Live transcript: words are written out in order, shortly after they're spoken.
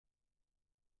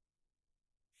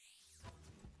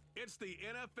It's the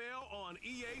NFL on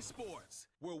EA Sports,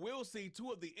 where we'll see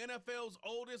two of the NFL's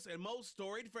oldest and most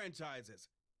storied franchises.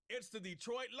 It's the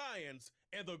Detroit Lions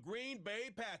and the Green Bay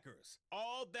Packers.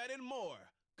 All that and more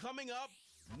coming up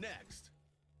next.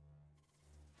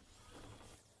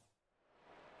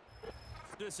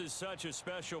 This is such a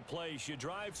special place. You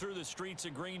drive through the streets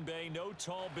of Green Bay, no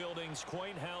tall buildings,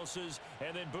 quaint houses,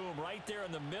 and then boom, right there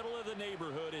in the middle of the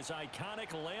neighborhood is iconic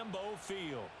Lambeau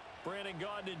Field. Brandon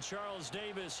Gaudin and Charles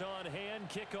Davis on hand.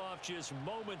 Kickoff just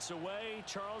moments away.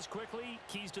 Charles, quickly,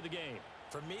 keys to the game.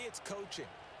 For me, it's coaching.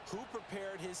 Who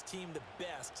prepared his team the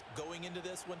best going into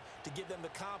this one to give them the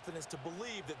confidence to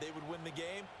believe that they would win the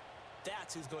game?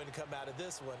 That's who's going to come out of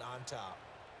this one on top.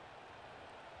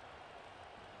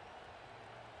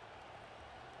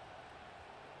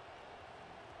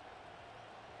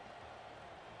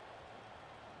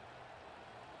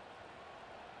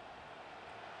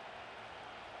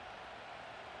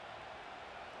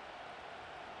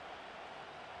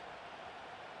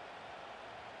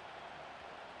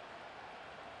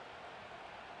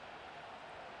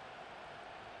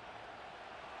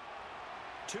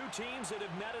 Two teams that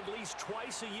have met at least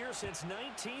twice a year since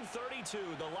 1932.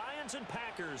 The Lions and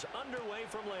Packers underway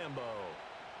from Lambeau.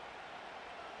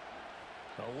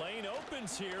 The lane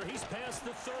opens here. He's past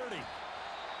the 30.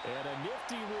 And a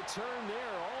nifty return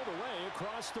there all the way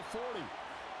across the 40.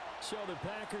 So the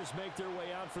Packers make their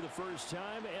way out for the first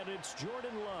time, and it's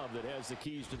Jordan Love that has the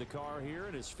keys to the car here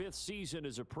in his 5th season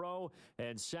as a pro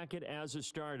and 2nd as a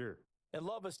starter. And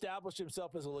Love established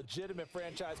himself as a legitimate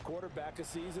franchise quarterback a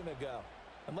season ago.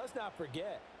 And let's not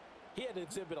forget, he had to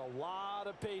exhibit a lot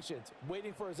of patience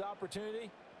waiting for his opportunity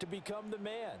to become the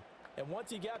man. And once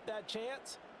he got that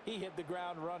chance, he hit the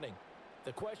ground running.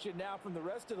 The question now from the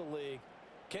rest of the league,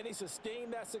 can he sustain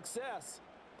that success?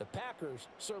 The Packers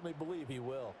certainly believe he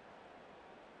will.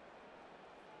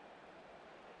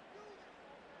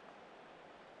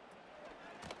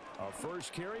 A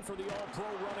first carry for the All-Pro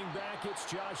running back,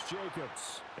 it's Josh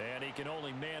Jacobs. And he can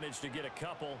only manage to get a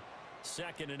couple.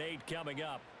 2nd and 8 coming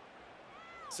up.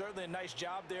 Certainly a nice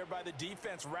job there by the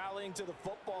defense rallying to the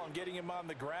football and getting him on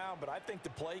the ground, but I think the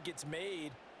play gets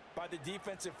made by the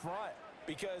defensive front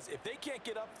because if they can't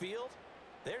get upfield,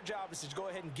 their job is to go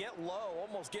ahead and get low,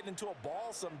 almost get into a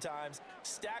ball sometimes,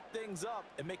 stack things up,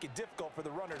 and make it difficult for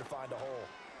the runner to find a hole.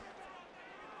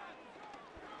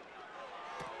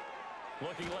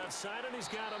 Looking left side, and he's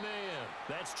got a man.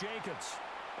 That's Jacobs.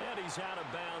 And he's out of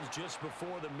bounds just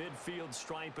before the midfield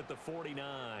stripe at the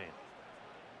 49.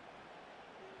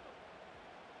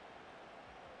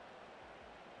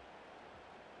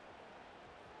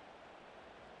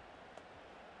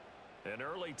 An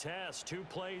early test, 2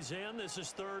 plays in. This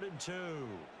is 3rd and 2.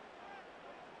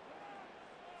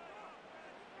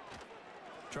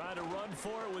 Trying to run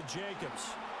for it with Jacobs.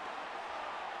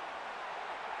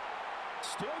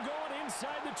 Still going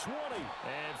inside the 20.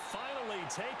 And finally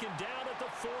taken down at the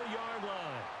 4-yard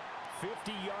line.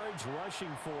 50 yards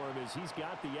rushing for him as he's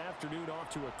got the afternoon off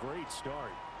to a great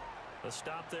start. A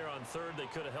stop there on 3rd. They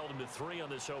could have held him to 3 on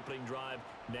this opening drive.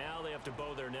 Now they have to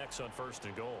bow their necks on 1st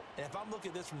and goal. And if I'm looking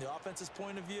at this from the offense's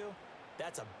point of view,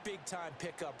 that's a big-time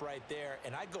pickup right there.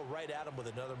 And I go right at him with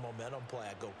another momentum play.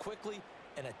 I go quickly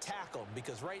and attack them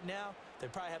because right now they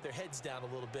probably have their heads down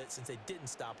a little bit since they didn't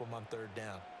stop them on 3rd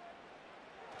down.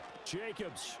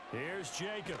 Jacobs. Here's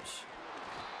Jacobs.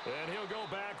 And he'll go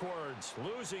backwards,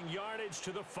 losing yardage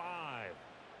to the 5.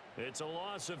 It's a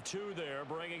loss of 2 there,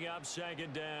 bringing up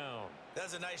 2nd down.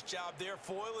 That's a nice job there,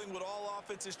 foiling what all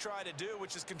offenses try to do,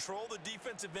 which is control the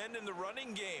defensive end in the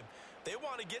running game. They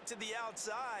want to get to the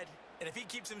outside, and if he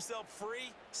keeps himself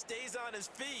free, stays on his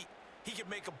feet, he can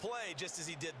make a play just as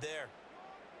he did there.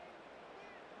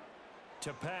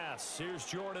 To pass, here's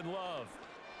Jordan Love.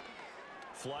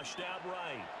 Flushed out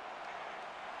right.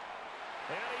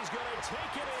 And he's going to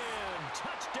take it in.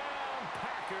 Touchdown,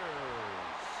 Packers.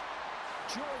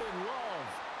 Jordan Love,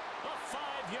 a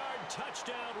 5-yard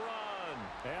touchdown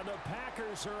run. And the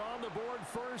Packers are on the board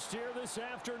first here this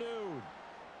afternoon.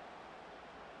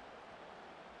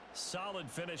 Solid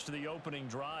finish to the opening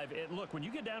drive. And look, when you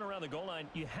get down around the goal line,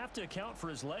 you have to account for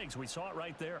his legs. We saw it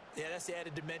right there. Yeah, that's the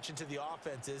added dimension to the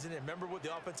offense, isn't it? Remember what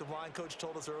the offensive line coach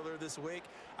told us earlier this week?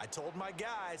 I told my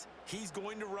guys, he's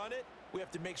going to run it. We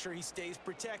have to make sure he stays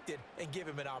protected and give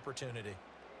him an opportunity.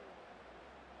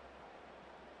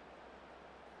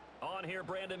 On here,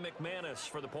 Brandon McManus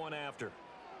for the point after.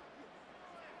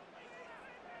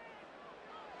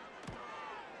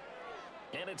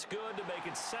 And it's good to make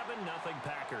it 7-0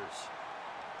 Packers.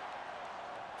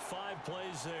 5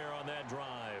 plays there on that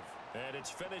drive. And it's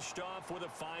finished off with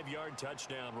a 5-yard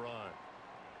touchdown run.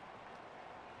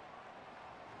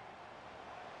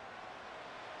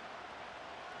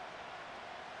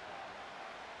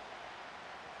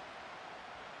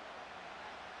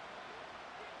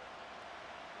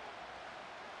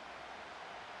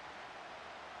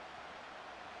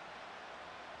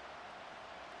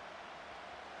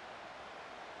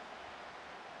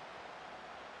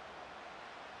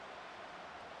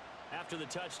 After the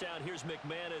touchdown, here's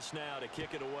McManus now to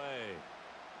kick it away.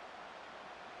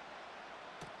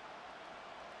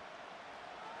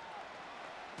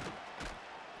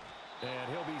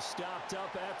 And he'll be stopped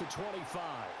up at the 25.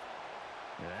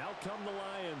 And out come the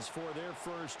Lions for their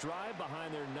first drive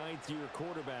behind their ninth-year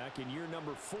quarterback in year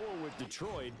number 4 with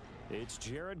Detroit. It's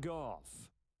Jared Goff.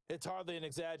 It's hardly an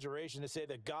exaggeration to say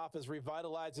that Goff has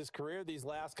revitalized his career these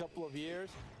last couple of years,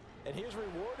 and he's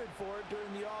rewarded for it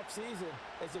during the offseason,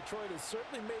 as Detroit has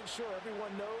certainly made sure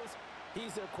everyone knows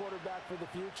he's their quarterback for the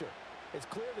future. It's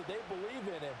clear that they believe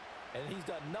in him, and he's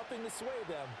done nothing to sway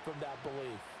them from that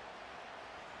belief.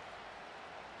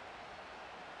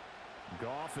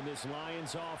 Goff and this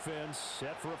Lions offense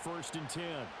set for a 1st and 10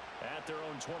 at their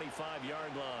own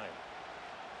 25-yard line.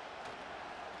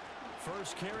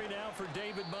 First carry now for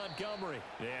David Montgomery,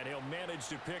 and he'll manage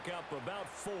to pick up about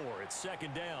 4. It's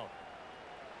 2nd down.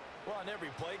 Well, on every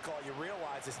play call, you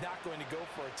realize it's not going to go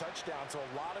for a touchdown, so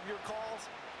a lot of your calls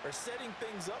are setting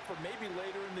things up for maybe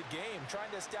later in the game,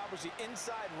 trying to establish the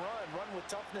inside run with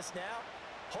toughness now,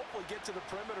 hopefully get to the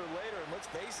perimeter later, and let's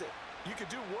face it, you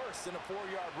could do worse than a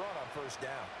 4-yard run on 1st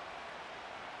down.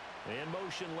 In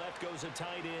motion left goes a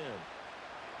tight end.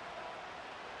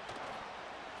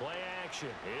 Play action.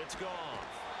 It's Goff.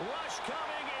 Rush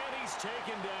coming, and he's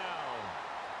taken down.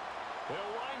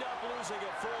 They'll wind up losing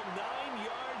a full 9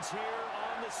 yards here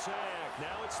on the sack.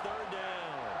 Now it's 3rd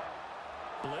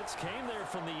down. Blitz came there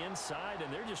from the inside,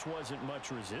 and there just wasn't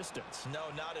much resistance. No,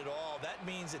 not at all. That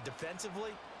means that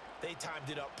defensively, they timed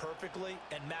it up perfectly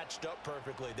and matched up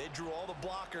perfectly. They drew all the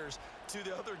blockers to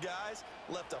the other guys,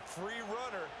 left a free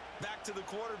runner back to the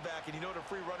quarterback, and you know what a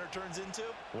free runner turns into?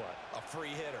 What? A free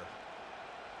hitter.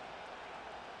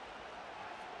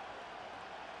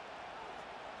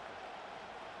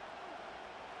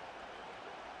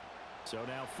 So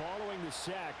now following the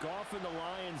sack, Goff and the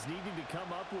Lions needing to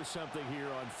come up with something here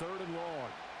on 3rd and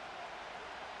long.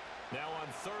 Now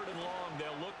on 3rd and long,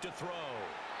 they'll look to throw.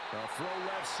 A throw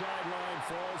left sideline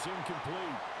falls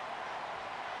incomplete.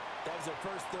 That was their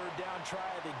first 3rd down try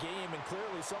of the game, and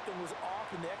clearly something was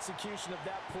off in the execution of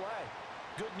that play.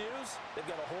 Good news, they've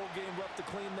got a whole game left to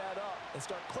clean that up and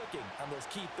start clicking on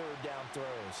those key 3rd down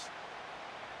throws.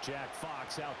 Jack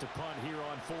Fox out to punt here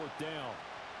on 4th down.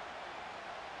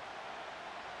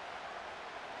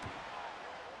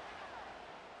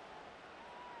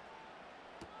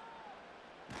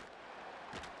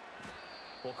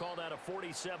 We'll call that a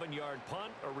 47-yard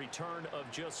punt, a return of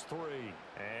just 3.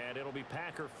 And it'll be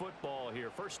Packer football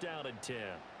here. 1st down and 10.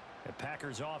 The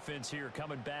Packers offense here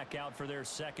coming back out for their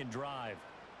 2nd drive.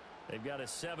 They've got a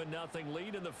 7-0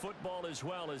 lead in the football as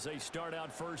well as they start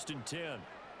out 1st and 10.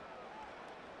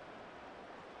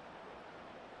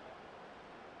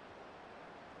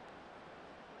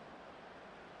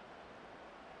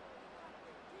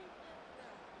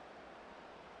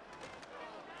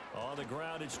 On the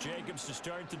ground, it's Jacobs to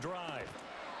start the drive.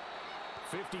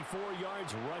 54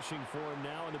 yards rushing for him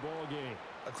now in the ball game.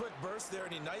 A quick burst there,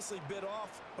 and he nicely bit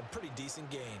off a pretty decent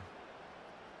gain.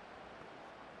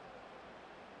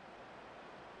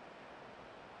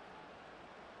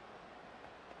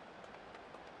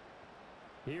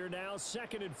 Here now,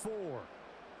 2nd and 4.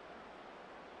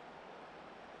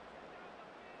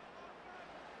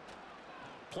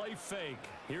 Play fake.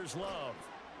 Here's Love.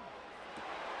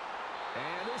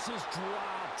 And this is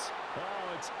dropped.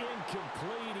 Oh, it's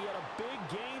incomplete. He had a big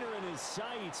gainer in his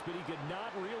sights, but he could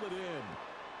not reel it in.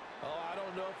 Oh, I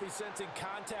don't know if he's sensing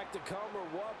contact to come or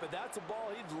what, but that's a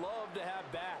ball he'd love to have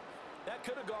back. That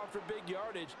could have gone for big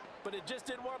yardage, but it just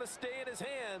didn't want to stay in his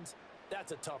hands.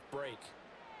 That's a tough break.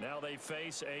 Now they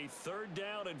face a 3rd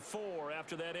down and 4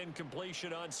 after that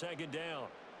incompletion on 2nd down.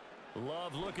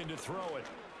 Love looking to throw it.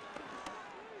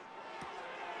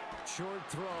 Short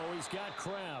throw. He's got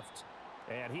Kraft.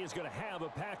 And he is going to have a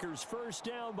Packers 1st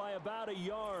down by about a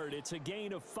yard. It's a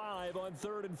gain of 5 on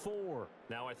 3rd and 4.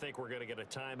 Now I think we're going to get a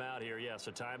timeout here. Yes,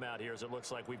 a timeout here as it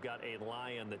looks like we've got a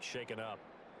Lion that's shaken up.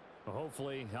 Well,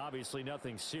 hopefully, obviously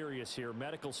nothing serious here.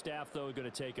 Medical staff, though, going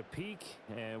to take a peek,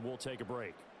 and we'll take a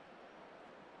break.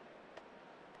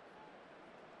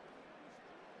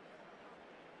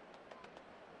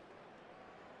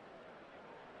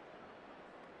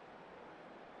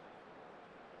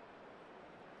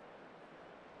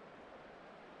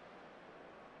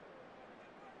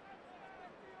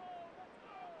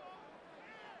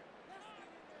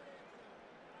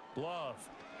 Love.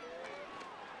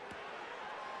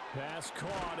 Pass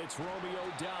caught. It's Romeo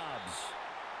Doubs.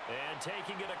 And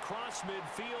taking it across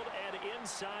midfield and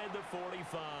inside the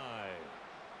 45.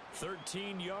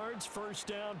 13 yards, first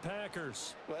down,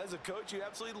 Packers. Well, as a coach, you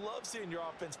absolutely love seeing your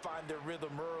offense find their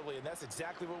rhythm early, and that's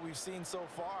exactly what we've seen so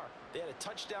far. They had a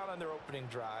touchdown on their opening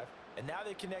drive, and now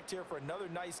they connect here for another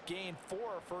nice gain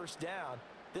for a first down.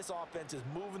 This offense is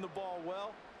moving the ball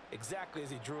well, exactly as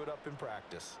he drew it up in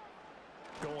practice.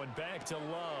 Going back to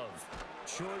Love.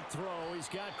 Short throw, he's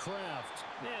got Kraft.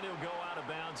 And he'll go out of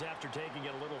bounds after taking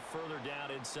it a little further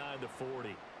down inside the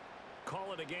 40.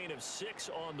 Call it a gain of 6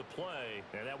 on the play,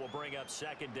 and that will bring up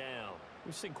second down.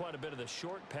 We've seen quite a bit of the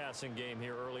short passing game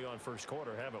here early on first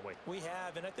quarter, haven't we? We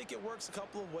have, and I think it works a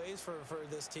couple of ways for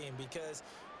this team because,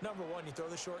 number one, you throw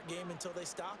the short game until they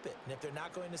stop it. And if they're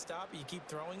not going to stop it, you keep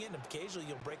throwing it, and occasionally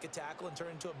you'll break a tackle and turn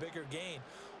it into a bigger gain.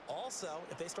 Also,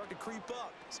 if they start to creep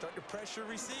up, start to pressure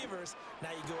receivers, now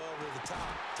you go over the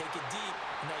top, take it deep,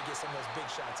 and now you get some of those big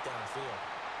shots downfield.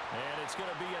 And it's going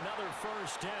to be another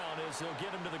first down as they'll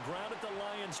get him to the ground at the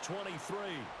Lions' 23.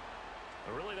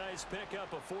 A really nice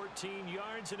pickup of 14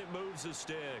 yards, and it moves the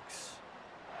sticks.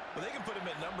 Well, they can put him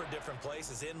in a number of different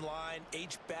places. In line,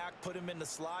 H-back, put him in the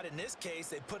slot. In this case,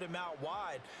 they put him out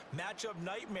wide. Matchup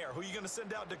nightmare. Who are you going to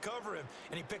send out to cover him?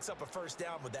 And he picks up a first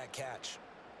down with that catch.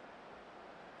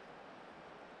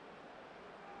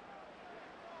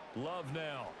 Love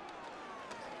now.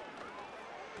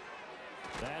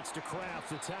 That's to Kraft,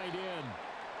 the tight end.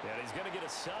 And he's going to get a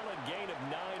solid gain of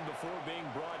 9 before being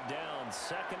brought down.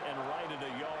 Second and right at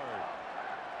a yard.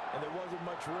 And there wasn't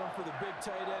much room for the big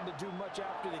tight end to do much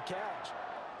after the catch.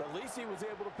 But at least he was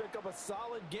able to pick up a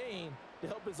solid gain to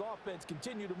help his offense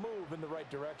continue to move in the right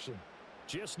direction.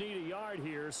 Just need a yard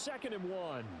here. Second and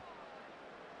 1.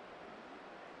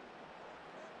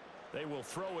 They will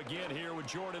throw again here with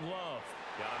Jordan Love.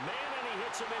 Got a man, and he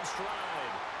hits him in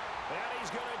stride. And he's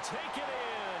going to take it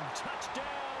in.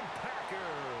 Touchdown,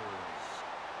 Packers.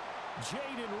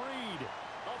 Jaden Reed,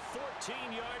 a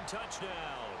 14-yard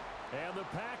touchdown. And the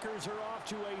Packers are off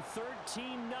to a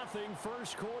 13-0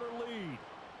 first quarter lead.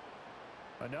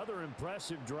 Another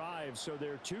impressive drive, so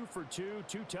they're 2 for 2,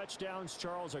 2 touchdowns.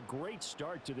 Charles, a great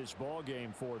start to this ball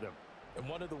game for them. And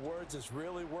one of the words that's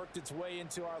really worked its way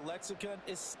into our lexicon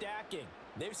is stacking.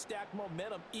 They've stacked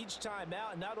momentum each time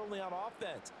out, and not only on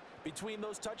offense. Between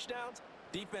those touchdowns,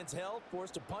 defense held,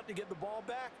 forced a punt to get the ball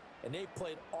back, and they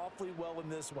played awfully well in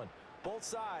this one. Both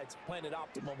sides playing at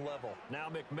optimum level. Now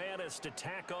McManus to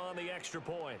tack on the extra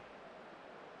point.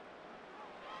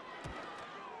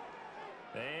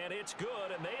 And it's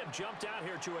good, and they have jumped out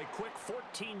here to a quick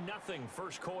 14-0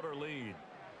 first quarter lead.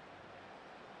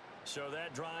 So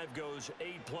that drive goes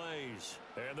 8 plays,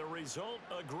 and the result,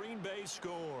 a Green Bay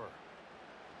score.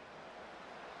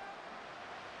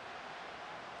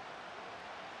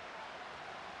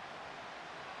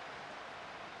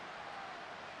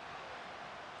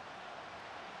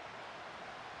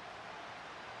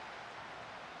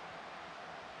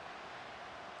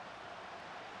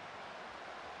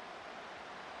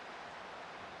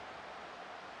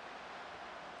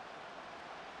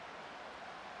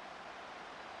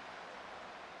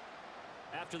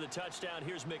 After the touchdown,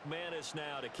 here's McManus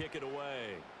now to kick it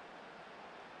away.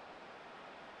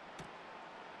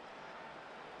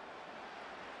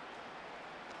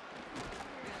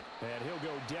 And he'll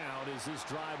go down as this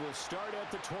drive will start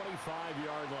at the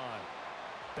 25-yard line.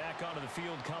 Back onto the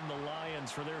field come the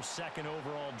Lions for their second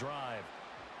overall drive.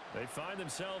 They find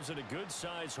themselves in a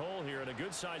good-sized hole here, and a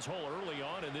good-sized hole early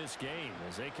on in this game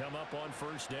as they come up on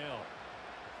first down.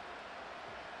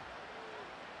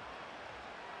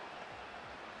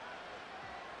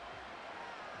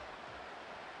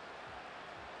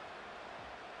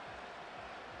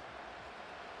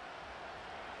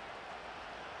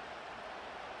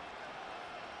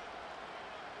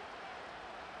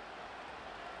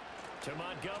 To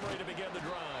Montgomery to begin the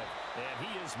drive. And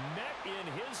he is met in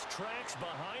his tracks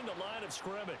behind the line of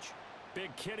scrimmage.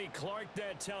 Big Kenny Clark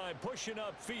that time pushing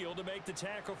upfield to make the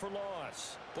tackle for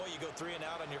loss. Boy, you go 3 and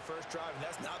out on your first drive, and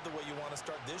that's not the way you want to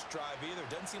start this drive either.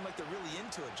 Doesn't seem like they're really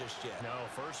into it just yet. No,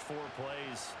 first 4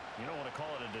 plays, you don't want to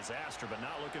call it a disaster, but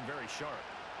not looking very sharp.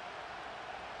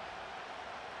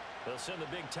 They'll send the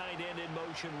big tight end in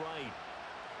motion right.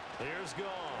 Here's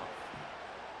Goff.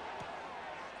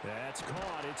 That's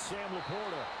caught. It's Sam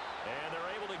Laporta. And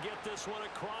they're able to get this one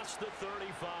across the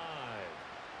 35.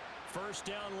 First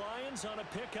down Lions on a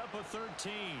pickup of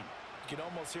 13. You can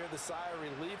almost hear the sigh of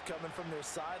relief coming from their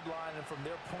sideline and from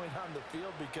their point on the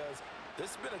field because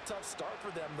this has been a tough start for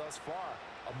them thus far.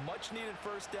 A much-needed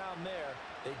first down there.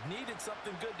 They've needed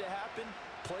something good to happen.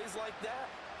 Plays like that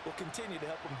will continue to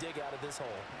help them dig out of this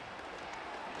hole.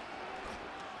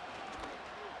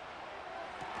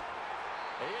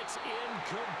 It's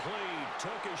incomplete.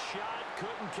 Took a shot,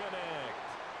 couldn't connect.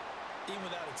 Even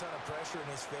without a ton of pressure in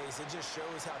his face, it just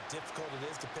shows how difficult it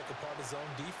is to pick apart his own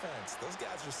defense. Those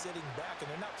guys are sitting back, and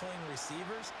they're not playing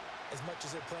receivers as much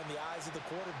as they're playing the eyes of the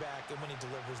quarterback and when he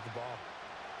delivers the ball.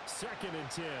 2nd and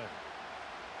 10.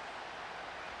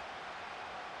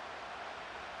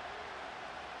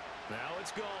 Now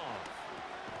it's gone.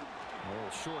 A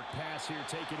little short pass here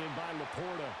taken in by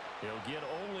Laporta. He'll get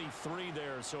only 3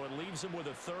 there, so it leaves him with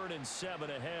a 3rd and 7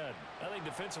 ahead. I think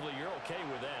defensively you're okay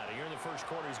with that. Here in the first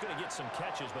quarter, he's going to get some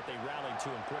catches, but they rallied to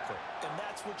him quickly. And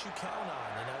that's what you count on,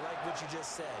 and I like what you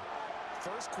just said.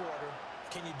 First quarter,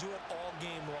 can you do it all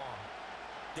game long?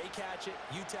 They catch it,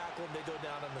 you tackle them, they go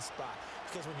down on the spot.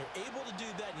 Because when you're able to do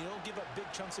that, you don't give up big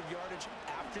chunks of yardage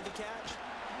after the catch.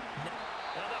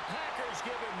 Now the Packers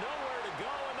give him nowhere to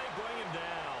go, and they bring him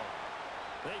down.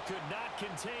 They could not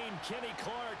contain Kenny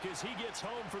Clark as he gets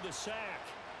home for the sack.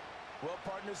 Well,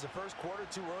 partners, the first quarter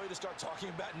too early to start talking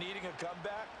about needing a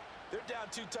comeback. They're down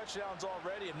 2 touchdowns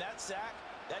already, and that sack,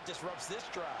 that disrupts this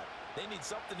drive. They need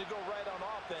something to go right on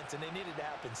offense, and they need it to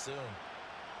happen soon.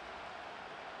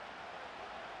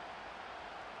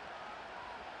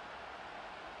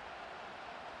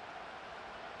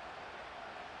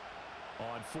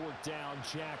 On 4th down,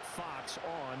 Jack Fox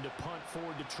on to punt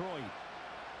for Detroit.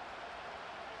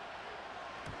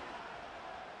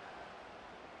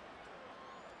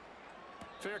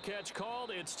 Fair catch called.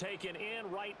 It's taken in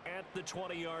right at the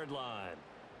 20-yard line.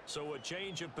 So a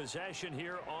change of possession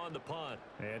here on the punt.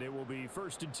 And it will be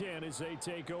 1st and 10 as they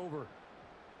take over.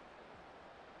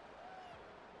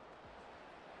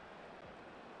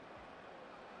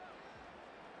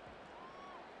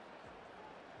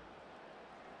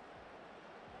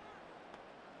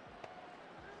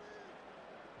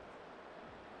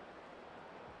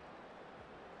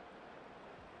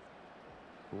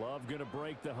 Love going to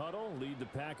break the huddle, lead the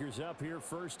Packers up here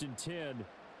 1st and 10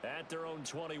 at their own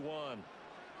 21.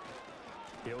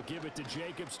 He'll give it to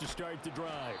Jacobs to start the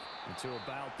drive until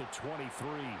about the 23.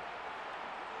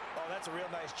 Oh, that's a real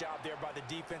nice job there by the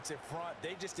defensive front.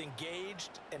 They just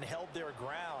engaged and held their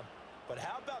ground. But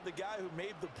how about the guy who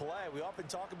made the play? We often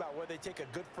talk about whether they take a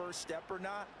good first step or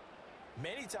not.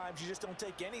 Many times you just don't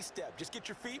take any step. Just get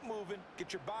your feet moving,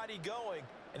 get your body going,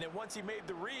 and then once he made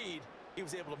the read, he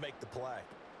was able to make the play.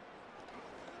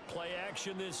 Play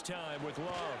action this time with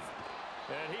Love.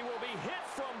 And he will be hit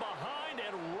from behind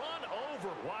and run over.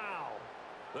 Wow.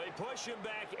 They push him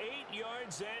back 8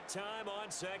 yards that time on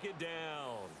 2nd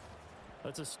down.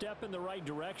 That's a step in the right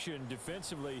direction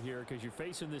defensively here because you're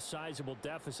facing this sizable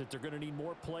deficit. They're going to need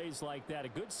more plays like that. A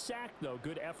good sack, though.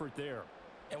 Good effort there.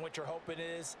 And what you're hoping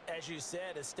is, as you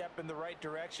said, a step in the right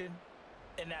direction.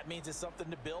 And that means it's something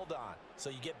to build on. So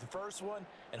you get the first one,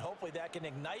 and hopefully that can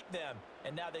ignite them.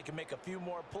 And now they can make a few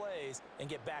more plays and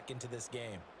get back into this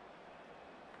game.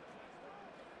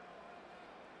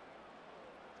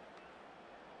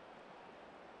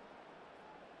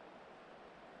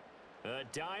 A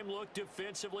dime look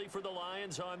defensively for the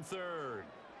Lions on 3rd.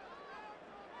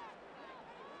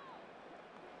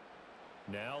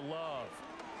 Now Love.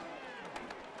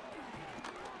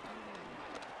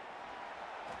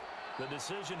 The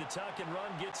decision to tuck and run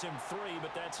gets him 3,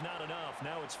 but that's not enough.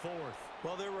 Now it's 4th.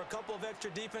 Well, there were a couple of extra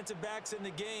defensive backs in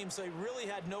the game, so he really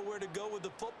had nowhere to go with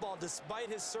the football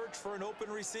despite his search for an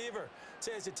open receiver.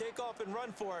 So he has to take off and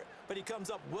run for it, but he comes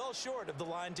up well short of the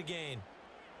line to gain.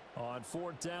 On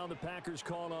 4th down, the Packers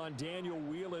call on Daniel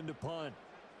Whelan to punt.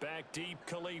 Back deep,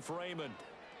 Khalif Raymond.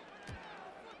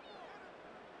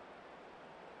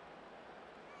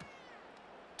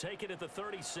 Take it at the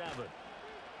 37.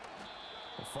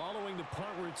 Following the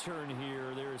punt return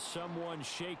here, there is someone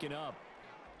shaken up.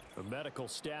 The medical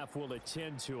staff will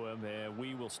attend to him, and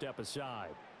we will step aside.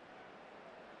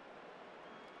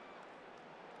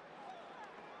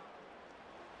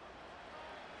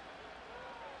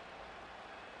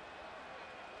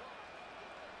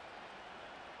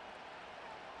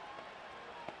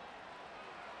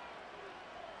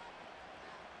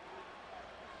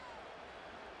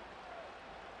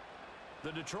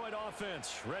 The Detroit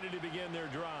offense ready to begin their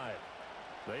drive.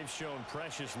 They've shown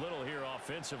precious little here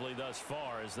offensively thus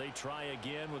far as they try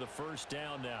again with a 1st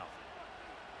down now.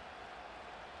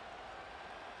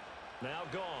 Now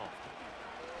gone.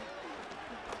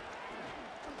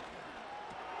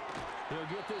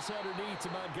 He'll get this underneath to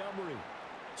Montgomery.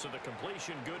 So the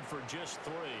completion good for just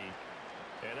 3.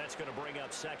 And that's going to bring up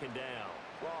 2nd down.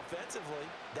 Well, offensively,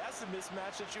 that's the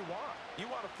mismatch that you want. You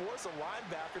want to force a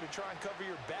linebacker to try and cover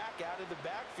your back out of the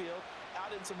backfield, out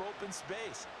in some open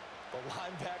space. But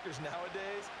linebackers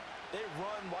nowadays, they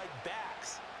run like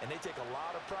backs, and they take a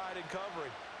lot of pride in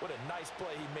covering. What a nice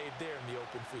play he made there in the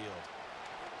open field.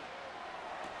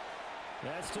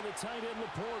 That's to the tight end,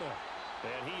 Laporta.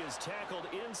 And he is tackled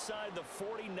inside the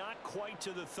 40, not quite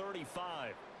to the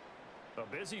 35. A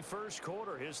busy first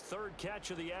quarter. His third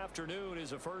catch of the afternoon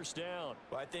is a first down.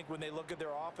 Well, I think when they look at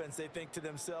their offense, they think to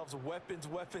themselves, weapons,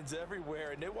 weapons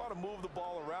everywhere, and they want to move the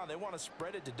ball around. They want to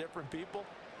spread it to different people,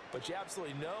 but you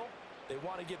absolutely know they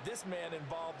want to get this man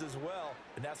involved as well,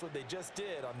 and that's what they just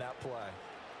did on that play.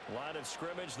 Line of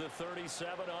scrimmage, the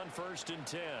 37 on 1st and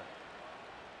 10.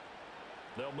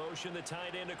 They'll motion the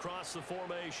tight end across the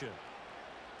formation.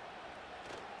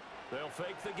 They'll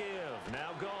fake the give.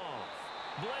 Now Goff.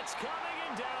 Blitz coming,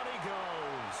 and down he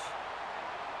goes.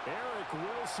 Eric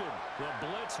Wilson. The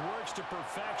blitz works to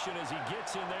perfection as he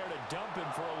gets in there to dump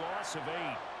him for a loss of 8.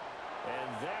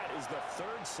 And that is the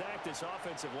third sack this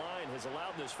offensive line has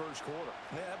allowed this first quarter.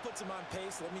 Man, that puts him on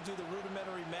pace. Let me do the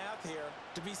rudimentary math here.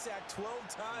 To be sacked 12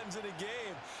 times in a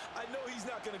game, I know he's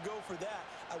not going to go for that.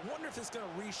 I wonder if it's going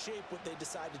to reshape what they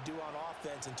decide to do on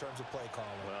offense in terms of play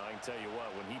calling. Well, I can tell you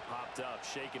what, when he popped up,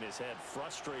 shaking his head,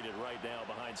 frustrated right now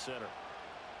behind center.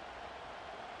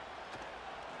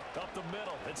 Up the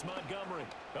middle, it's Montgomery.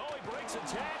 Oh, he breaks a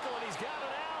tackle, and he's got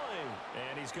an alley.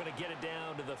 And he's going to get it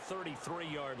down to the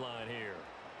 33-yard line here.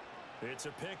 It's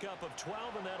a pickup of 12,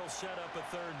 and that'll set up a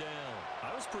third down.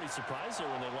 I was pretty surprised there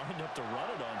when they lined up to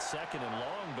run it on 2nd and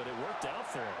long, but it worked out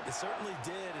for him. It certainly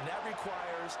did, and that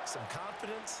requires some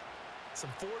confidence,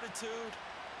 some fortitude,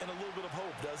 and a little bit of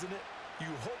hope, doesn't it? You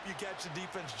hope you catch the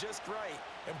defense just right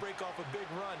and break off a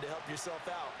big run to help yourself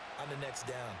out on the next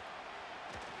down.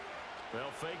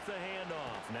 They'll fake the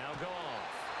handoff. Now Goff.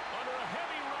 Under a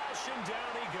heavy rush, and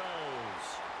down he goes.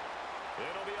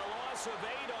 It'll be a loss of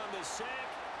 8 on the sack,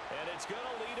 and it's going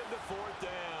to lead him to 4th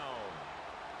down.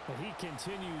 Well, he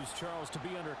continues, Charles, to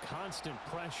be under constant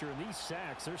pressure, and these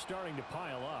sacks, they're starting to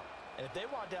pile up. And if they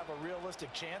want to have a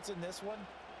realistic chance in this one,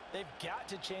 they've got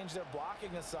to change their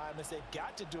blocking assignments. They've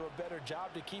got to do a better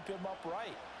job to keep him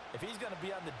upright. If he's going to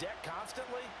be on the deck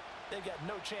constantly, they've got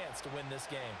no chance to win this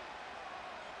game.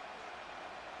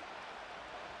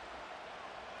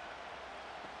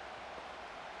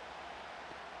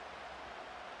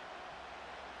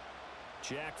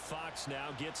 Jack Fox now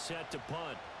gets set to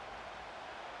punt.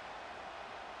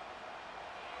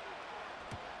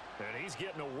 And he's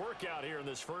getting a workout here in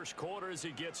this first quarter as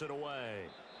he gets it away.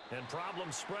 And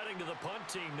problems spreading to the punt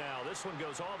team now. This one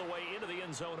goes all the way into the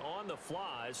end zone on the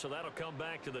fly, so that'll come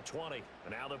back to the 20.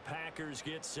 And now the Packers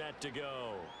get set to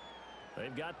go.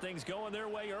 They've got things going their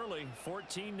way early.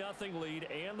 14-0 lead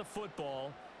and the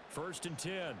football. 1st and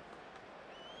 10.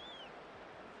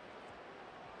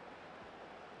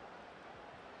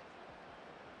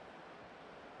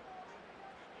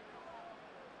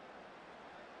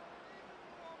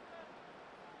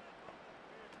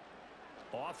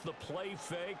 Off the play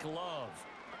fake, Love.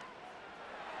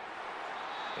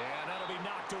 And that'll be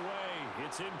knocked away.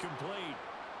 It's incomplete.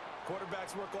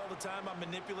 Quarterbacks work all the time on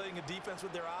manipulating a defense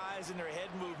with their eyes and their head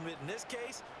movement. In this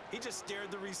case, he just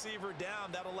stared the receiver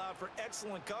down. That allowed for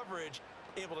excellent coverage,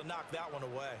 able to knock that one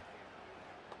away.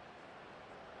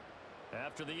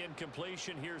 After the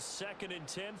incompletion, here's 2nd and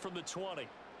 10 from the 20.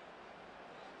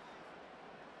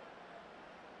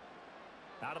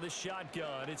 Out of the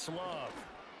shotgun, it's Love.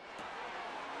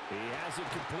 He has it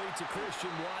complete to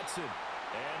Christian Watson.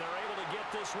 And they're able to get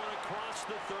this one across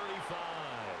the 35.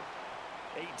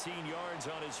 18 yards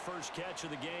on his first catch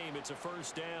of the game. It's a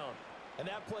first down. And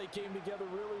that play came together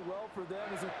really well for them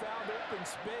as he found open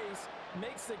space,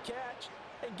 makes the catch,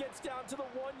 and gets down to the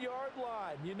 1-yard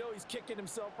line. You know he's kicking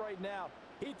himself right now.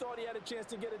 He thought he had a chance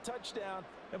to get a touchdown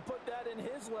and put that in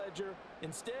his ledger.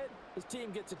 Instead, his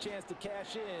team gets a chance to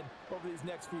cash in over these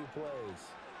next few plays.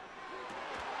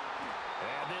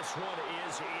 And this one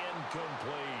is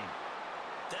incomplete.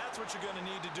 That's what you're going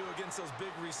to need to do against those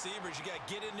big receivers. You got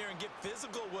to get in there and get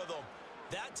physical with them.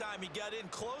 That time he got in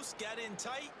close, got in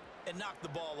tight, and knocked the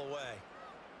ball away.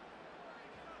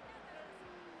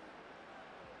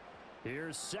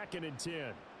 Here's 2nd and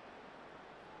 10.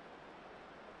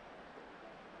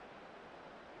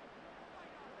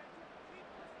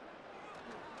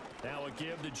 Now a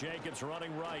give to Jacobs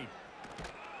running right.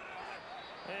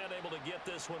 And able to get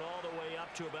this one all the way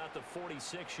up to about the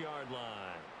 46-yard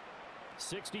line.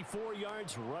 64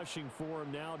 yards rushing for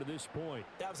him now to this point.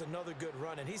 That was another good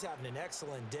run, and he's having an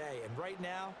excellent day. And right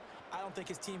now, I don't think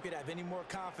his team could have any more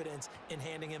confidence in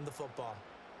handing him the football.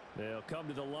 They'll come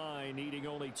to the line, needing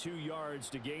only 2 yards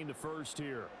to gain the first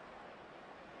here.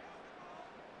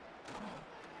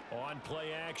 On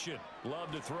play action.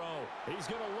 Love to throw. He's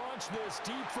going to launch this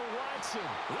deep for Watson.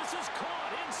 This is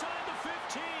caught inside the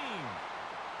 15.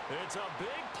 It's a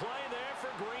big play there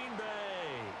for Green Bay.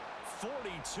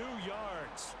 42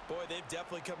 yards. Boy, they've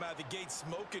definitely come out of the gate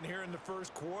smoking here in the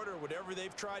first quarter. Whatever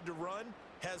they've tried to run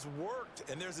has worked,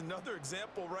 and there's another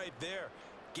example right there.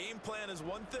 Game plan is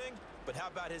one thing, but how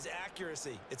about his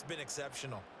accuracy? It's been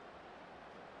exceptional.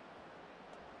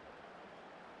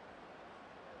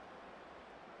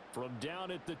 From down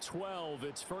at the 12,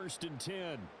 it's 1st and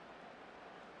 10.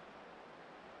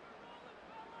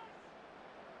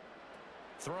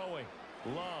 Throwing.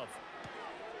 Love.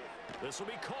 This will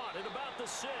be caught at about the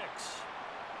 6.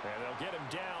 And they'll get him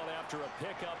down after a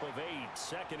pickup of 8.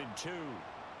 2nd and 2.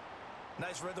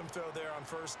 Nice rhythm throw there on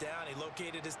 1st down. He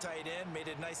located his tight end, made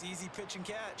it a nice easy pitch and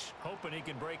catch. Hoping he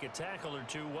can break a tackle or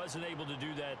two. Wasn't able to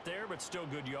do that there, but still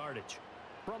good yardage.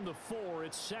 From the 4,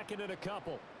 it's 2nd and a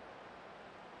couple.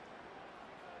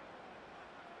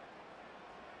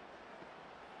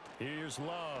 Here's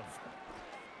Love.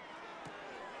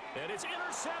 And it's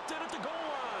intercepted at the goal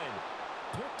line.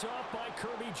 Picked off by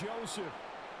Kirby Joseph.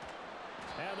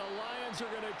 And the Lions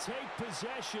are going to take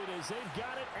possession as they've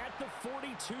got it at the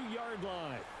 42-yard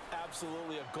line.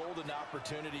 Absolutely a golden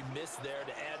opportunity missed there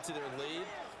to add to their lead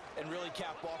and really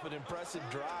cap off an impressive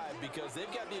drive because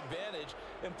they've got the advantage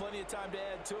and plenty of time to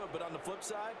add to it. But on the flip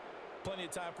side, plenty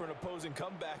of time for an opposing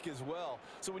comeback as well.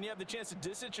 So when you have the chance to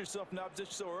distance yourself from the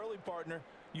opposition so early, partner,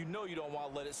 you know you don't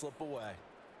want to let it slip away.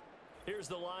 Here's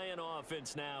the Lion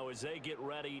offense now as they get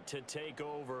ready to take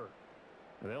over.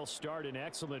 They'll start in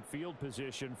excellent field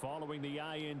position following the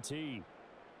INT.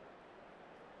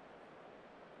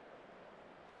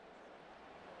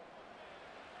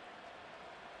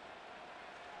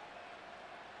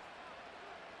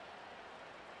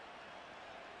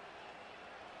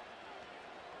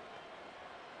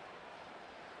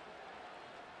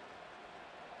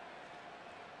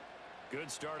 Good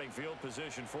starting field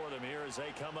position for them here as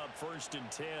they come up 1st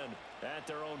and 10 at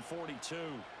their own 42.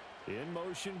 In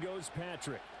motion goes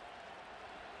Patrick.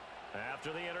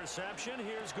 After the interception,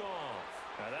 here's Goff.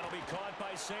 Now that'll be caught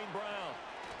by St. Brown.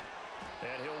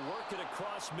 And he'll work it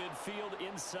across midfield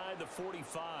inside the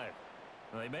 45.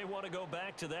 They may want to go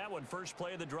back to that one. First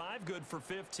play of the drive, good for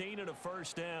 15 and a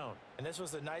 1st down. And this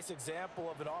was a nice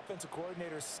example of an offensive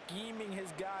coordinator scheming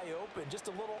his guy open. Just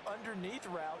a little underneath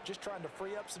route, just trying to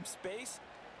free up some space,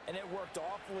 and it worked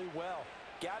awfully well.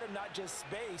 Got him not just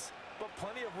space, but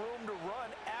plenty of room to run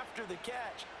after the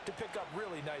catch to pick up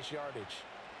really nice yardage.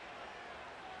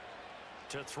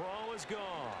 To throw is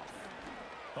Goff.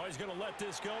 Oh, he's going to let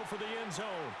this go for the end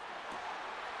zone.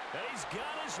 And he's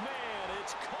got his man.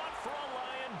 It's caught for a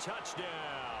Lion touchdown.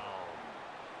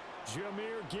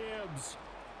 Jahmyr Gibbs,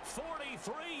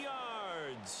 43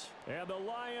 yards. And the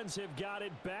Lions have got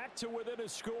it back to within a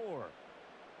score.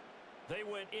 They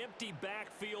went empty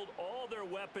backfield, all their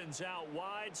weapons out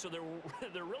wide, so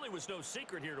there really was no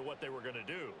secret here to what they were going to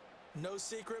do. No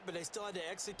secret, but they still had to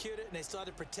execute it, and they still had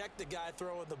to protect the guy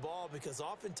throwing the ball because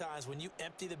oftentimes when you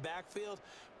empty the backfield,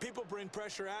 people bring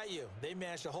pressure at you. They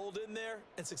managed to hold in there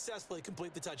and successfully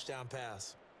complete the touchdown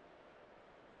pass.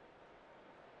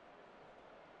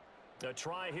 A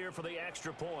try here for the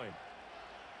extra point.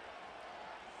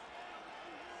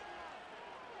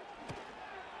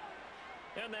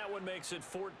 And that one makes it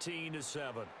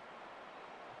 14-7.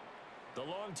 The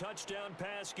long touchdown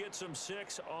pass gets them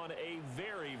 6 on a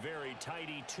very, very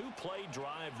tidy 2-play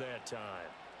drive that time.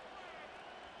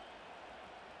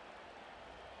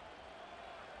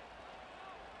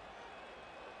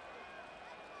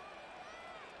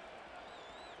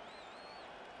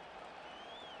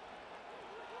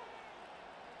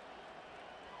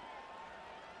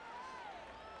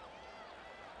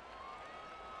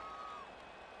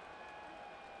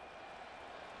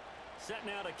 Set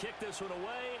now to kick this one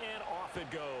away, and off it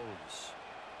goes.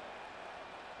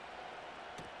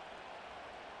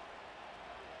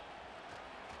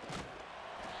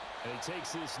 And he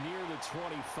takes this near the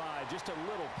 25. Just a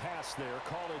little pass there.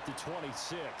 Call it the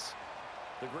 26.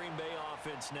 The Green Bay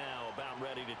offense now about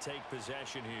ready to take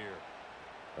possession here.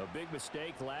 A big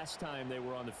mistake last time they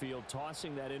were on the field,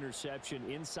 tossing that interception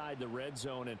inside the red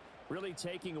zone and really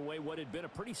taking away what had been a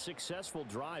pretty successful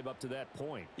drive up to that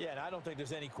point. Yeah, and I don't think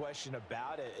there's any question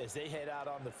about it. As they head out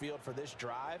on the field for this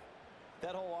drive,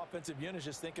 that whole offensive unit is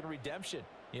just thinking redemption.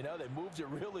 You know, they moved it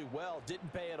really well,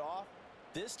 didn't pay it off.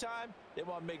 This time, they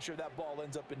want to make sure that ball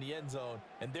ends up in the end zone,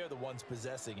 and they're the ones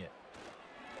possessing it.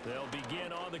 They'll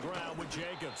begin on the ground with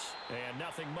Jacobs. And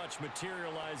nothing much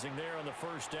materializing there on the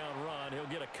first down run. He'll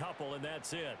get a couple, and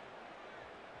that's it.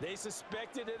 They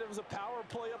suspected it was a power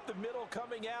play up the middle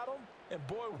coming at them, and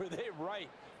boy, were they right.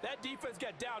 That defense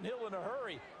got downhill in a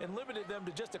hurry and limited them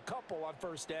to just a couple on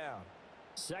first down.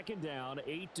 Second down,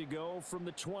 8 to go from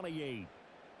the 28.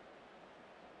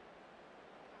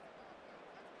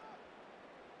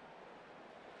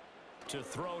 To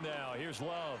throw now. Here's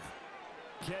Love.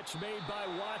 Catch made by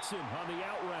Watson on the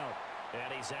out route.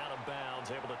 And he's out of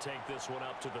bounds, able to take this one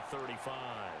up to the 35.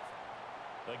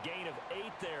 A gain of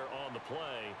 8 there on the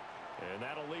play. And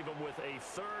that'll leave him with a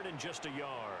 3rd and just a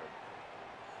yard.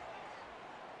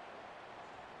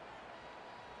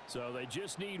 So they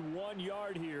just need 1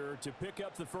 yard here to pick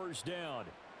up the first down.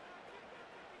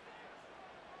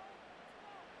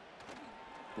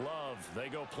 Love, they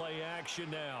go play action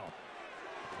now.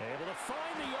 Able to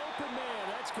find the open man.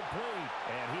 That's complete.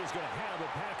 And he's going to have the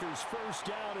Packers first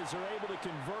down as they're able to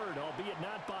convert, albeit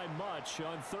not by much,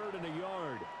 on 3rd and a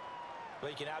yard. Well,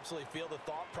 you can absolutely feel the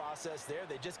thought process there.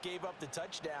 They just gave up the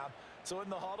touchdown. So in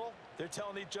the huddle, they're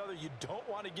telling each other, you don't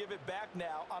want to give it back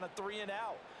now on a 3 and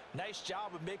out. Nice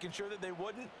job of making sure that they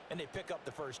wouldn't, and they pick up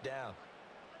the first down.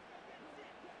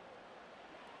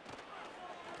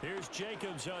 Here's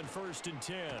Jacobs on 1st and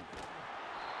 10.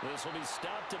 This will be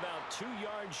stopped about 2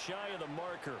 yards shy of the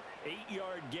marker.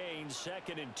 8-yard gain,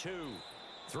 2nd and 2.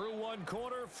 Through 1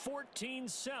 quarter,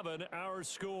 14-7 our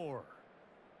score.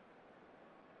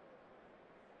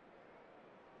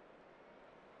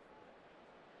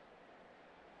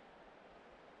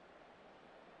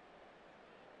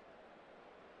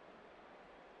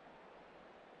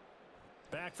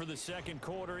 Back for the 2nd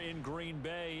quarter in Green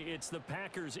Bay. It's the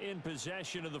Packers in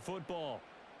possession of the football.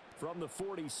 From the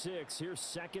 46, here's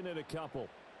 2nd and a couple.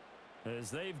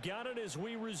 As they've got it as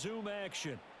we resume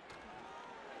action.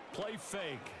 Play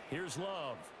fake. Here's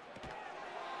Love.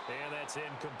 And that's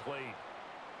incomplete.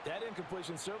 That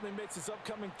incompletion certainly makes this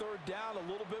upcoming 3rd down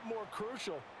a little bit more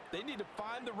crucial. They need to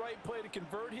find the right play to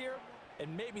convert here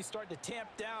and maybe start to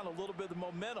tamp down a little bit of the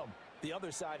momentum the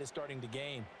other side is starting to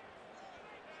gain.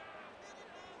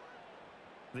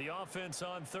 The offense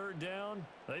on 3rd down,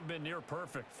 they've been near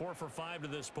perfect. 4 for 5 to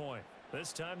this point.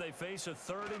 This time they face a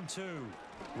 3rd and 2.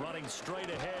 Running straight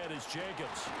ahead is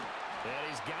Jacobs. And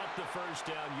he's got the first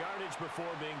down, yardage before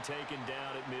being taken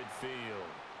down at midfield.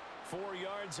 4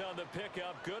 yards on the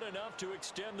pickup, good enough to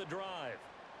extend the drive.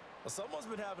 Well, someone's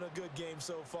been having a good game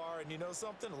so far, and you know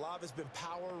something? A lot of it's been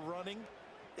power running.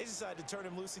 They decided to turn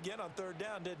him loose again on 3rd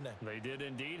down, didn't they? They did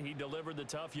indeed. He delivered the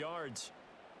tough yards.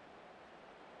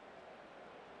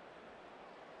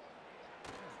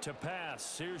 To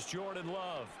pass, here's Jordan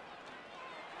Love.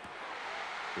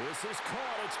 This is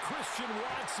caught. It's Christian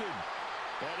Watson.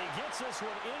 And he gets this one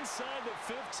inside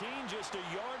the 15, just a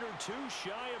yard or 2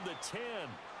 shy of the 10.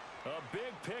 A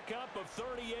big pickup of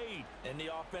 38. And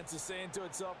the offense is saying to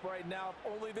itself right now,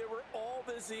 if only they were all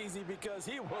this easy, because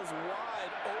he was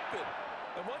wide open.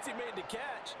 And once he made the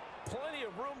catch, plenty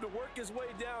of room to work his way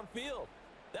downfield.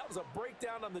 That was a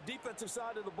breakdown on the defensive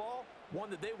side of the ball, one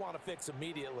that they want to fix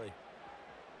immediately.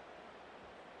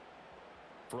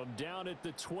 From down at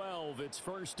the 12, it's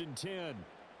 1st and 10.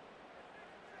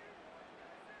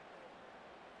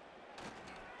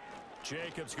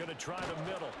 Jacobs going to try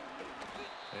the middle.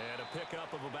 And a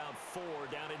pickup of about 4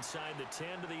 down inside the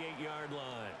 10 to the 8-yard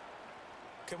line.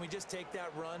 Can we just take that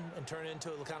run and turn it into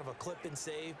kind of a clip and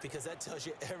save? Because that tells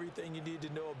you everything you need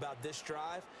to know about this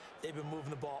drive. They've been moving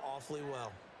the ball awfully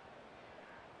well.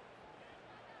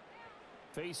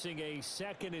 Facing a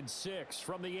 2nd and 6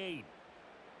 from the 8.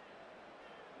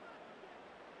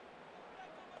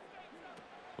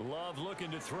 Love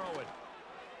looking to throw it.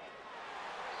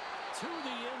 To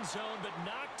the end zone, but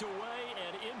knocked away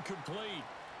and incomplete.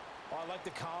 Oh, I like the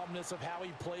calmness of how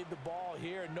he played the ball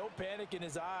here. No panic in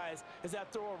his eyes as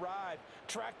that throw arrived.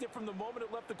 Tracked it from the moment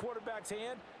it left the quarterback's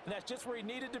hand, and that's just where he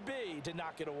needed to be to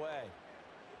knock it away.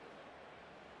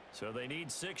 So they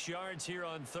need 6 yards here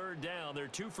on 3rd down. They're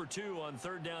 2 for 2 on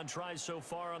 3rd down tries so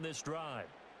far on this drive.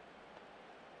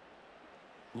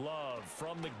 Love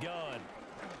from the gun.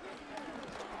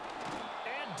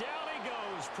 And down he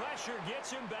goes. Pressure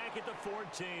gets him back at the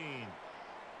 14.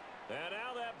 And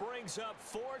now that brings up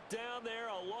 4th down there.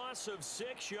 A loss of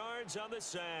 6 yards on the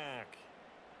sack.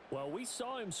 Well, we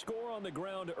saw him score on the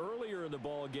ground earlier in the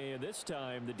ball game. This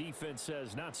time, the defense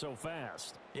says not so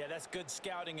fast. Yeah, that's good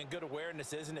scouting and good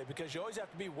awareness, isn't it? Because you always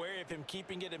have to be wary of him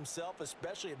keeping it himself,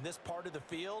 especially in this part of the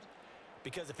field.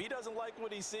 Because if he doesn't like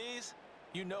what he sees,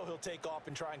 you know he'll take off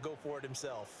and try and go for it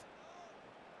himself.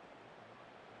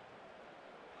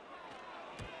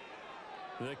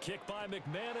 The kick by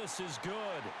McManus is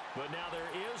good. But now there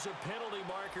is a penalty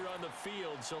marker on the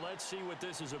field, so let's see what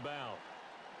this is about.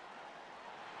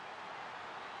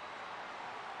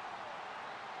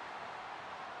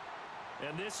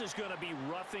 And this is going to be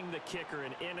roughing the kicker,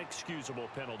 an inexcusable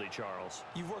penalty, Charles.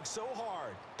 You've worked so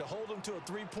hard to hold him to a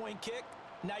 3-point kick.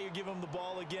 Now you're giving him the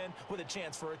ball again with a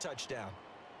chance for a touchdown.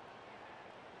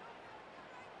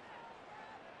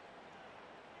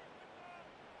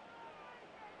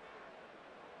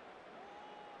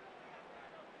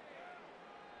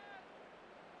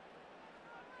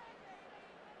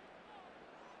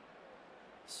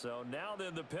 So now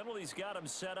then the penalty's got him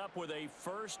set up with a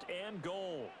 1st and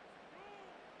goal.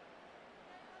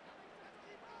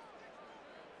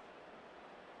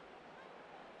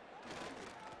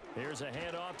 Here's a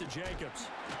handoff to Jacobs.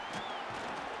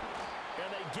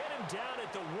 And they get him down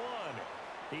at the 1.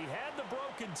 He had the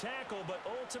broken tackle, but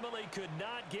ultimately could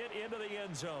not get into the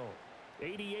end zone.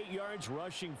 88 yards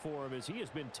rushing for him as he has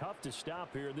been tough to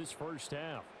stop here in this first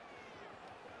half.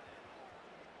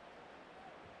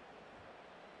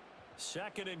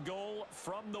 2nd and goal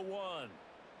from the 1.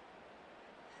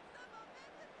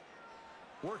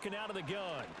 Working out of the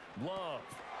gun. Love.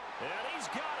 And he's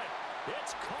got it.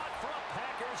 It's caught for a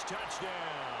Packers touchdown.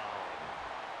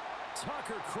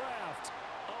 Tucker Kraft.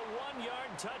 A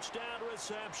 1-yard touchdown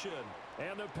reception.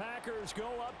 And the Packers go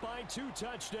up by 2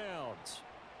 touchdowns.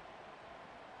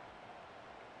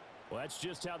 Well, that's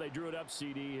just how they drew it up,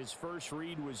 CD. His first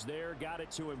read was there, got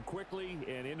it to him quickly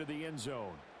and into the end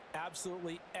zone.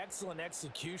 Absolutely excellent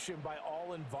execution by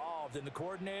all involved. And the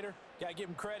coordinator, got to give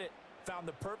him credit, found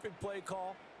the perfect play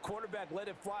call. Quarterback let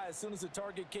it fly as soon as the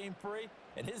target came free,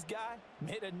 and his guy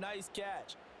made a nice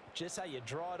catch. Just how you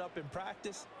draw it up in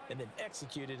practice and then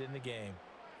execute it in the game.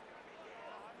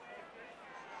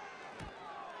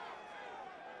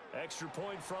 Extra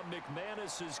point from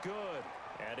McManus is good,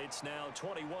 and it's now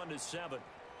 21-7.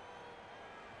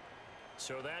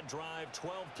 So that drive,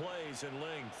 12 plays in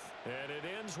length, and it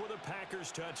ends with a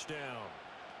Packers touchdown.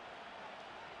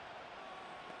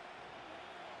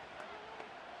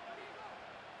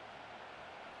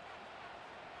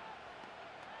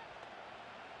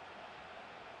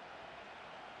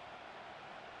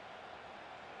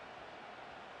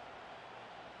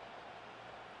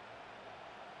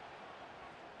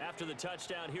 After the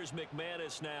touchdown, here's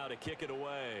McManus now to kick it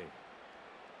away.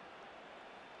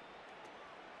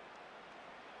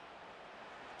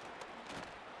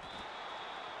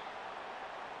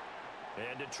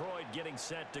 And Detroit getting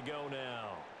set to go now.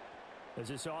 As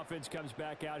this offense comes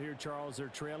back out here, Charles, they're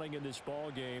trailing in this ball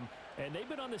game, and they've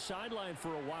been on the sideline for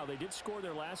a while. They did score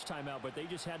their last time out, but they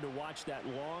just had to watch that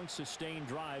long, sustained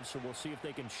drive, so we'll see if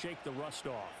they can shake the rust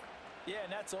off. Yeah,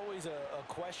 and that's always a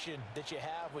question that you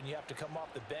have when you have to come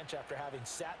off the bench after having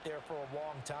sat there for a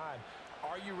long time.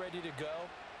 Are you ready to go?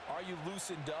 Are you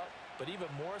loosened up? But even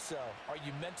more so, are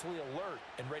you mentally alert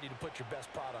and ready to put your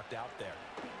best product out there?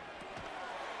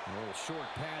 A little short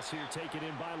pass here taken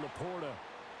in by Laporta.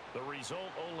 The result,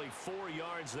 only 4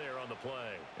 yards there on the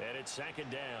play, and it's 2nd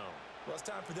down. Well, it's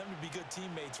time for them to be good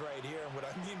teammates right here, and what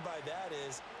I mean by that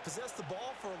is possess the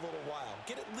ball for a little while.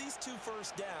 Get at least 2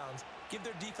 first downs. Give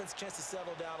their defense a chance to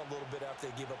settle down a little bit after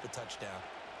they give up a touchdown.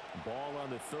 Ball on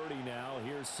the 30 now.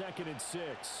 Here's 2nd and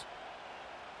 6.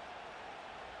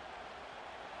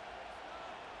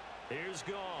 Here's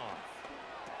Goff.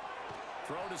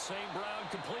 Throw to St. Brown,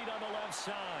 complete on the left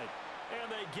side. And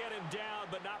they get him down,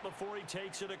 but not before he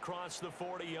takes it across the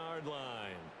 40-yard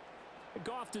line.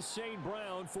 Goff to St.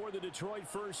 Brown for the Detroit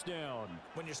first down.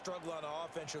 When you're struggling on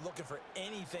offense, you're looking for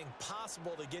anything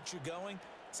possible to get you going.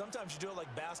 Sometimes you do it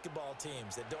like basketball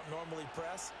teams that don't normally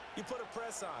press. You put a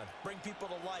press on, bring people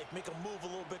to life, make them move a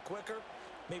little bit quicker.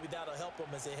 Maybe that'll help them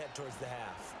as they head towards the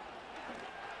half.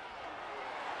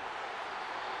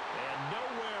 And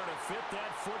nowhere to fit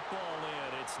that football in.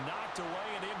 It's knocked away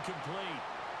and incomplete.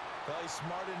 Well, he's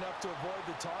smart enough to avoid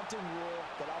the taunting rule,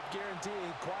 but I'll guarantee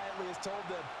he quietly has told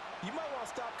them, you might want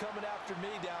to stop coming after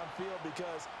me downfield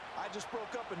because I just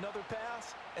broke up another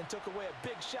pass and took away a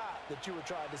big shot that you were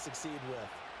trying to succeed with.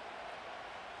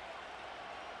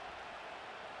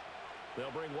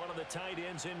 They'll bring one of the tight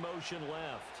ends in motion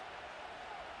left.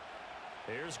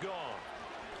 Here's Goff.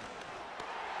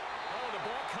 Oh, the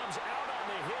ball comes out on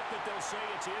the hit, but they'll say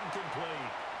it's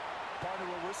incomplete. Partner,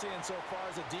 what we're seeing so far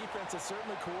is a defense that's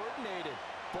certainly coordinated.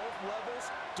 Both levels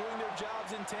doing their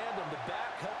jobs in tandem. The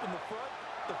back helping the front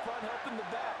helping the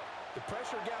back. The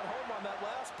pressure got home on that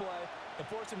last play and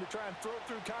forced him to try and throw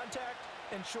through contact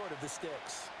and short of the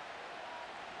sticks.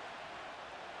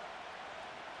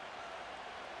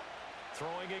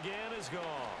 Throwing again is Goff.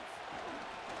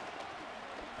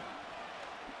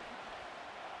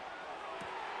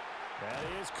 That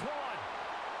is caught.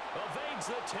 Evades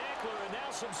the tackler, and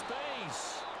now some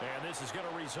space. And this is going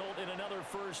to result in another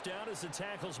first down as the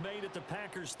tackle's made at the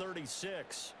Packers'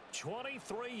 36.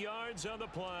 23 yards on the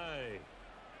play.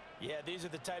 Yeah, these are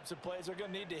the types of plays they're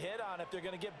going to need to hit on if they're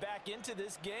going to get back into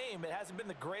this game. It hasn't been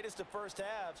the greatest of first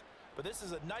halves, but this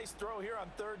is a nice throw here on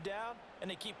 3rd down,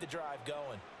 and they keep the drive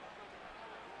going.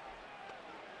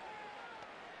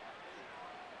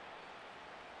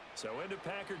 So into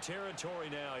Packer territory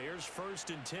now. Here's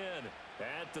 1st and 10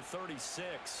 at the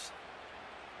 36.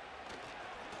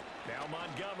 Now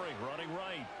Montgomery running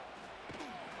right.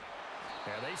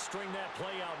 And they string that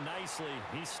play out nicely.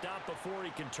 He stopped before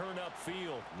he can turn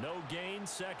upfield. No gain,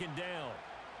 second down.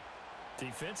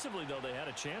 Defensively, though, they had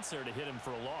a chance there to hit him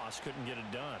for a loss. Couldn't get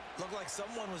it done. Looked like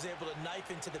someone was able to knife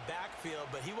into the backfield,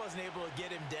 but he wasn't able to get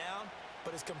him down.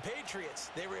 But his compatriots,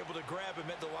 they were able to grab him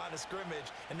at the line of scrimmage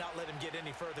and not let him get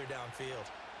any further downfield.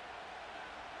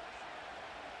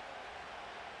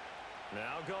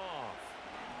 Now Goff.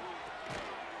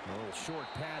 A little short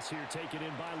pass here taken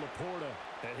in by Laporta.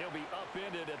 And he'll be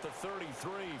upended at the 33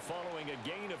 following a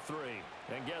gain of 3.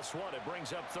 And guess what? It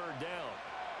brings up third down.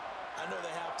 I know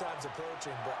the halftime's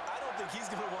approaching, but I don't think he's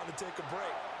going to want to take a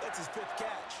break. That's his 5th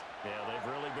catch. Yeah, they've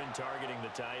really been targeting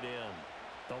the tight end.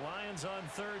 The Lions on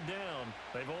third down.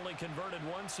 They've only converted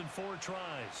once in 4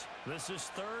 tries. This is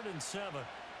 3rd and 7.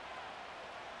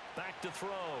 Back to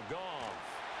throw. Goff.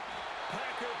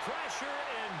 Packer pressure,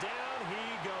 and down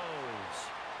he goes.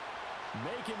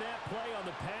 Making that play on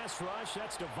the pass rush,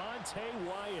 that's Devontae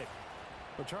Wyatt.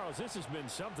 Well, Charles, this has been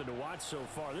something to watch so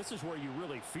far. This is where you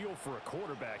really feel for a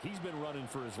quarterback. He's been running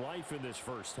for his life in this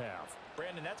first half.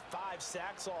 Brandon, that's 5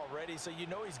 sacks already, so you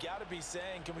know he's got to be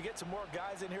saying, can we get some more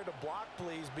guys in here to block,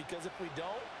 please? Because if we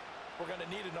don't, we're going to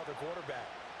need another quarterback.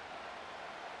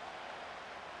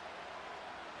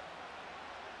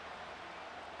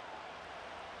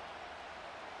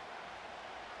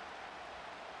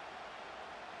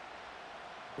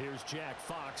 Here's Jack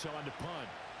Fox on to punt.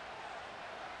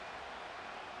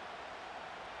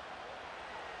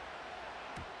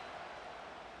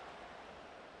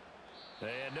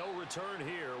 And no return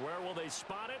here. Where will they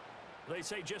spot it? They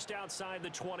say just outside the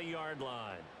 20-yard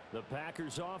line. The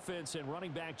Packers offense and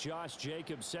running back Josh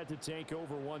Jacobs set to take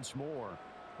over once more.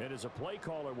 And as a play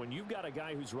caller, when you've got a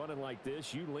guy who's running like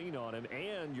this, you lean on him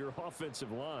and your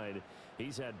offensive line.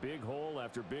 He's had big hole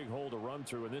after big hole to run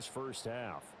through in this first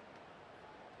half.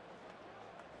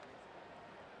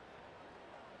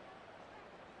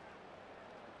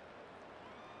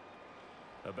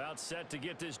 About set to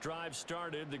get this drive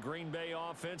started. The Green Bay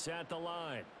offense at the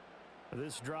line.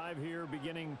 This drive here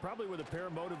beginning probably with a pair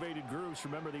of motivated groups.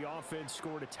 Remember, the offense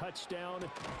scored a touchdown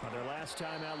on their last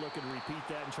time out. Looking to repeat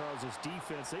that in Charles's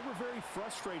defense. They were very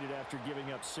frustrated after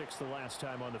giving up 6 the last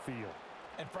time on the field.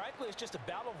 And frankly, it's just a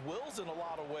battle of wills in a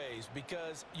lot of ways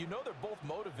because you know they're both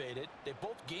motivated. They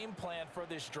both game plan for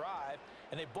this drive,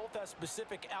 and they both have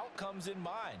specific outcomes in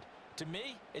mind. To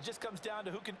me, it just comes down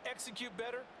to who can execute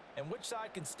better and which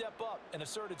side can step up and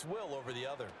assert its will over the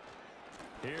other.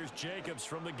 Here's Jacobs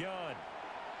from the gun.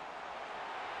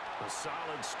 A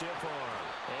solid stiff arm.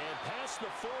 And past the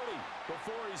 40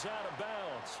 before he's out of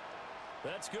bounds.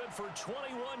 That's good for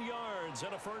 21 yards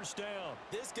and a first down.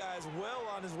 This guy's well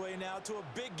on his way now to a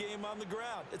big game on the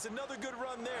ground. It's another good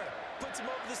run there. Puts him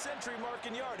over the century mark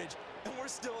in yardage, and we're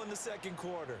still in the second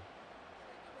quarter.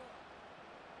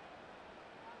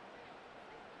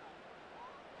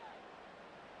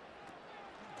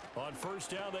 On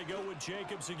first down, they go with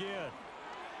Jacobs again.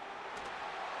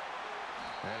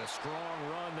 And a strong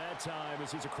run that time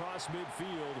as he's across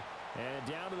midfield and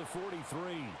down to the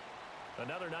 43.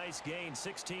 Another nice gain,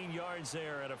 16 yards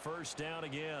there and a first down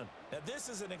again. Now this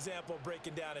is an example of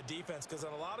breaking down a defense because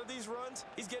on a lot of these runs,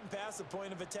 he's getting past the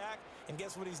point of attack, and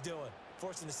guess what he's doing?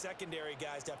 Forcing the secondary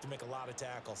guys to have to make a lot of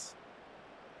tackles.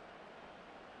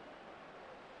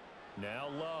 Now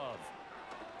Love.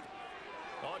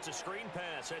 Oh, it's a screen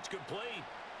pass. That's complete.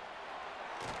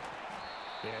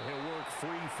 Yeah, he'll work free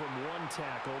from one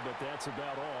tackle, but that's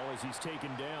about all as he's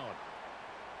taken down.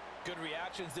 Good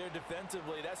reactions there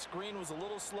defensively. That screen was a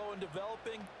little slow in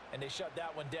developing, and they shut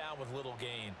that one down with little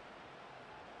gain.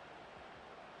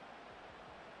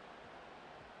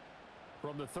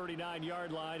 From the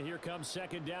 39-yard line, here comes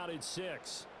second down at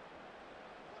 6.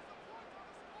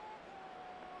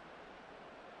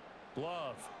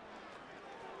 Love.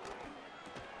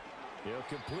 He'll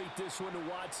complete this one to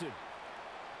Watson.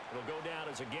 It'll go down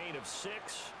as a gain of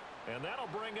 6. And that'll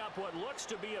bring up what looks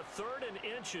to be a 3rd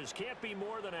and inches. Can't be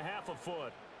more than a half a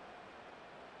foot.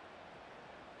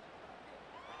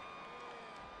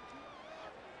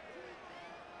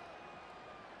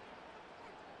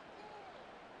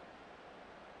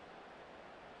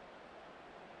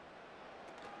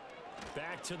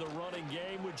 Back to the running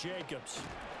game with Jacobs.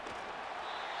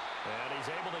 And he's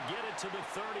able to get it to the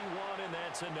 31, and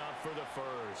that's enough for the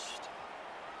first.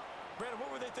 Brandon,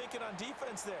 what were they thinking on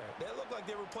defense there? They looked like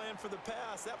they were playing for the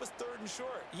pass. That was 3rd and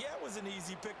short. Yeah, it was an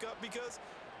easy pickup because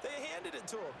they handed it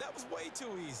to him. That was way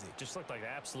too easy. Just looked like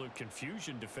absolute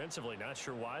confusion defensively. Not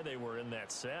sure why they were in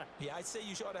that set. Yeah, I'd say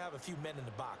you ought to have a few men in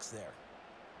the box there.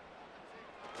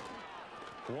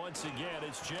 Once again,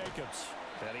 it's Jacobs.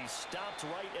 And he stopped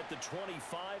right at the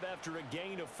 25 after a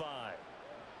gain of 5.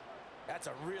 That's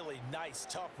a really nice,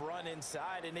 tough run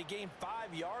inside, and they gained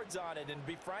 5 yards on it. And to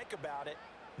be frank about it,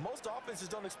 most offenses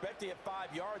don't expect to get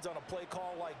 5 yards on a play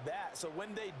call like that. So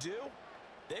when they do,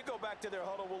 they go back to their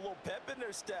huddle with a little pep in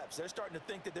their steps. They're starting to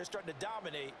think that they're starting to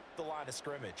dominate the line of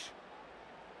scrimmage.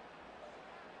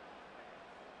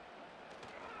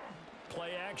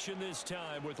 Play action this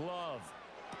time with Love.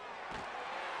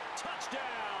 Touchdown,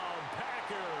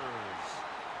 Packers!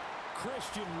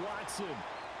 Christian Watson,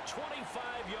 25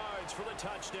 yards for the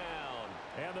touchdown.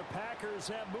 And the Packers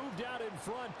have moved out in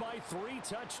front by 3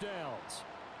 touchdowns.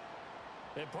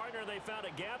 And, partner, they found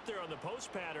a gap there on the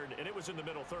post pattern, and it was in the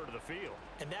middle third of the field.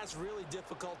 And that's really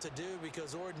difficult to do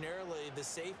because ordinarily the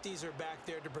safeties are back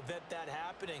there to prevent that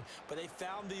happening. But they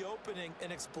found the opening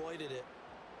and exploited it.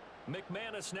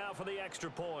 McManus now for the extra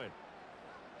point.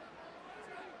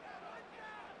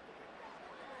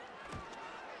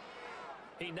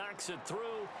 He knocks it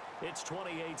through. It's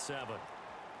 28-7.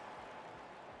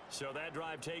 So that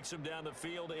drive takes him down the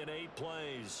field in 8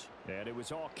 plays. And it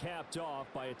was all capped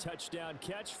off by a touchdown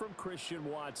catch from Christian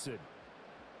Watson.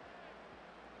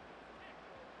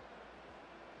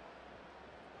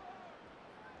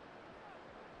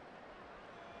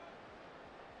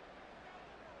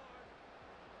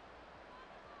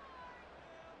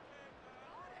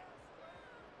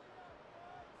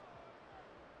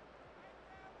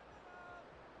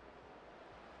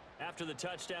 After the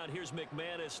touchdown, here's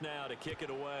McManus now to kick it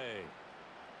away.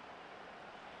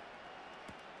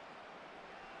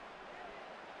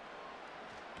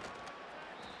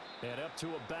 And up to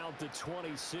about the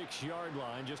 26-yard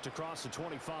line, just across the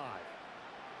 25.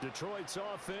 Detroit's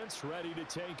offense ready to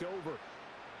take over.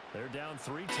 They're down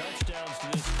 3 touchdowns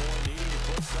to this point, needing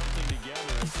to put something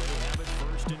together as they have it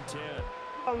 1st and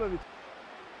 10.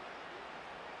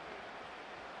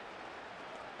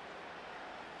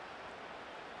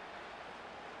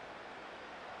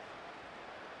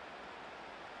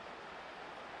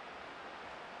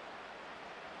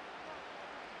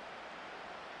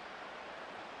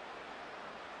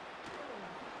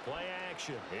 Play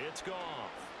action. It's Goff.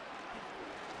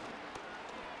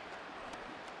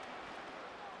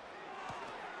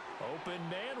 Open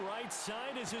man right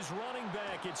side is his running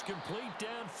back. It's complete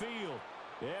downfield.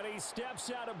 And he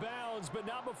steps out of bounds, but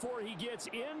not before he gets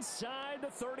inside the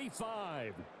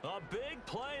 35. A big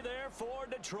play there for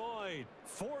Detroit.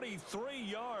 43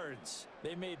 yards.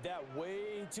 They made that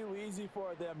way too easy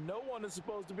for them. No one is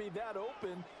supposed to be that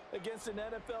open against an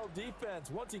NFL defense.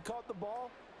 Once he caught the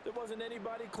ball, there wasn't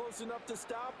anybody close enough to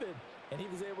stop him, and he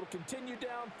was able to continue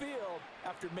downfield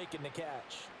after making the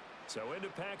catch. So into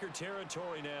Packer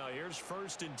territory now. Here's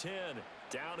 1st and 10,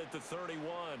 down at the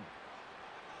 31.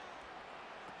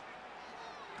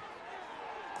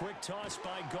 Quick toss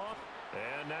by Goff.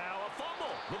 And now a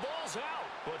fumble. The ball's out.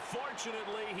 But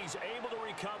fortunately, he's able to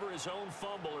recover his own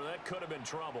fumble, or that could have been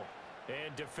trouble.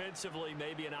 And defensively,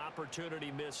 maybe an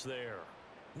opportunity miss there.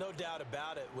 No doubt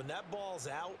about it. When that ball's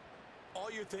out, all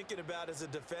you're thinking about as a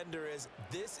defender is,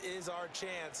 this is our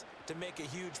chance to make a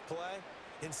huge play.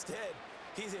 Instead,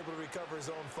 he's able to recover his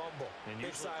own fumble. And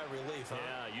big sigh of relief, huh?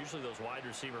 Yeah, usually those wide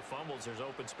receiver fumbles, there's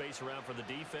open space around for the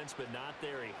defense, but not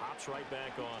there. He hops right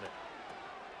back on it.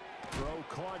 Throw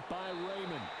caught by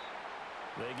Raymond.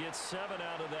 They get 7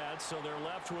 out of that, so they're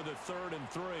left with a 3rd and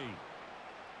 3.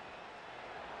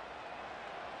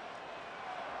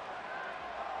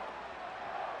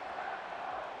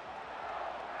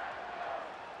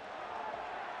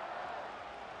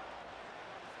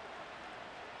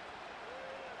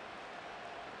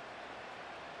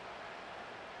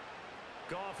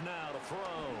 Goff now to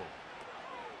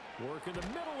throw. Work in the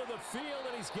middle of the field,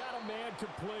 and he's got a man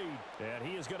complete. And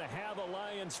he is going to have a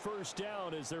Lions 1st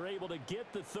down as they're able to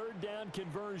get the 3rd down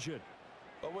conversion.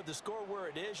 But with the score where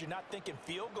it is, you're not thinking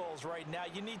field goals right now.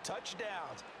 You need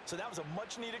touchdowns. So that was a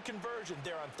much-needed conversion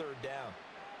there on 3rd down.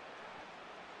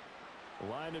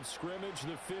 Line of scrimmage,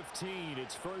 the 15.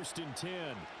 It's 1st and 10.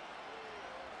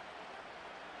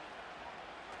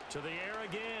 To the air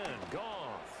again.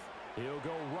 Goff. He'll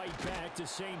go right back to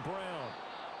St. Brown.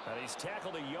 And he's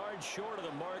tackled a yard short of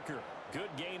the marker. Good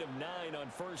gain of 9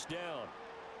 on 1st down.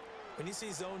 When you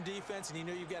see zone defense and you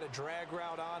know you've got a drag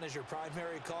route on as your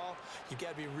primary call, you've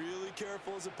got to be really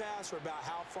careful as a passer about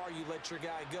how far you let your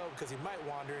guy go because he might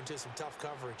wander into some tough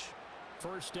coverage.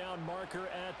 1st down marker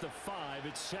at the 5.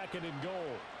 It's 2nd and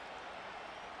goal.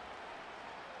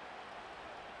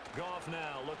 Goff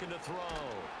now looking to throw.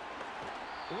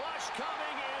 Rush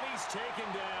coming, and he's taken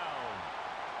down.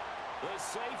 The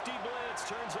safety blitz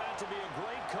turns out to be a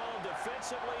great call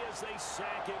defensively as they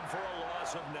sack him for a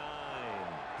loss of 9.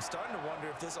 I'm starting to wonder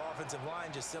if this offensive line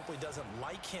just simply doesn't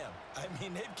like him. I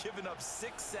mean, they've given up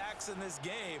 6 sacks in this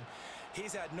game.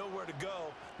 He's had nowhere to go,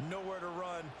 nowhere to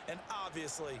run, and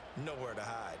obviously nowhere to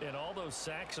hide. And all those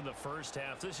sacks in the first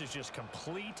half, this is just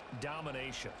complete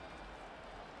domination.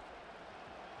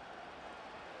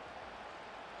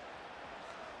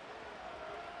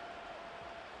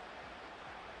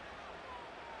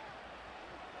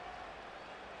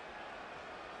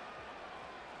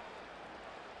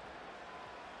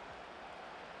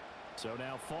 So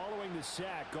now following the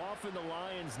sack, often the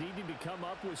Lions needing to come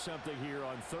up with something here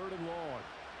on 3rd and long.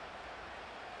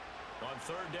 On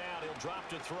 3rd down, he'll drop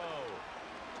to throw.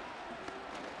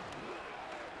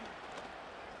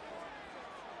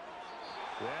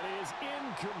 That is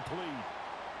incomplete.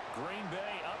 Green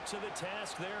Bay up to the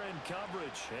task there in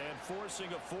coverage and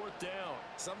forcing a 4th down.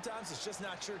 Sometimes it's just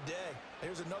not your day.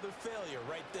 There's another failure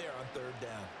right there on 3rd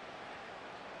down.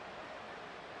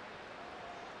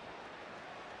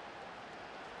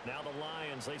 Now the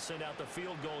Lions, they send out the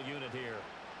field goal unit here.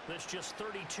 That's just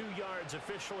 32 yards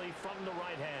officially from the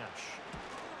right hash.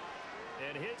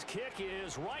 And his kick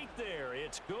is right there.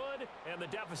 It's good, and the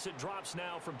deficit drops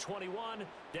now from 21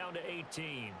 down to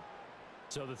 18.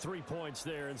 So the 3 points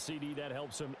there, and CD, that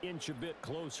helps him inch a bit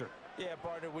closer. Yeah,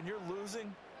 partner, when you're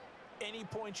losing, any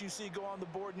points you see go on the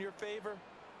board in your favor,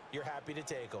 you're happy to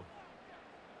take them.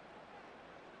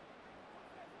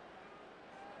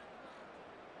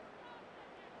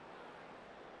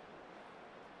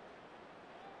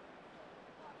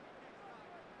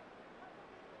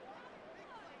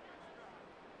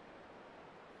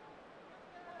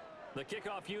 The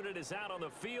kickoff unit is out on the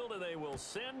field, and they will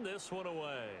send this one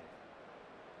away.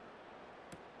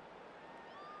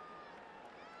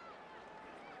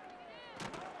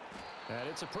 And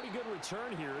it's a pretty good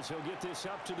return here as he'll get this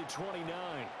up to the 29.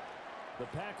 The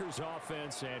Packers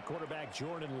offense and quarterback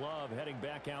Jordan Love heading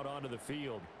back out onto the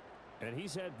field. And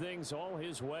he's had things all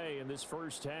his way in this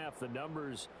first half. The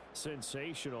numbers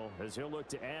sensational as he'll look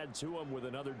to add to them with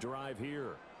another drive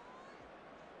here.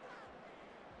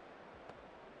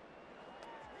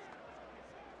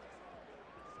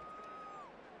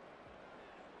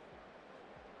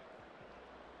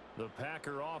 The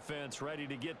Packer offense ready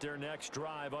to get their next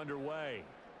drive underway.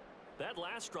 That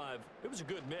last drive, it was a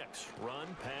good mix. Run,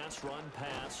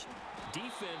 pass,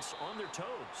 defense on their toes.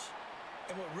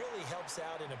 And what really helps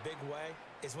out in a big way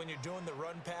is when you're doing the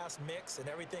run-pass mix and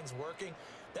everything's working,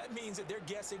 that means that they're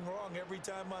guessing wrong every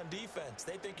time on defense.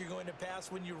 They think you're going to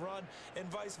pass when you run and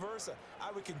vice versa.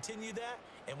 I would continue that,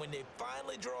 and when they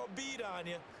finally draw a bead on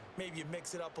you, maybe you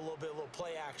mix it up a little bit, a little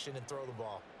play action and throw the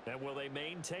ball. And will they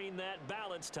maintain that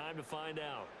balance? Time to find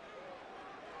out.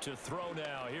 To throw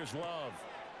now, here's Love.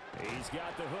 He's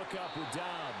got the hook up with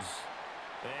Dobbs.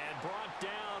 And brought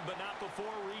down, but not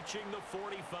before reaching the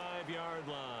 45-yard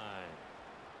line.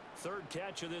 3rd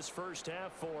catch of this first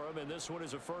half for him, and this one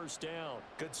is a 1st down.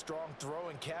 Good, strong throw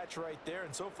and catch right there.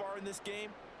 And so far in this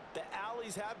game, the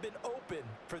alleys have been open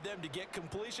for them to get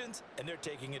completions, and they're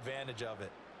taking advantage of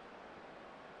it.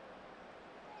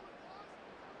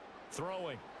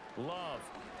 Throwing, Love.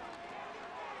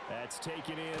 That's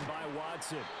taken in by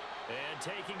Watson. And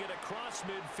taking it across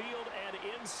midfield and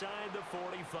inside the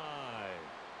 45.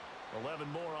 11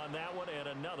 more on that one and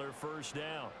another 1st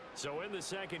down. So in the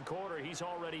 2nd quarter, he's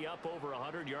already up over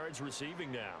 100 yards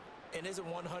receiving now. And isn't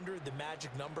 100 the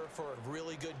magic number for a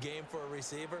really good game for a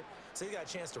receiver? So he got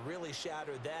a chance to really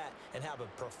shatter that and have a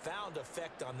profound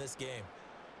effect on this game.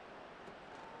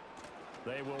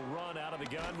 They will run out of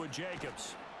the gun with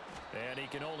Jacobs. And he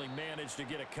can only manage to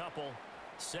get a couple.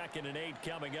 2nd and 8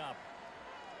 coming up.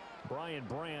 Brian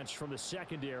Branch from the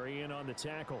secondary in on the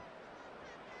tackle.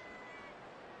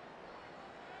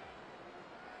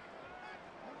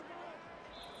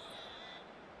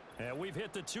 And we've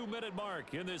hit the 2-minute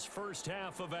mark in this first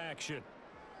half of action.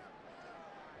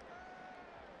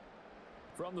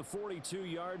 From the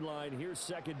 42-yard line, here's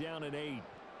 2nd down and 8.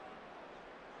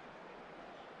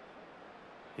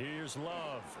 Here's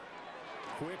Love.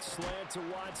 Quick slant to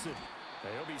Watson.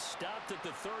 He'll be stopped at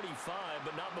the 35,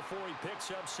 but not before he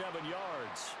picks up 7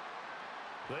 yards.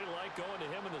 They like going to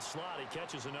him in the slot. He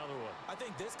catches another one. I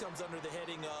think this comes under the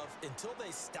heading of until they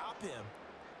stop him,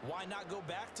 why not go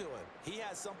back to him? He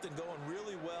has something going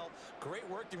really well. Great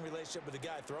working relationship with the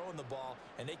guy throwing the ball,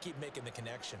 and they keep making the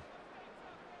connection.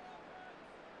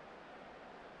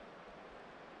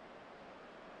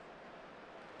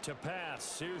 To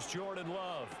pass, here's Jordan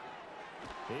Love.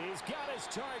 He's got his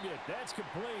target. That's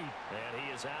complete. And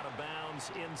he is out of bounds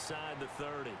inside the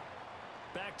 30.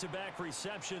 Back-to-back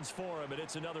receptions for him, and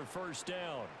it's another 1st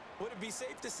down. Would it be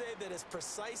safe to say that as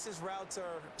precise as routes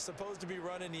are supposed to be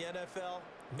run in the NFL,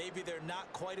 maybe they're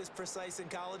not quite as precise in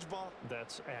college ball?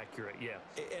 That's accurate, yeah.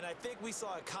 And I think we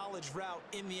saw a college route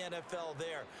in the NFL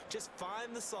there. Just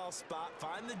find the soft spot,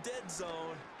 find the dead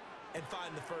zone, and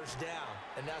find the first down.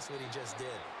 And that's what he just did.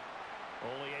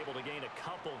 Only able to gain a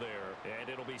couple there, and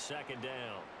it'll be second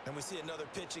down. And we see another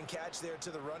pitch and catch there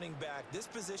to the running back. This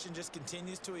position just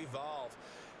continues to evolve.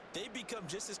 They become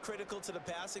just as critical to the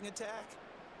passing attack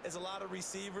as a lot of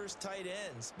receivers, tight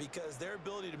ends, because their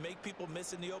ability to make people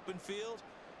miss in the open field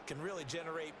can really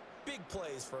generate big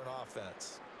plays for an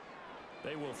offense.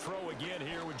 They will throw again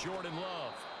here with Jordan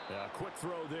Love. A quick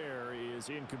throw there is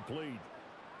incomplete.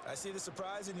 I see the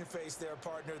surprise in your face there,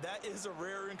 partner. That is a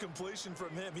rare incompletion from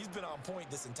him. He's been on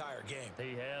point this entire game.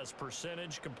 He has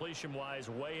percentage completion-wise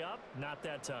way up, not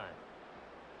that time.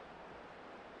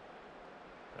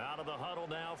 Out of the huddle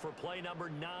now for play number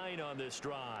 9 on this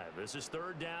drive. This is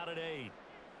third down and 8.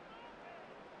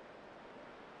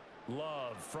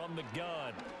 Love from the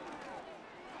gun.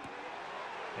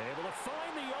 Able to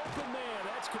find the open man.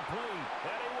 That's complete.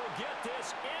 And he will get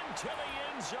this into the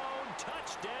end zone.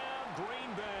 Touchdown,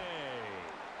 Green Bay.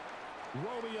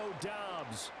 Romeo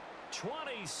Doubs,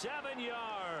 27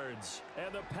 yards.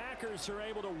 And the Packers are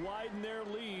able to widen their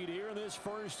lead here in this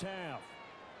first half.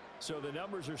 So the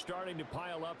numbers are starting to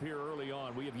pile up here early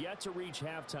on. We have yet to reach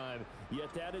halftime,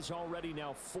 yet that is already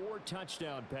now 4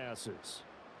 touchdown passes.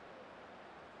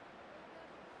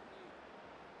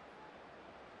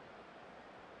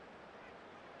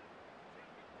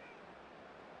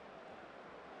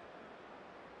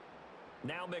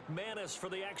 Now McManus for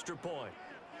the extra point.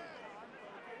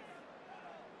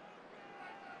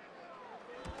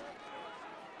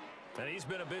 And he's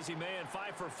been a busy man,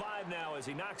 5 for 5 now as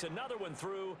he knocks another one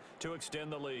through to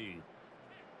extend the lead.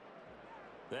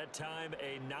 That time,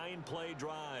 a 9-play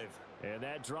drive. And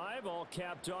that drive all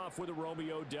capped off with a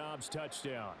Romeo Doubs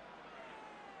touchdown.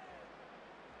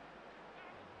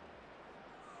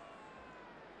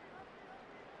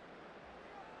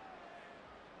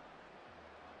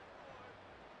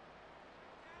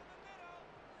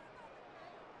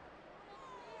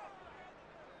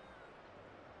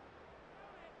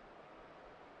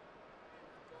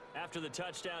 After the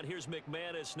touchdown, here's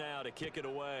McManus now to kick it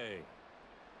away.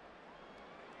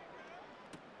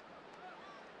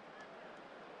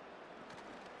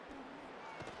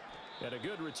 And a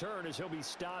good return as he'll be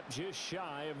stopped just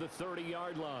shy of the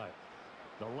 30-yard line.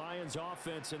 The Lions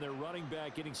offense and their running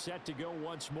back getting set to go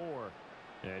once more.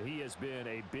 And he has been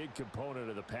a big component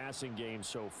of the passing game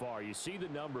so far. You see the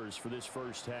numbers for this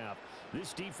first half.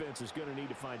 This defense is going to need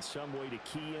to find some way to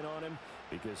key in on him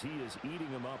because he is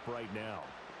eating them up right now.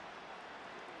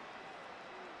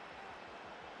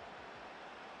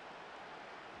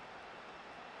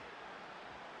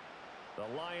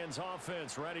 The Lions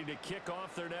offense ready to kick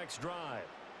off their next drive.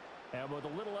 And with a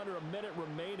little under a minute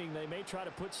remaining, they may try to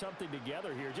put something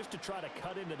together here just to try to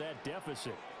cut into that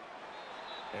deficit.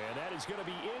 And that is going to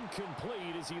be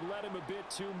incomplete as he led him a bit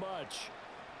too much.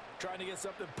 Trying to get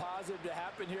something positive to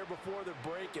happen here before the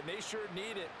break, and they sure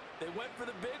need it. They went for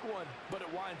the big one, but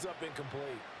it winds up incomplete.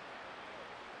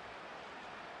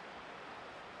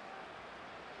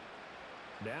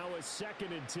 Now a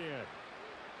 2nd and 10.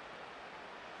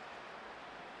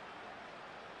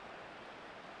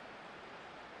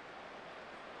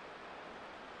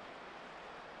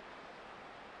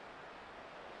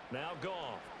 Now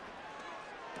Goff.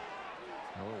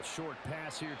 A little short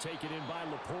pass here taken in by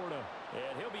Laporta.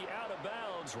 And he'll be out of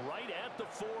bounds right at the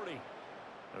 40.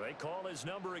 They call his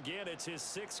number again. It's his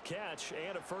 6th catch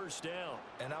and a first down.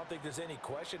 And I don't think there's any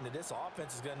question that this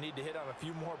offense is going to need to hit on a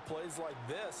few more plays like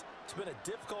this. It's been a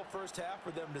difficult first half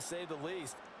for them, to say the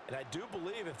least. And I do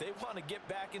believe if they want to get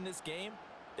back in this game,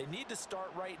 they need to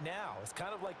start right now. It's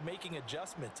kind of like making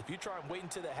adjustments. If you try and wait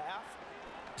until the half,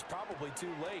 it's probably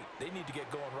too late. They need to get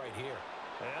going right here.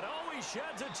 And he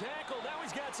sheds a tackle. Now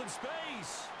he's got some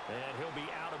space. And he'll be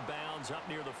out of bounds up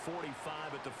near the 45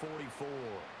 at the 44.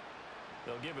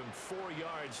 They'll give him 4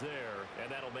 yards there,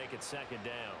 and that'll make it 2nd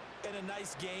down. And a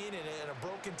nice gain and a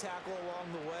broken tackle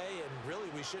along the way, and really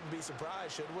we shouldn't be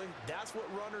surprised, should we? That's what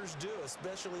runners do,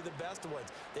 especially the best ones.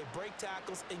 They break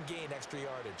tackles and gain extra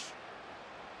yardage.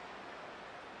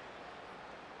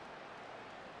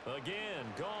 Again,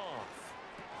 Goff.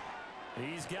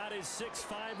 He's got his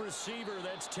 6'5" receiver.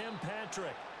 That's Tim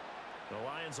Patrick. The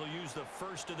Lions will use the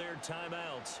first of their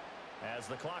timeouts as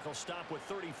the clock will stop with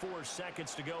 34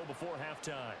 seconds to go before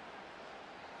halftime.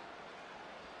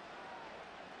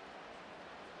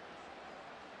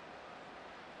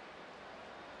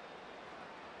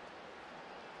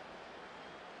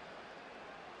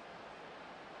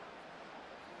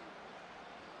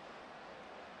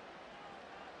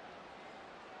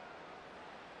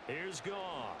 Here's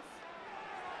Goff.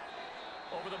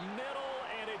 Over the middle,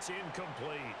 and it's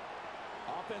incomplete.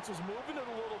 Offense was moving it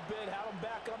a little bit, had them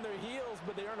back on their heels,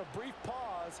 but they earn a brief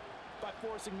pause by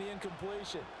forcing the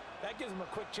incompletion. That gives them a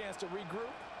quick chance to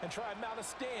regroup and try and mount a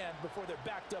stand before they're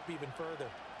backed up even further.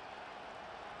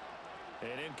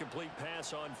 An incomplete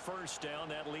pass on first down.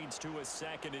 That leads to a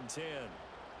 2nd and 10.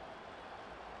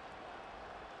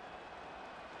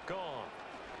 Gone.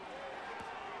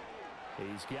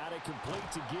 He's got it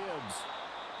complete to Gibbs.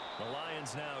 The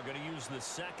Lions now going to use the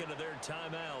 2nd of their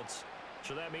timeouts.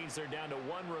 So that means they're down to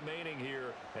 1 remaining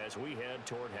here as we head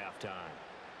toward halftime.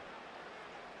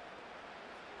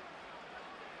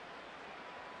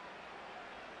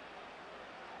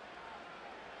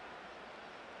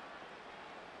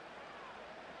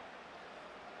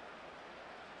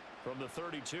 From the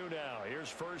 32 now, here's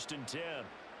 1st and 10.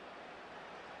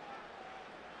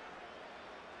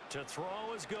 To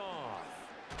throw is Goff.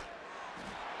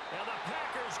 And the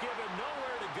Packers give him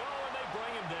nowhere to go, and they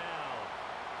bring him down.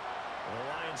 The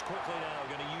Lions quickly now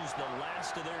going to use the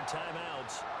last of their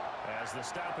timeouts as the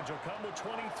stoppage will come with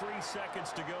 23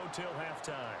 seconds to go till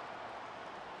halftime.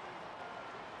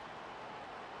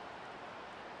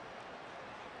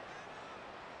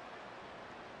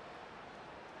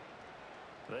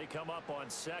 They come up on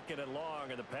 2nd and long,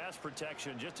 and the pass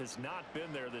protection just has not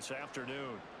been there this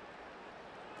afternoon.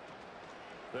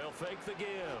 They'll fake the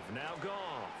give. Now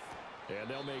Goff. And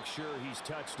they'll make sure he's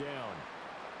touched down.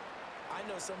 I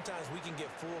know sometimes we can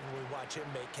get fooled when we watch him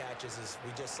make catches, as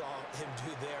we just saw him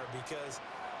do there, because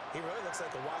he really looks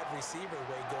like a wide receiver the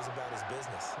way he goes about his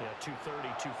business. Yeah, 230,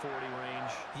 240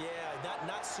 range. Yeah,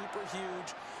 not super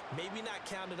huge. Maybe not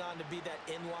counted on to be that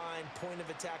inline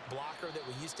point-of-attack blocker that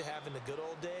we used to have in the good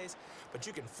old days. But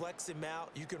you can flex him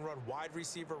out. You can run wide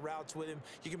receiver routes with him.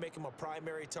 You can make him a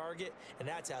primary target, and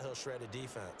that's how he'll shred a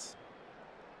defense.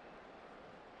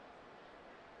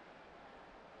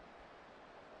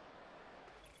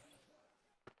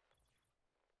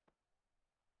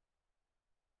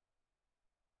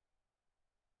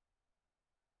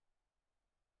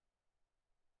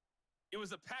 It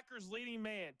was the Packers' leading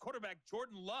man, quarterback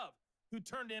Jordan Love, who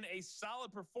turned in a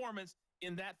solid performance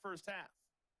in that first half.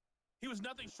 He was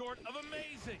nothing short of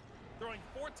amazing, throwing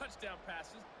 4 touchdown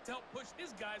passes to help push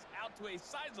his guys out to a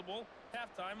sizable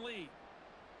halftime lead.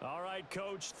 All right,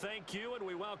 Coach, thank you, and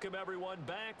we welcome everyone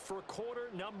back for quarter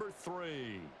number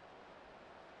 3.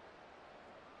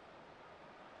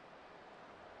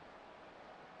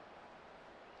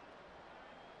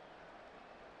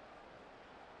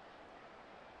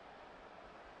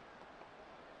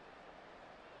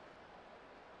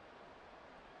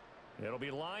 It'll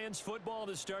be Lions football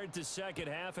to start the second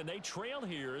half, and they trail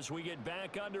here as we get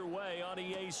back underway on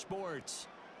EA Sports.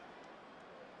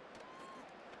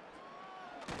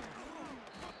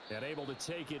 And able to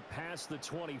take it past the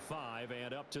 25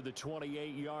 and up to the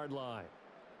 28-yard line.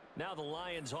 Now the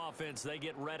Lions offense, they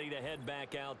get ready to head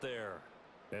back out there.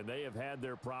 And they have had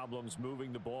their problems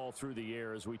moving the ball through the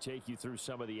air as we take you through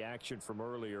some of the action from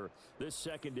earlier. This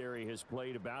secondary has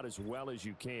played about as well as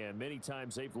you can. Many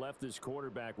times they've left this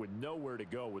quarterback with nowhere to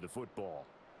go with the football.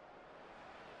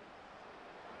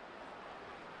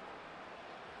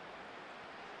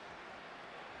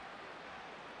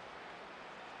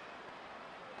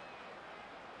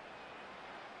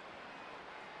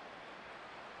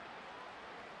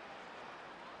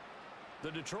 The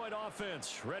Detroit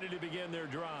offense ready to begin their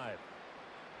drive.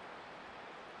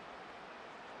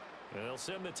 And they'll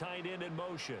send the tight end in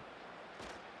motion.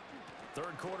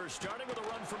 Third quarter starting with a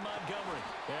run from Montgomery.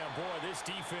 Yeah, boy, this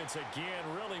defense again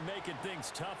really making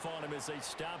things tough on him as they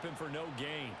stop him for no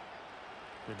gain.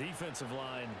 The defensive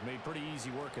line made pretty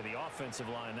easy work of the offensive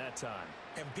line that time.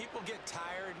 And people get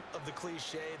tired of the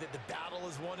cliche that the battle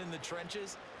is won in the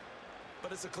trenches.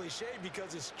 But it's a cliche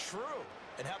because it's true.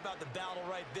 And how about the battle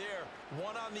right there?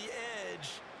 One on the edge,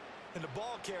 and the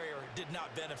ball carrier did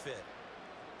not benefit.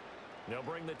 They'll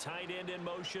bring the tight end in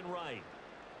motion right.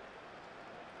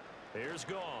 Here's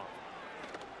Goff.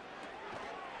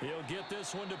 He'll get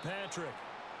this one to Patrick.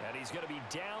 And he's going to be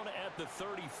down at the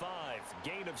 35.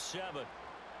 Gain of 7.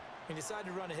 He decided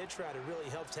to run a hitch route. It really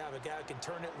helps to have a guy who can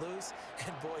turn it loose.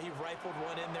 And, boy, he rifled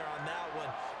one in there on that one.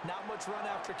 Not much run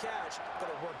after catch, but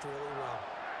it worked really well.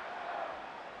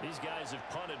 These guys have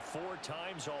punted 4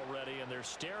 times already, and they're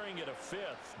staring at a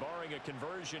 5th, barring a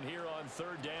conversion here on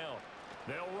 3rd down.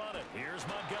 They'll run it. Here's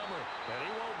Montgomery. And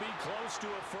he won't be close to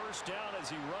a first down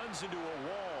as he runs into a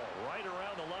wall right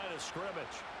around the line of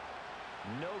scrimmage.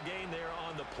 No gain there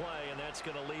on the play, and that's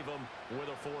going to leave him with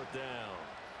a 4th down.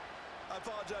 I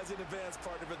apologize in advance,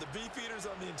 partner, but the beef eaters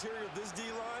on the interior of this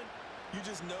D-line, you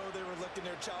just know they were licking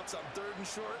their chops on 3rd and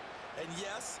short. And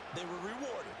yes, they were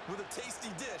rewarded with a tasty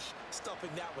dish, stuffing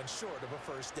that one short of a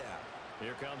first down.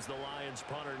 Here comes the Lions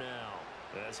punter now,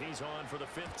 as he's on for the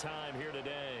 5th time here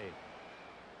today.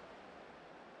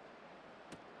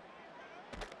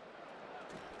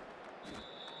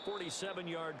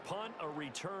 "47-yard punt, a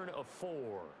return of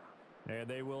 4. And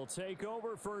they will take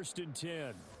over 1st and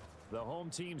 10. The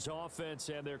home team's offense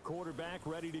and their quarterback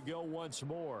ready to go once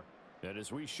more. And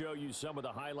as we show you some of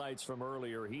the highlights from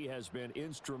earlier, he has been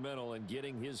instrumental in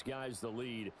getting his guys the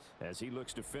lead as he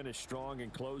looks to finish strong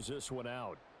and close this one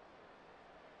out.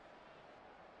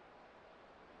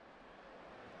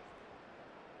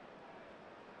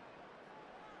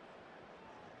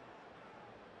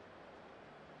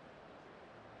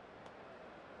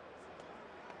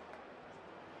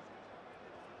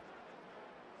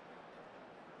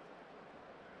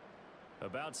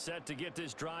 About set to get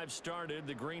this drive started,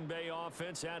 the Green Bay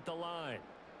offense at the line.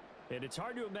 And it's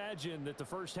hard to imagine that the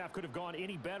first half could have gone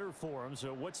any better for them.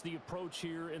 So what's the approach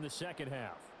here in the second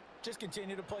half? Just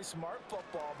continue to play smart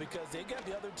football because they got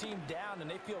the other team down and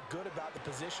they feel good about the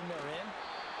position they're in.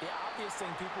 The obvious thing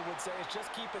people would say is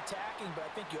just keep attacking, but I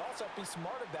think you also have to be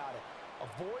smart about it.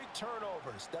 Avoid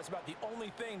turnovers. That's about the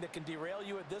only thing that can derail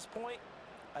you at this point.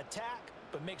 Attack,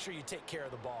 but make sure you take care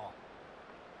of the ball.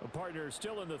 A partner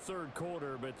still in the 3rd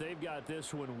quarter, but they've got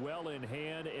this one well in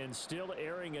hand and still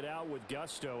airing it out with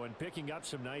gusto and picking up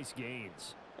some nice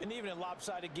gains. And even in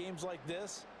lopsided games like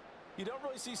this, you don't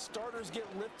really see starters get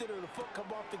lifted or the foot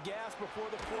come off the gas before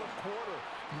the 4th quarter.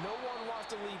 No one wants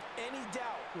to leave any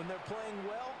doubt when they're playing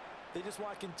well. They just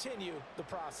want to continue the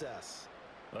process.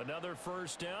 Another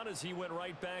first down as he went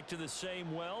right back to the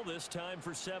same well, this time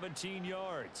for 17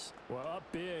 yards. Well, up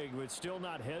big, but still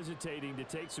not hesitating to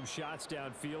take some shots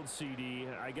downfield, CD.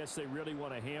 I guess they really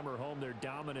want to hammer home their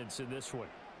dominance in this one.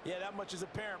 Yeah, that much is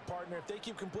apparent, partner. If they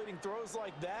keep completing throws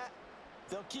like that,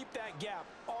 they'll keep that gap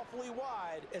awfully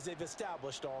wide as they've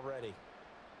established already.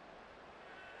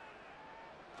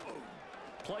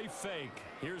 Play fake.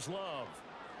 Here's Love.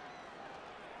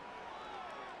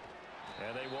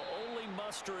 And they will only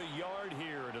muster a yard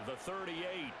here to the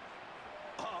 38.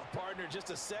 Oh, partner,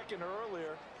 just a second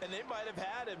earlier, and they might have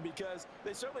had him because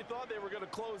they certainly thought they were going to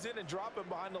close in and drop him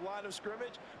behind the line of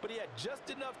scrimmage, but he had just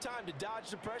enough time to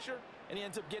dodge the pressure, and he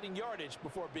ends up getting yardage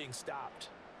before being stopped.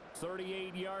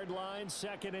 38-yard line,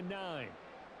 2nd and 9.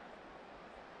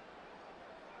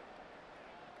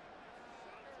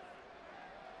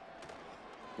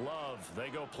 Love, they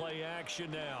go play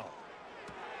action now.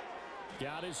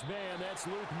 Got his man, that's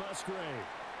Luke Musgrave.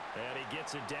 And he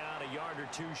gets it down a yard or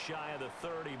 2 shy of the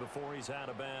 30 before he's out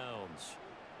of bounds.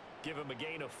 Give him a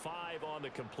gain of 5 on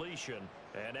the completion.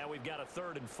 And now we've got a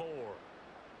 3rd and 4.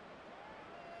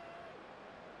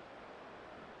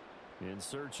 In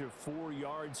search of 4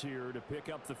 yards here to pick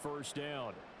up the first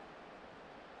down.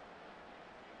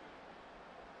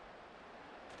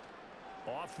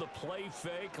 Off the play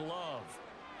fake, Love.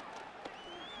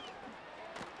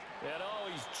 And oh,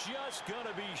 he's just going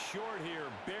to be short here,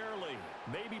 barely.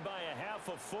 Maybe by a half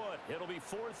a foot. It'll be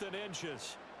 4th and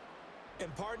inches.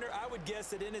 And partner, I would guess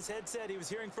that in his headset he was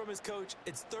hearing from his coach,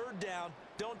 it's 3rd down,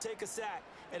 don't take a sack.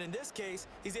 And in this case,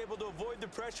 he's able to avoid the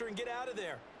pressure and get out of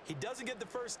there. He doesn't get the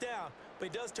first down,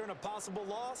 but he does turn a possible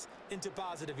loss into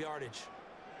positive yardage.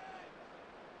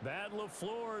 Matt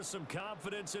LaFleur, some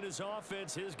confidence in his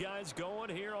offense. His guys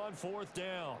going here on 4th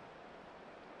down.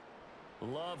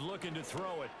 Love looking to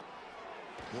throw it.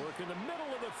 Work in the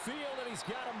middle of the field, and he's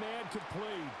got a man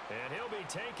complete. And he'll be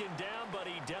taken down, but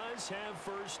he does have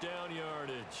first down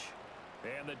yardage.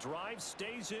 And the drive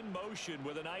stays in motion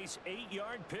with a nice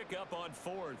 8-yard pickup on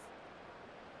 4th.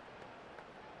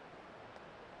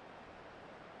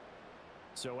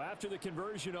 So after the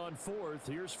conversion on 4th,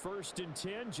 here's 1st and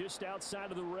 10 just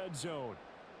outside of the red zone.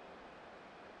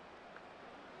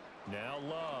 Now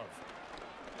Love.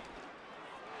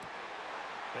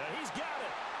 And he's got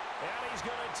it. And he's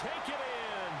going to take it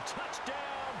in.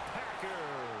 Touchdown,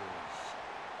 Packers.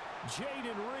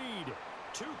 Jaden Reed.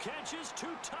 2 catches, 2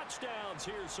 touchdowns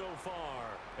here so far.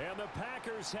 And the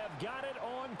Packers have got it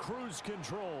on cruise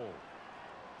control.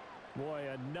 Boy,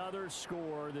 another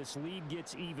score. This lead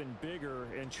gets even bigger.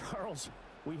 And, Charles,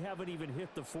 we haven't even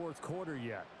hit the 4th quarter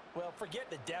yet. Well, forget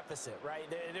the deficit, right?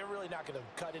 They're really not going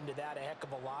to cut into that a heck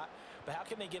of a lot. But how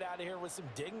can they get out of here with some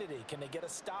dignity? Can they get a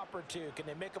stop or 2? Can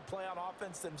they make a play on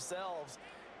offense themselves?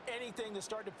 Anything to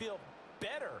start to feel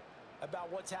better about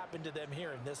what's happened to them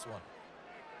here in this one.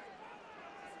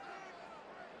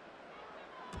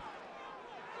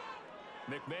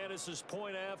 McManus's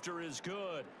point after is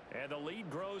good. And the lead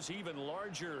grows even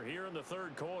larger here in the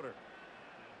 3rd quarter.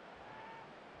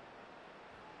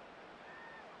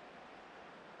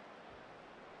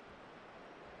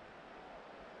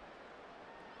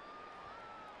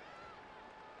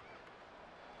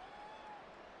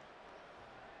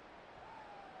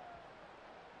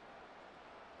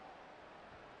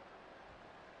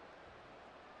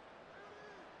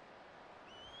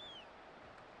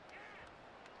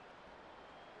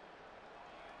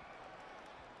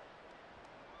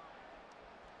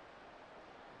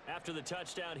 After the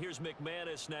touchdown, here's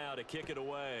McManus now to kick it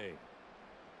away.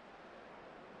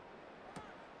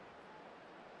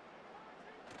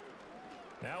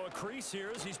 Now a crease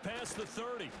here as he's past the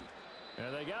 30.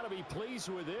 And they got to be pleased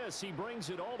with this. He brings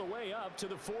it all the way up to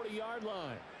the 40-yard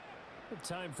line.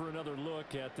 Time for another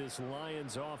look at this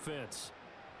Lions offense.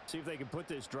 See if they can put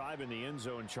this drive in the end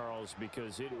zone, Charles,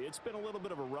 because it's been a little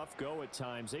bit of a rough go at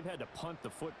times. They've had to punt the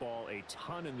football a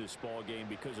ton in this ball game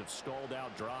because of stalled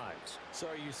out drives. So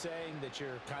are you saying that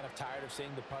you're kind of tired of seeing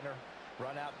the punter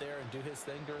run out there and do his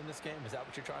thing during this game? Is that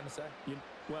what you're trying to say?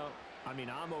 Well, I mean,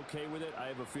 I'm okay with it. I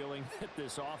have a feeling that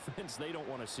this offense, they don't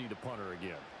want to see the punter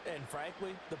again. And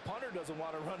frankly, the punter doesn't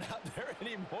want to run out there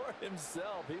anymore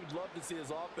himself. He would love to see his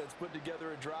offense put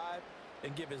together a drive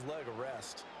and give his leg a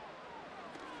rest.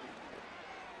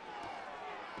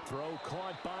 Throw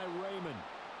caught by Raymond.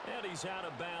 And he's out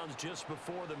of bounds just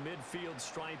before the midfield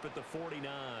stripe at the 49.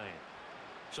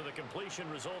 So the completion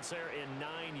results there in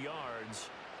 9 yards.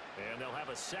 And they'll have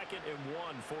a 2nd and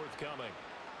 1 forthcoming.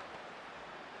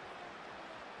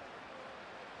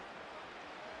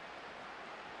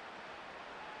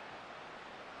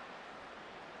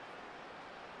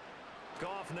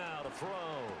 Goff now to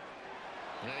throw.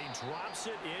 And he drops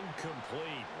it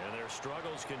incomplete. And their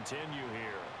struggles continue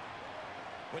here.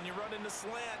 When you run in the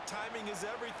slant, timing is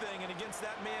everything. And against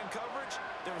that man coverage,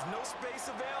 there was no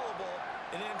space available.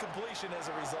 And incompletion as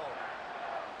a result.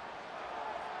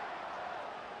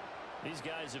 These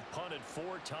guys have punted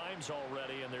 4 times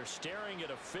already, and they're staring at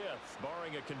a 5th,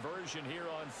 barring a conversion here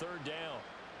on 3rd down.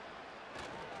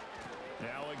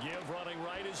 Now a give running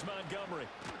right is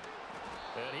Montgomery.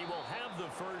 And he will have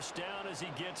the 1st down as he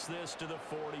gets this to the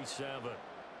 47.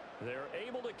 They're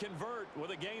able to convert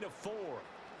with a gain of 4.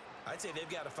 I'd say they've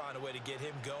got to find a way to get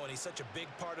him going. He's such a big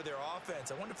part of their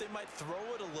offense. I wonder if they might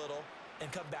throw it a little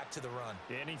and come back to the run.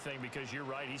 Anything, because you're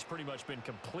right. He's pretty much been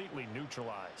completely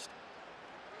neutralized.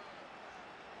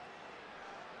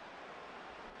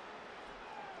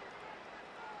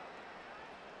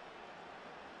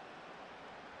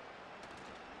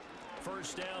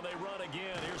 First down, they run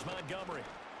again. Here's Montgomery.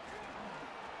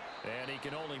 And he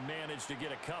can only manage to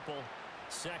get a couple.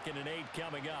 2nd and 8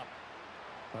 coming up.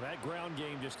 Well, that ground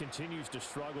game just continues to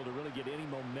struggle to really get any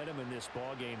momentum in this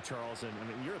ball game, Charles. And I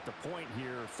mean, you're at the point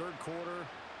here, 3rd quarter,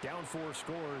 down 4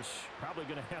 scores, probably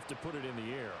going to have to put it in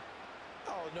the air.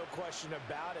 Oh, no question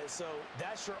about it. So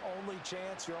that's your only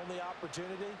chance, your only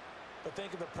opportunity. But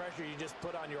think of the pressure you just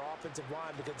put on your offensive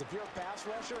line, because if you're a pass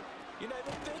rusher, you're not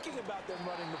even thinking about them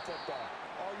running the football.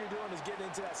 All you're doing is getting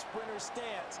into that sprinter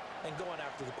stance and going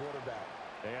after the quarterback.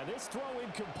 And this throw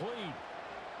incomplete.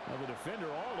 Well, the defender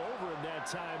all over him that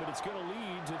time, but it's going to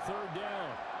lead to 3rd down.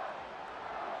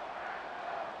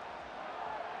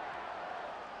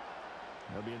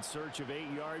 They'll be in search of 8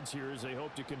 yards here as they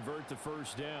hope to convert the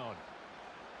 1st down.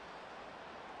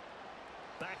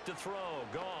 Back to throw,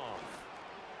 Goff.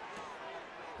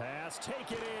 Pass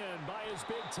taken in by his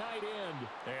big tight end.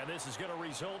 And this is going to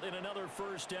result in another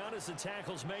 1st down as the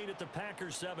tackle's made at the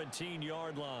Packers'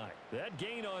 17-yard line. That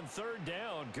gain on 3rd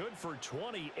down, good for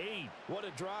 28. What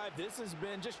a drive this has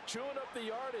been, just chewing up the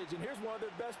yardage. And here's one of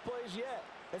their best plays yet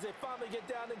as they finally get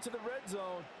down into the red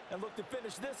zone and look to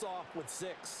finish this off with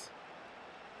 6.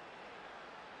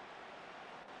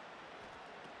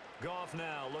 Goff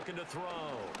now looking to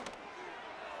throw.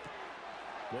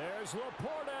 There's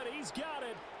Laporta, and he's got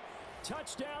it.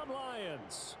 Touchdown,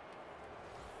 Lions.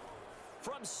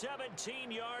 From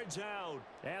 17 yards out.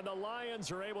 And the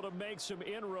Lions are able to make some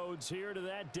inroads here to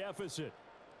that deficit.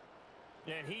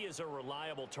 And he is a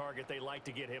reliable target. They like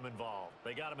to get him involved.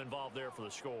 They got him involved there for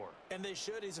the score. And they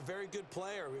should. He's a very good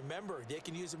player. Remember, they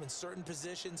can use him in certain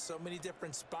positions, so many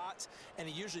different spots, and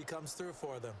he usually comes through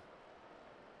for them.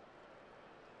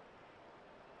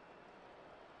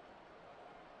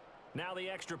 Now the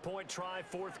extra point try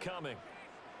forthcoming.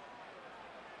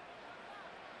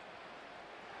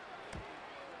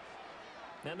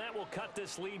 And that will cut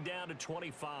this lead down to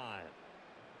 25.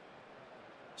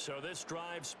 So this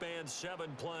drive spans 7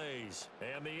 plays.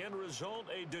 And the end result,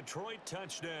 a Detroit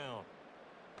touchdown.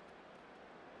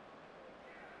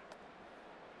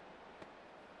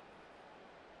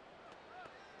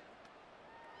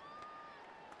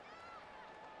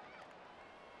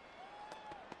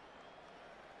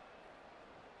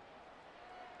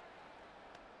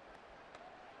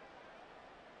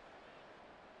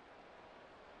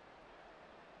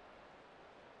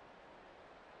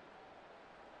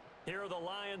 Here are the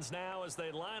Lions now as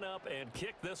they line up and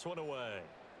kick this one away.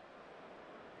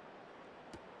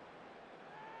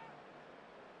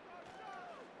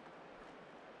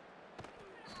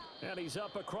 And he's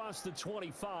up across the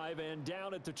 25 and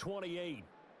down at the 28.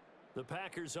 The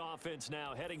Packers offense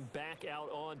now heading back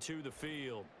out onto the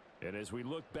field. And as we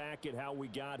look back at how we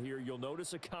got here, you'll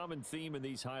notice a common theme in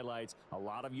these highlights. A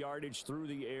lot of yardage through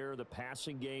the air. The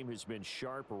passing game has been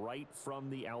sharp right from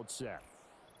the outset.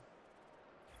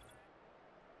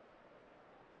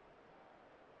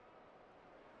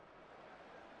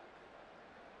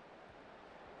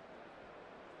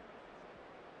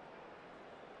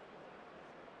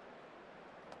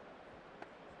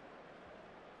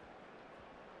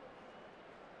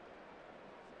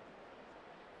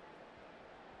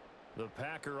 The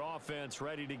Packer offense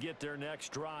ready to get their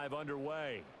next drive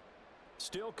underway.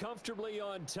 Still comfortably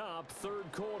on top,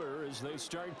 third quarter as they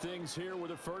start things here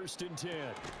with a 1st and 10.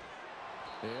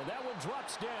 And that one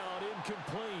drops down,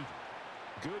 incomplete.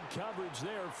 Good coverage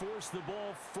there, forced the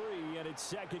ball free, and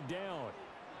it's 2nd down.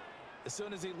 As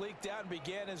soon as he leaked out and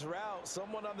began his route,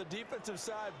 someone on the defensive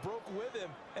side broke with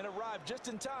him and arrived just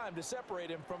in time to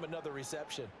separate him from another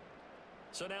reception.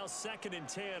 So now 2nd and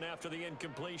 10 after the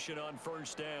incompletion on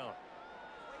 1st down.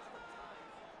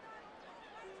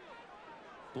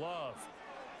 Love.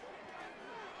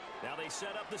 Now they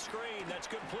set up the screen. That's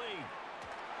complete.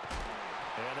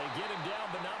 And they get him down,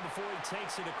 but not before he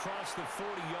takes it across the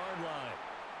 40-yard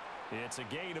line. It's a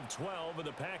gain of 12, and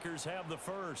the Packers have the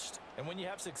 1st. And when you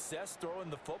have success throwing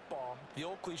the football, the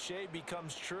old cliche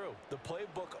becomes true. The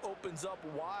playbook opens up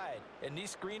wide, and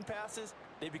these screen passes,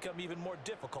 they become even more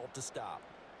difficult to stop.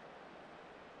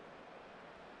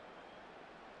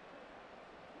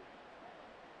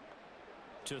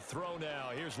 To throw now.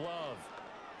 Here's Love.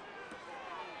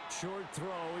 Short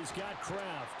throw. He's got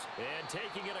Kraft. And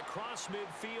taking it across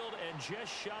midfield and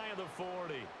just shy of the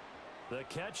 40. The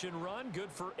catch and run,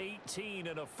 good for 18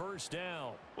 and a 1st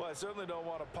down. Well, I certainly don't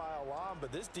want to pile on,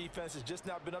 but this defense has just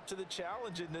not been up to the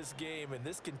challenge in this game, and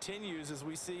this continues as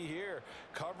we see here.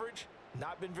 Coverage,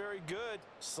 not been very good.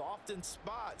 Soft in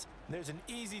spots. And there's an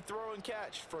easy throw and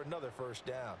catch for another 1st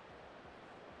down.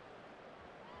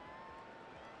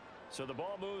 So the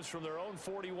ball moves from their own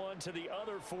 41 to the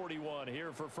other 41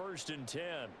 here for 1st and 10.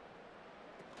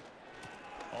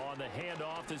 On the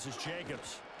handoff, this is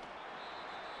Jacobs.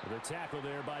 The tackle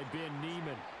there by Ben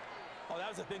Neiman. Oh, that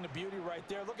was a thing of beauty right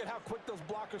there. Look at how quick those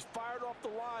blockers fired off the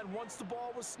line once the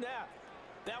ball was snapped.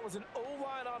 That was an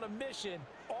O-line on a mission,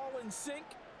 all in sync,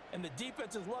 and the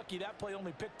defense is lucky that play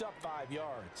only picked up 5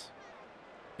 yards.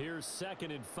 Here's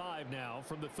 2nd and 5 now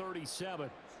from the 37.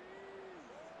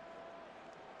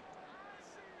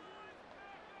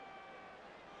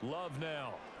 Love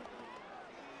now.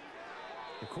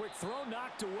 A quick throw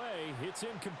knocked away. It's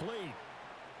incomplete.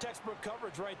 Textbook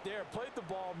coverage right there. Played the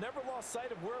ball, never lost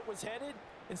sight of where it was headed,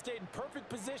 and stayed in perfect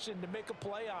position to make a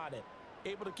play on it.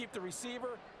 Able to keep the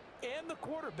receiver and the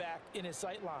quarterback in his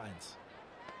sight lines.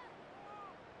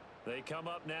 They come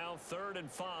up now 3rd and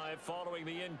 5 following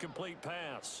the incomplete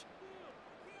pass.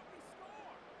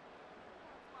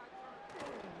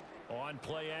 On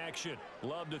play action.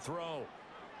 Love to throw.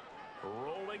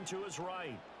 Rolling to his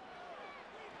right.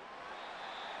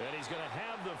 And he's going to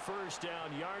have the 1st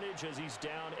down yardage as he's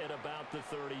down at about the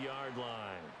 30-yard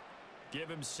line. Give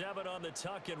him 7 on the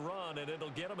tuck and run, and it'll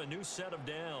get him a new set of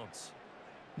downs.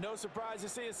 No surprise to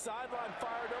see his sideline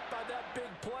fired up by that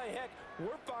big play. Heck,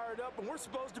 we're fired up, and we're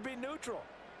supposed to be neutral.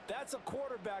 That's a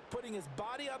quarterback putting his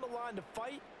body on the line to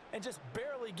fight and just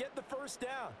barely get the 1st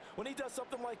down. When he does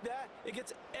something like that, it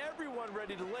gets everyone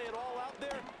ready to lay it all out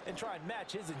there and try and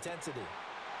match his intensity.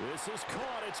 This is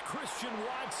caught. It's Christian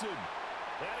Watson.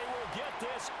 And he will get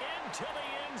this into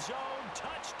the end zone.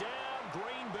 Touchdown,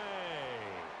 Green Bay.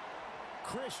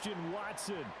 Christian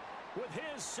Watson with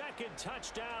his 2nd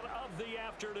touchdown of the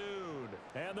afternoon.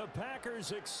 And the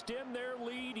Packers extend their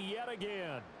lead yet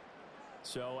again.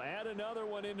 So add another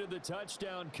one into the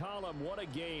touchdown column. What a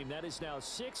game. That is now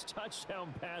 6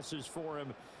 touchdown passes for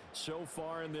him so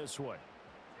far in this one.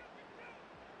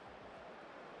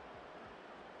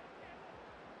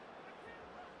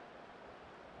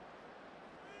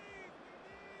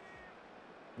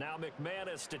 Now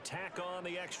McManus to tack on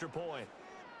the extra point.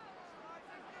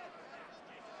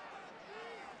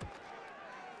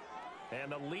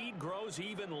 And the lead grows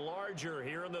even larger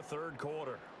here in the 3rd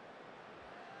quarter.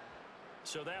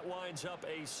 So that winds up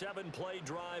a 7-play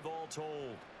drive all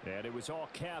told. And it was all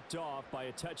capped off by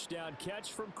a touchdown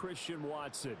catch from Christian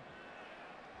Watson.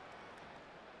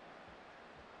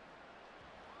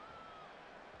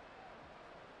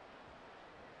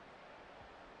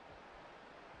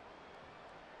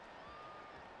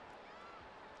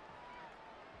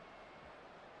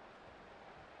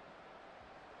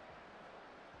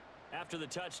 After the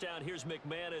touchdown, here's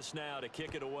McManus now to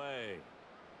kick it away.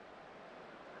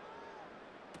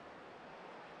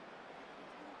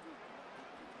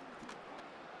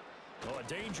 a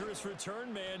dangerous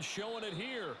return man showing it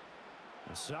here.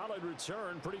 A solid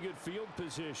return, pretty good field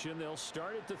position. They'll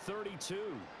start at the 32.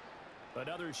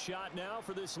 Another shot now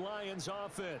for this Lions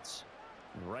offense.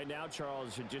 Right now,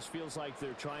 Charles, it just feels like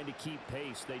they're trying to keep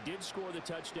pace. They did score the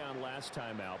touchdown last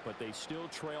time out, but they still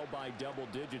trail by double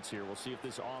digits here. We'll see if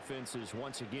this offense is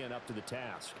once again up to the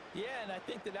task. Yeah, and I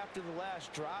think that after the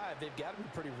last drive, they've got to be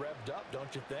pretty revved up,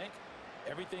 don't you think?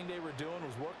 Everything they were doing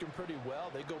was working pretty well.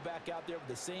 They go back out there with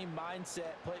the same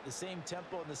mindset, play at the same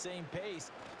tempo and the same pace.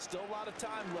 Still a lot of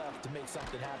time left to make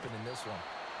something happen in this one.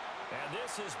 And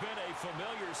this has been a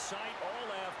familiar sight all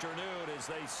afternoon as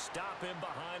they stop him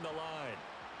behind the line.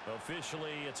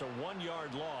 Officially, it's a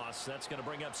 1-yard loss. That's going to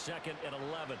bring up 2nd and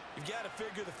 11. You've got to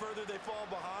figure the further they fall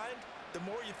behind, the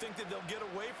more you think that they'll get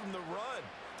away from the run.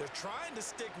 They're trying to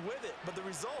stick with it, but the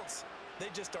results, they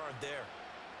just aren't there.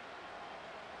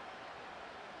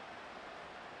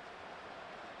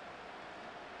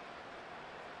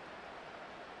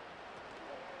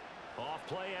 Off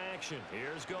play action.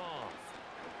 Here's Goff.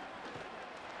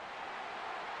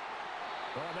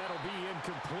 Well, that'll be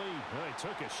incomplete. Well, he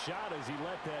took a shot as he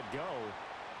let that go.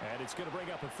 And it's going to bring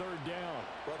up a 3rd down.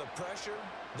 Well, the pressure,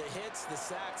 the hits, the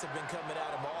sacks have been coming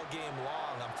at him all game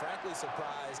long. I'm frankly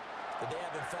surprised that they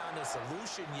haven't found a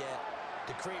solution yet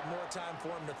to create more time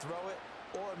for him to throw it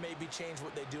or maybe change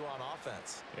what they do on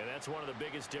offense. And that's one of the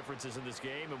biggest differences in this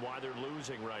game and why they're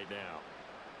losing right now.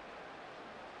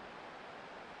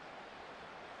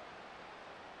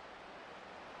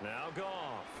 Now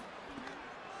Goff.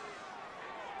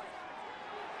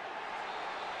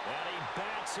 And he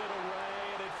bats it away,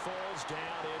 and it falls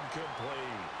down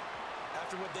incomplete.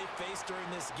 After what they faced during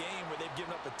this game where they've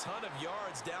given up a ton of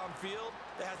yards downfield,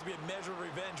 there has to be a measure of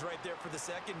revenge right there for the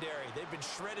secondary. They've been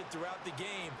shredded throughout the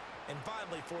game and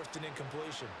finally forced an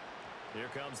incompletion. Here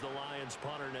comes the Lions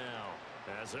punter now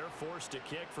as they're forced to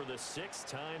kick for the 6th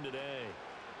time today.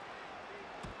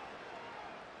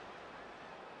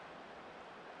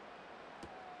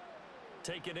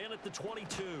 Taken in at the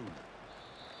 22.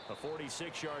 A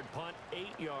 46-yard punt,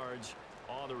 8 yards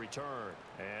on the return.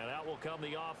 And out will come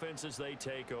the offense as they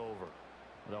take over.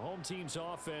 The home team's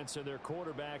offense and their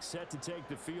quarterback set to take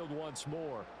the field once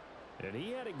more. And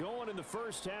he had it going in the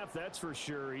first half, that's for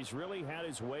sure. He's really had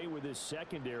his way with his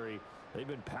secondary. They've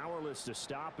been powerless to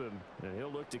stop him, and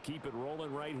he'll look to keep it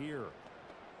rolling right here.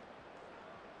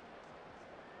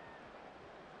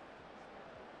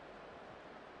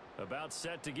 About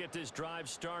set to get this drive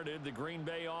started, the Green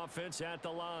Bay offense at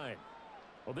the line.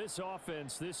 Well, this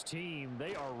offense, this team,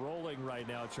 they are rolling right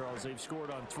now, Charles. They've scored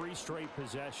on 3 straight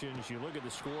possessions. You look at the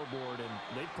scoreboard, and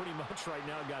they pretty much right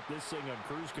now got this thing on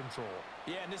cruise control.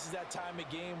 Yeah, and this is that time of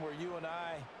game where you and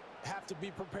I have to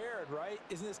be prepared, right?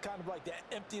 Isn't this kind of like that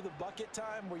empty the bucket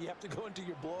time where you have to go into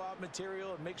your blowout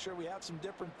material and make sure we have some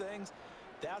different things?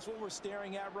 That's what we're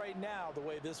staring at right now, the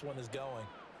way this one is going.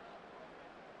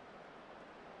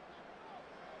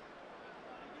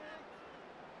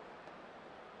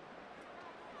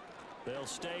 They'll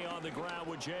stay on the ground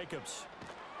with Jacobs.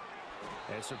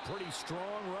 It's a pretty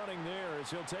strong running there as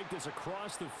he'll take this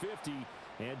across the 50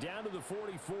 and down to the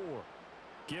 44.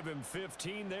 Give him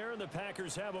 15 there, and the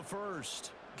Packers have a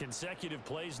first. Consecutive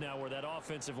plays now where that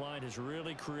offensive line has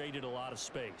really created a lot of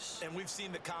space. And we've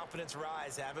seen the confidence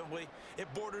rise, haven't we?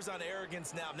 It borders on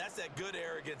arrogance now, and that's that good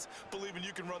arrogance, believing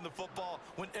you can run the football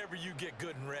whenever you get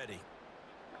good and ready.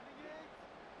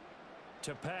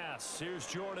 To pass, here's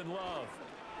Jordan Love.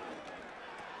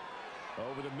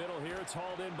 Over the middle here, it's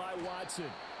hauled in by Watson.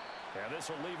 And this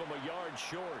will leave him a yard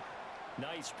short.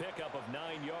 Nice pickup of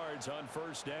 9 yards on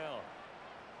first down.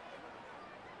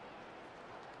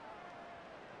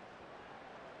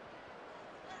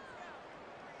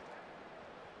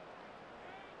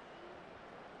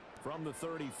 From the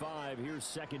 35, here's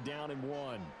 2nd down and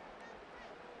 1.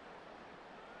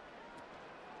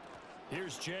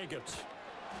 Here's Jacobs.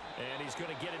 And he's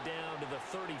going to get it down to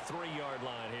the 33-yard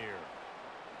line here.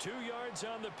 2 yards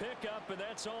on the pickup, and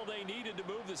that's all they needed to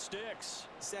move the sticks.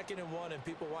 2nd and 1, and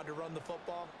people want to run the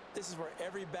football. This is where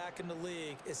every back in the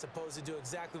league is supposed to do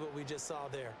exactly what we just saw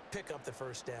there. Pick up the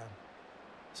first down.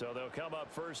 So they'll come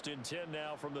up 1st and 10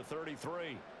 now from the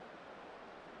 33.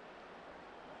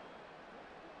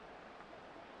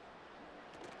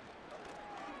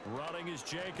 Running is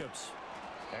Jacobs.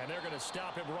 And they're going to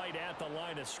stop him right at the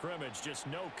line of scrimmage. Just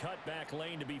no cutback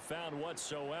lane to be found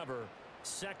whatsoever.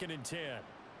 2nd and 10.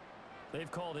 They've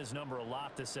called his number a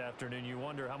lot this afternoon. You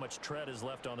wonder how much tread is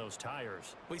left on those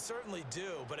tires. We certainly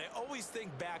do, but I always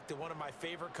think back to one of my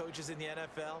favorite coaches in the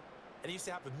NFL. And he used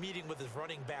to have a meeting with his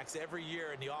running backs every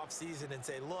year in the offseason and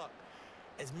say, look,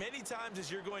 as many times as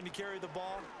you're going to carry the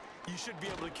ball, you should be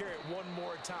able to carry it one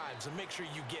more time, so make sure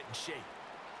you get in shape.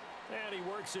 And he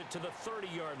works it to the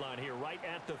 30-yard line here, right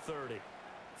at the 30.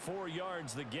 4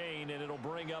 yards the gain, and it'll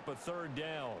bring up a third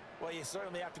down. Well, you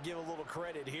certainly have to give a little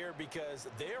credit here because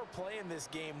they're playing this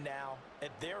game now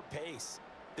at their pace.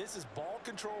 This is ball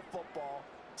control football,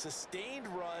 sustained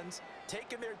runs,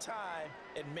 taking their time,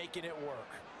 and making it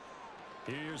work.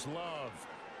 Here's Love.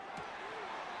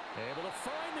 Able to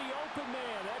find the open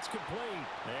man. That's complete.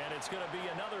 And it's going to be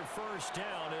another first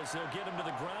down as they'll get him to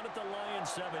the ground at the Lions'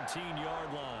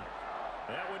 17-yard line.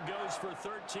 That one goes for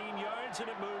 13 yards, and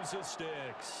it moves the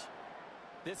sticks.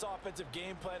 This offensive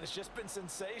game plan has just been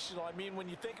sensational. I mean, when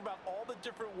you think about all the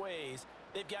different ways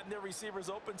they've gotten their receivers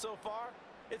open so far,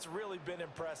 it's really been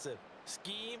impressive.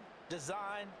 Scheme,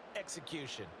 design,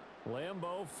 execution.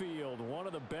 Lambeau Field, one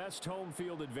of the best home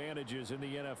field advantages in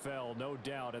the NFL, no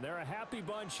doubt. And they're a happy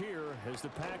bunch here as the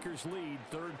Packers lead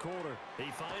third quarter. He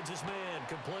finds his man,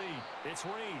 complete. It's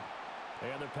Reed.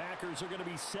 And the Packers are going to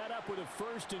be set up with a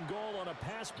first and goal on a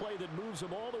pass play that moves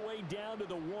them all the way down to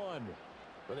the 1.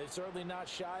 But they've certainly not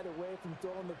shied away from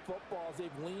throwing the footballs.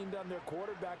 They've leaned on their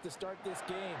quarterback to start this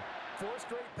game. 4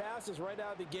 straight passes right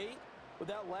out of the gate, with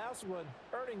that last one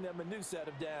earning them a new set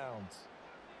of downs.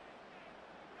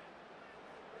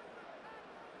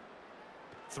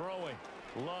 Throwing.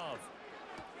 Love.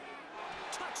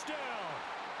 Touchdown!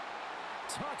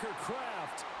 Tucker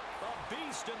Kraft, a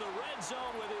beast in the red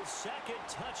zone with his second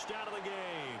touchdown of the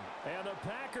game. and the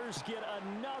Packers get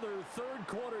another third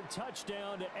quarter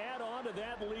touchdown to add on to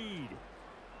that lead.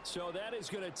 So that is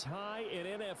going to tie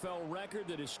an NFL record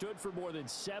that has stood for more than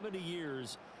 70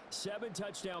 years. 7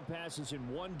 touchdown passes in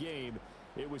one game.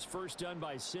 It was first done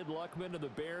by Sid Luckman of the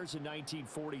Bears in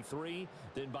 1943,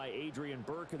 then by Adrian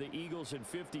Burke of the Eagles in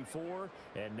 54,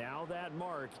 and now that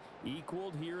mark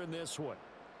equaled here in this one.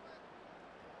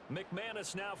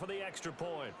 McManus now for the extra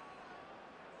point.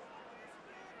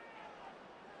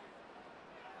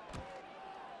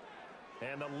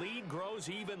 And the lead grows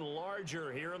even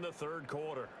larger here in the third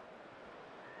quarter.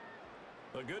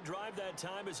 A good drive that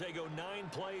time as they go 9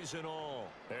 plays in all.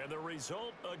 And the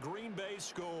result, a Green Bay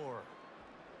score.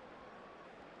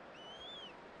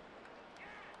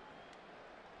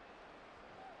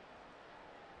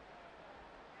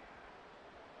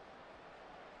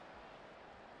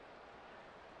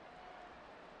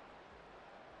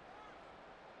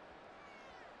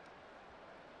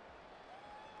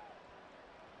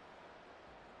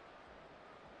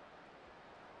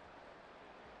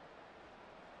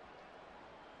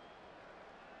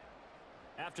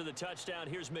 After the touchdown,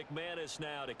 here's McManus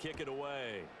now to kick it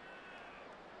away.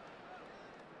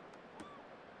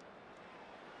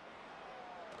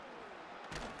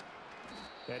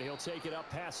 And he'll take it up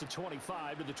past the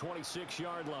 25 to the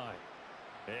 26-yard line.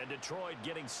 And Detroit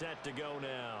getting set to go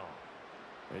now.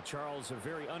 And Charles, a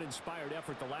very uninspired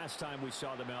effort the last time we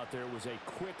saw them out there was a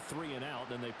quick 3 and out,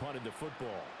 then they punted the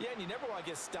football. Yeah, and you never want to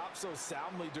get stopped so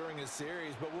soundly during a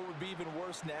series, but what would be even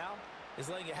worse now is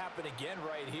letting it happen again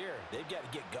right here. They've got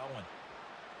to get going.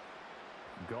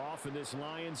 Goff and this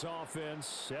Lions offense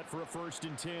set for a 1st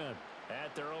and 10.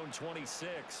 At their own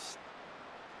 26.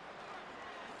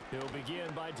 He'll begin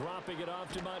by dropping it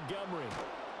off to Montgomery.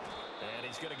 And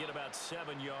he's going to get about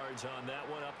 7 yards on that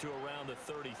one, up to around the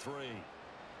 33.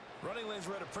 Running lanes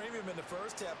were at a premium in the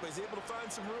first half, but he's able to find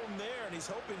some room there, and he's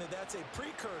hoping that that's a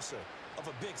precursor of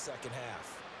a big second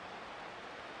half.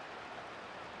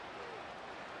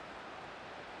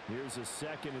 Here's a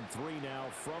 2nd and 3 now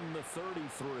from the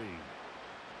 33.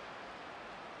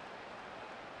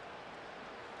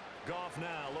 Goff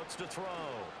now looks to throw.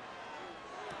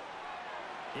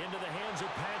 Into the hands of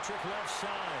Patrick left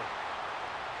side.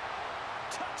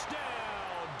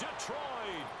 Touchdown,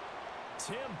 Detroit.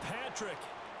 Tim Patrick,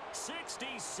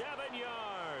 67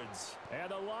 yards.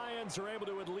 And the Lions are able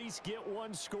to at least get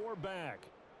one score back.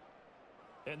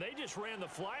 And they just ran the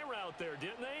fly route there,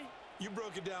 didn't they? You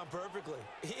broke it down perfectly.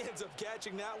 He ends up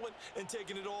catching that one and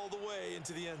taking it all the way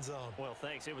into the end zone. Well,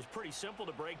 thanks. It was pretty simple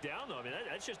to break down, though. I mean,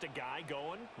 that's just a guy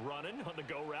going, running on the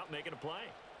go route, making a play.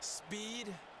 Speed,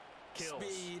 kills.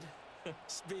 Speed,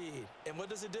 speed. And what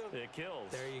does it do? It kills.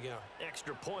 There you go.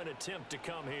 Extra point attempt to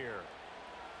come here.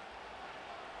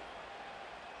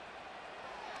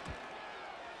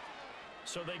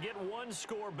 So they get one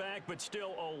score back, but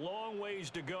still a long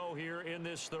ways to go here in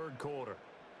this third quarter.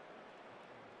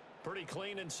 Pretty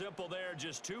clean and simple there.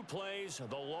 Just 2 plays.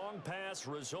 The long pass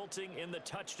resulting in the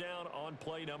touchdown on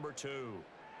play number 2.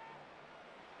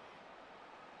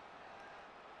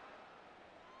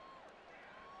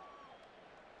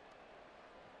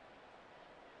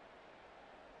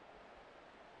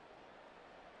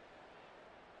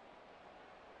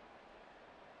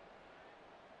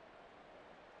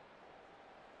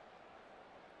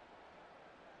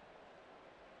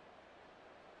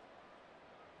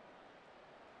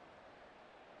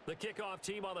 The kickoff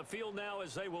team on the field now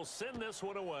as they will send this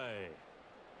one away.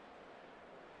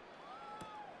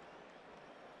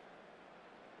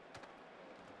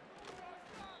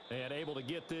 And able to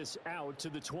get this out to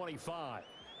the 25.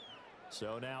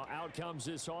 So now out comes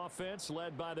this offense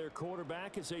led by their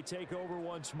quarterback as they take over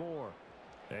once more.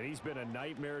 And he's been a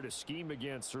nightmare to scheme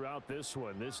against throughout this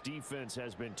one. This defense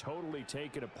has been totally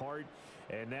taken apart,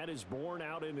 and that is borne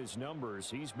out in his numbers.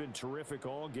 He's been terrific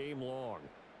all game long.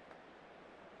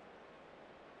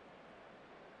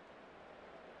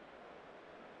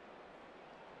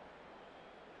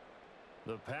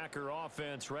 The Packer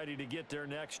offense ready to get their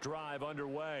next drive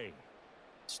underway.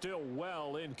 Still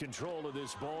well in control of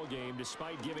this ball game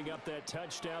despite giving up that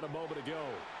touchdown a moment ago.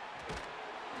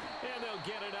 And they'll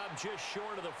get it up just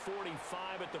short of the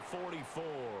 45 at the 44.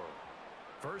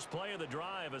 First play of the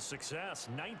drive, a success,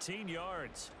 19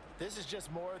 yards. This is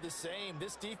just more of the same.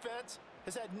 This defense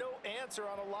has had no answer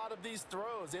on a lot of these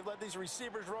throws. They've let these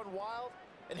receivers run wild,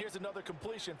 and here's another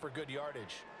completion for good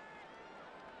yardage.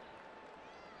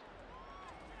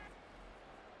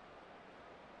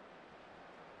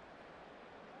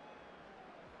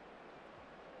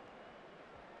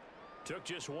 Took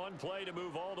just one play to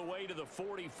move all the way to the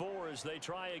 44 as they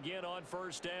try again on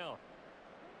first down.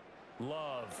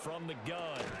 Love from the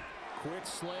gun. Quick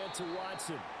slant to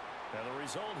Watson. And the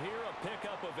result here, a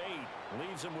pickup of 8.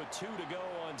 Leaves him with 2 to go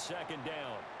on second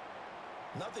down.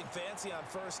 Nothing fancy on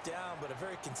first down, but a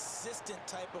very consistent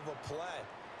type of a play.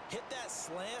 Hit that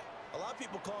slant. A lot of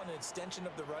people call it an extension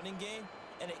of the running game,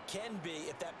 and it can be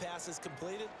if that pass is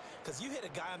completed, because you hit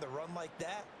a guy on the run like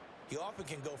that, he often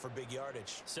can go for big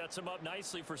yardage. Sets him up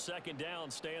nicely for second down,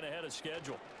 staying ahead of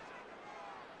schedule.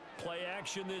 Play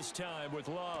action this time with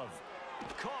Love.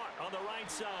 Caught on the right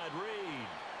side, Reed.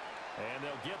 And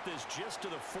they'll get this just to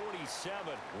the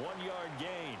 47, 1-yard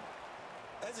gain.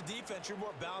 As a defense, you're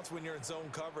more balanced when you're in zone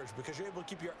coverage because you're able to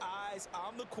keep your eyes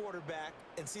on the quarterback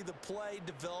and see the play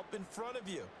develop in front of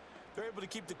you. They're able to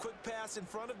keep the quick pass in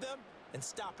front of them and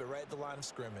stop it right at the line of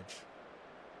scrimmage.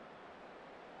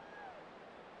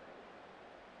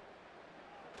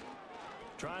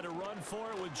 Trying to run for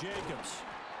it with Jacobs.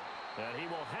 And he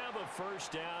will have a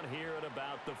first down here at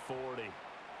about the 40.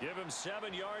 Give him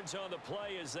 7 yards on the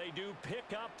play as they do pick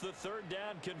up the third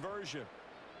down conversion.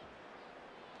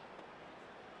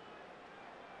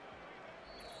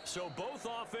 So both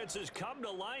offenses come to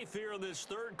life here in this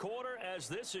third quarter as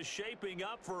this is shaping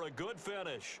up for a good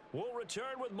finish. We'll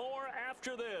return with more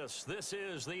after this. This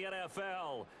is the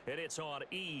NFL, and it's on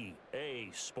EA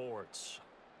Sports.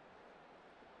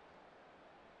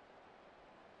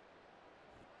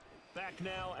 Back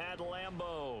now at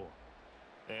Lambeau.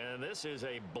 And this is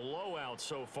a blowout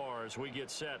so far as we get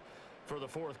set for the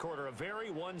fourth quarter. A very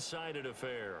one-sided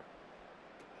affair.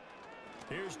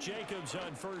 Here's Jacobs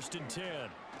on 1st and 10.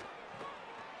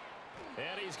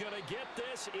 And he's going to get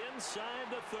this inside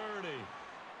the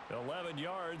 30. 11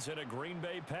 yards and a Green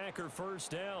Bay Packer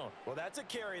first down. Well, that's a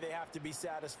carry they have to be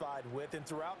satisfied with. And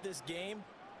throughout this game,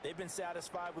 they've been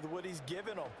satisfied with what he's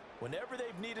given them. Whenever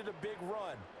they've needed a big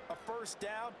run, a first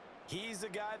down, he's the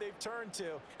guy they've turned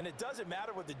to. And it doesn't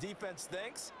matter what the defense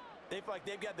thinks. They feel like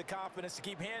they've got the confidence to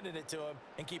keep handing it to him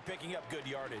and keep picking up good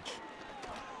yardage.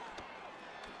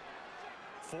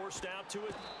 Forced out to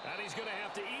it, and he's going to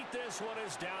have to eat this one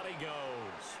as down he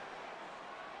goes.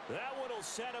 That one will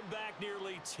set him back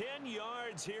nearly 10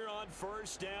 yards here on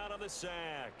first down on the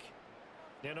sack.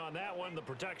 And on that one, the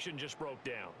protection just broke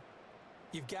down.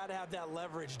 You've got to have that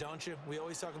leverage, don't you? We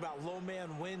always talk about low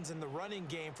man wins in the running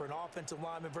game for an offensive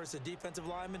lineman versus a defensive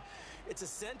lineman. It's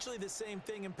essentially the same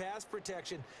thing in pass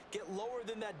protection. Get lower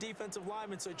than that defensive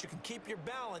lineman so that you can keep your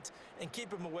balance and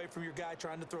keep him away from your guy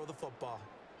trying to throw the football.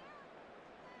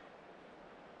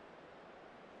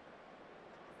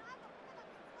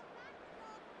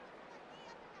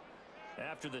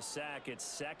 After the sack, it's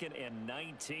 2nd and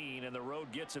 19, and the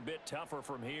road gets a bit tougher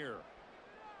from here.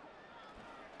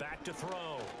 Back to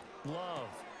throw. Love.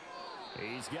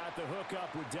 He's got the hook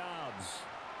up with Dobbs.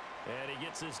 And he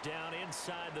gets this down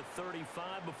inside the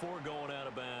 35 before going out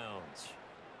of bounds.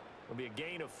 It'll be a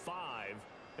gain of 5,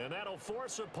 and that'll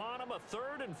force upon him a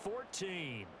 3rd and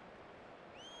 14.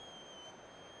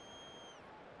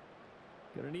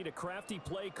 Going to need a crafty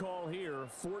play call here.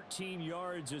 14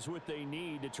 yards is what they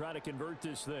need to try to convert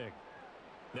this thing.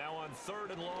 Now on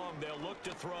 3rd and long, they'll look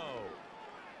to throw.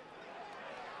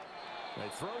 He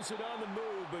throws it on the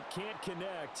move, but can't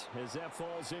connect as that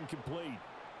falls incomplete.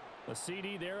 A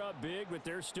CD, they're up big, but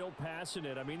they're still passing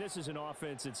it. I mean, this is an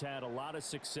offense that's had a lot of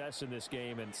success in this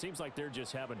game, and it seems like they're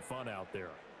just having fun out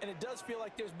there. And it does feel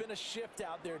like there's been a shift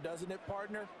out there, doesn't it,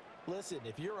 partner? Listen,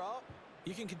 if you're up,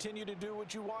 You can continue to do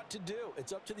what you want to do.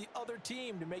 It's up to the other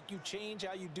team to make you change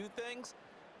how you do things.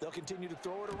 They'll continue to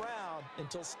throw it around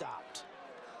until stopped.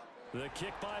 The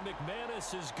kick by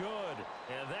McManus is good,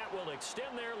 and that will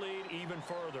extend their lead even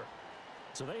further.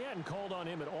 So they hadn't called on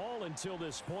him at all until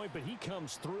this point, but he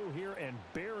comes through here and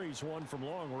buries one from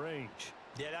long range.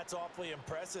 Yeah, that's awfully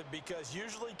impressive because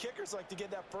usually kickers like to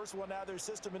get that first one out of their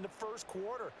system in the first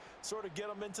quarter, sort of get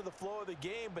them into the flow of the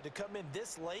game, but to come in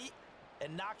this late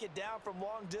and knock it down from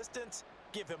long distance,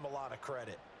 give him a lot of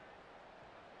credit.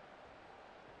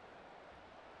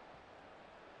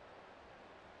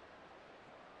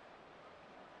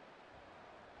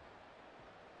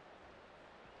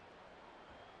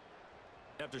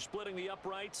 After splitting the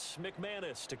uprights,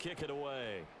 McManus to kick it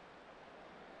away.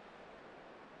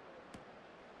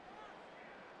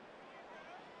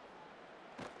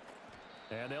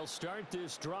 And they'll start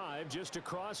this drive just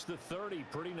across the 30.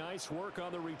 Pretty nice work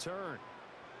on the return.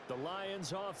 The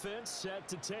Lions offense set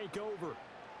to take over.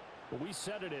 Well, we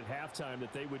said it at halftime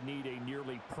that they would need a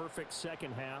nearly perfect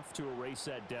second half to erase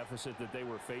that deficit that they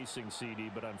were facing, CD.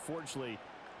 But unfortunately,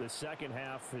 the second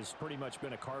half has pretty much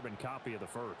been a carbon copy of the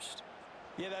first.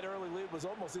 Yeah, that early lead was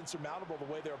almost insurmountable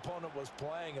the way their opponent was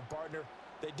playing. And, partner,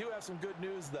 they do have some good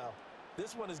news, though.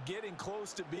 This one is getting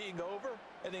close to being over,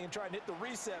 and they can try and hit the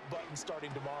reset button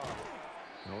starting tomorrow.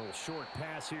 A little short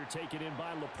pass here taken in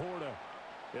by Laporta.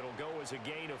 It'll go as a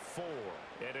gain of 4,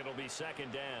 and it'll be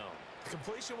second down. The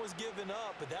completion was given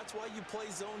up, but that's why you play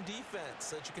zone defense,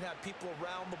 so that you can have people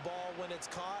around the ball when it's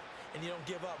caught, and you don't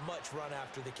give up much run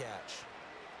after the catch.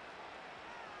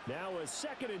 Now a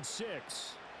 2nd and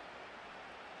 6.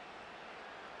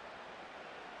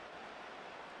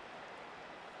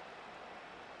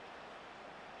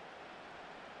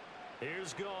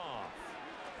 Here's Goff.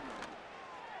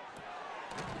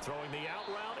 Throwing the out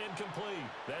route incomplete.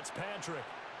 That's Patrick.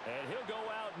 And he'll go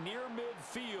out near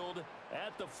midfield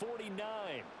at the 49.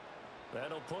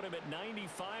 That'll put him at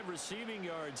 95 receiving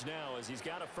yards now as he's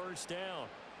got a first down.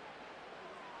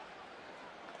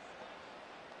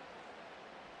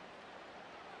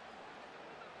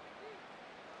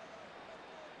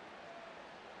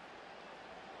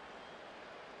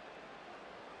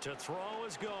 To throw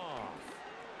is Goff.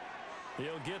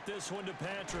 He'll get this one to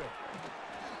Patrick.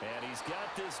 And he's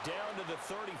got this down to the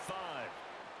 35.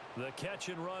 The catch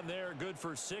and run there, good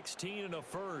for 16 and a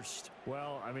first.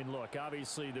 Well, I mean, look,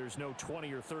 obviously there's no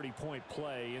 20 or 30-point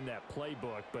play in that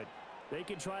playbook, but they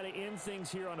can try to end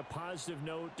things here on a positive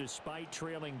note despite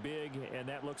trailing big, and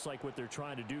that looks like what they're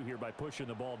trying to do here by pushing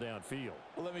the ball downfield.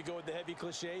 Well, let me go with the heavy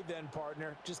cliche then,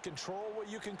 partner. Just control what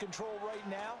you can control right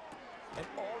now, and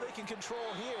all they can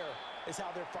control here is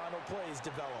how their final plays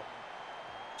develop.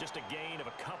 Just a gain of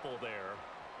a couple there,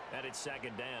 and it's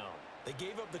second down. They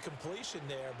gave up the completion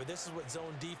there, but this is what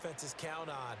zone defenses count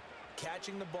on.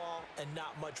 Catching the ball and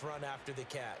not much run after the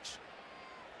catch.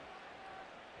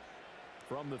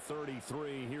 From the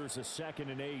 33, here's a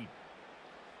 2nd and 8.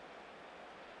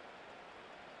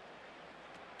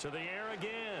 To the air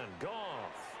again,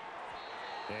 Goff.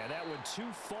 And that one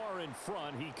too far in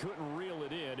front. He couldn't reel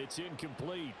it in. It's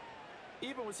incomplete.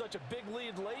 Even with such a big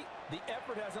lead late, the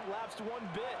effort hasn't lapsed one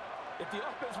bit. If the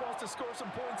offense wants to score some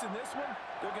points in this one,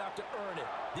 they're going to have to earn it.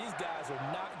 These guys are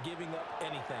not giving up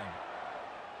anything.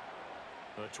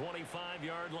 The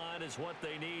 25-yard line is what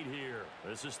they need here.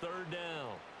 This is third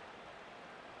down.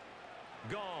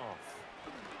 Goff.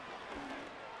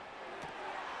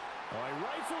 All right,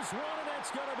 rifles one, and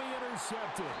that's going to be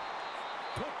intercepted.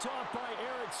 Picked off by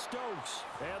Eric Stokes.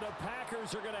 And the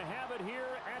Packers are going to have it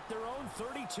here at their own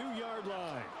 32-yard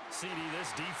line. CD, this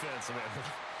defense, man.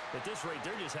 At this rate,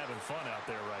 they're just having fun out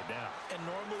there right now. And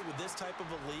normally with this type of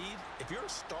a lead, if you're a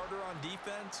starter on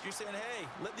defense, you're saying, hey,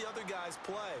 let the other guys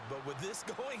play. But with this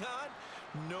going on,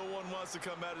 no one wants to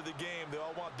come out of the game. They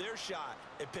all want their shot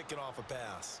at picking off a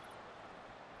pass.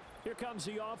 Here comes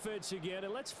the offense again,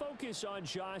 and let's focus on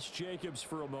Josh Jacobs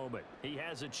for a moment. He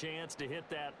has a chance to hit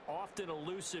that often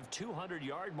elusive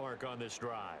 200-yard mark on this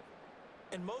drive.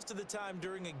 And most of the time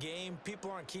during a game,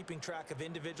 people aren't keeping track of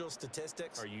individual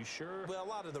statistics. Are you sure? Well, a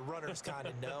lot of the runners kind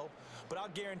of know. But I'll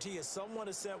guarantee you someone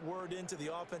has sent word into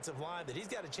the offensive line that he's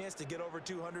got a chance to get over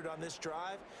 200 on this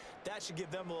drive. That should give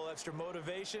them a little extra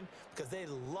motivation because they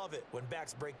love it when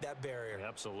backs break that barrier.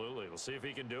 Absolutely. We'll see if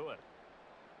he can do it.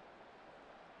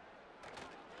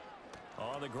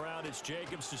 On the ground, it's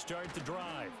Jacobs to start the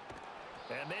drive.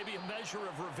 And maybe a measure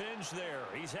of revenge there.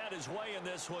 He's had his way in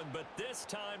this one, but this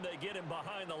time they get him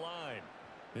behind the line.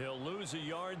 He'll lose a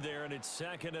yard there, and it's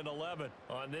 2nd and 11.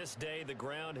 On this day, the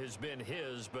ground has been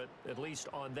his, but at least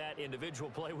on that individual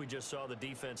play, we just saw the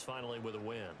defense finally with a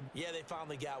win. Yeah, they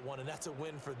finally got one, and that's a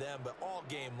win for them, but all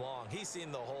game long, he's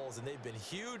seen the holes, and they've been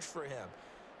huge for him.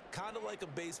 Kind of like a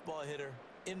baseball hitter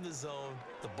in the zone.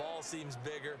 The ball seems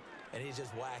bigger, and he's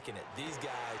just whacking it. These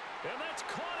guys. And that's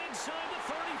caught inside the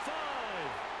 35.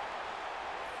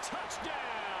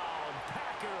 Touchdown,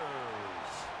 Packers.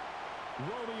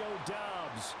 Romeo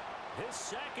Doubs, His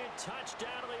 2nd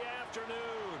touchdown of the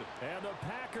afternoon. and the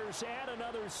Packers add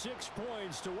another 6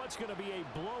 points to what's going to be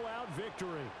a blowout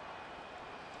victory.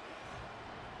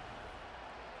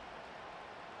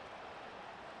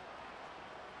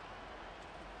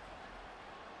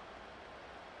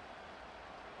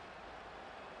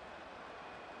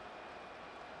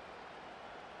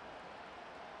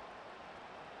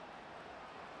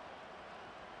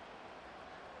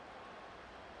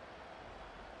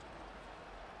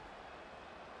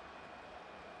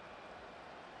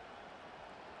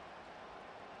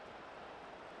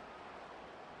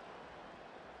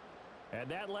 And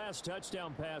that last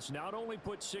touchdown pass not only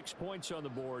put 6 points on the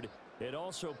board, it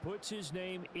also puts his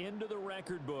name into the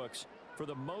record books for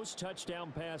the most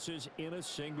touchdown passes in a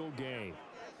single game.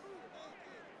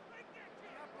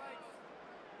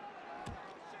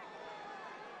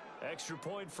 Extra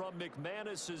point from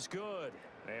McManus is good.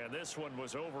 And this one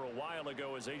was over a while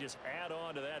ago as they just add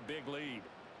on to that big lead.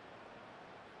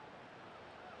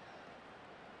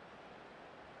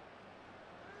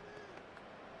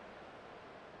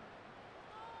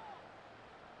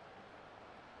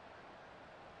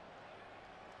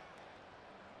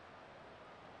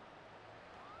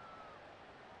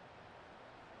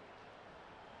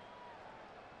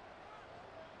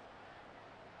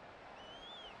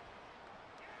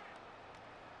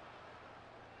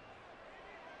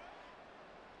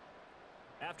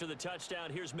 After the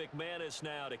touchdown, here's McManus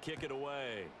now to kick it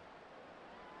away.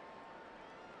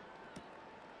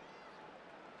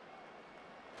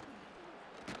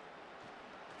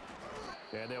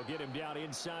 And they'll get him down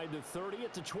inside the 30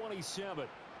 at the 27.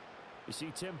 You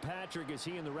see Tim Patrick as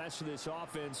he and the rest of this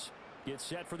offense get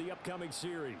set for the upcoming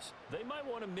series. They might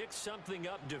want to mix something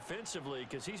up defensively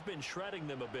because he's been shredding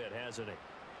them a bit, hasn't he?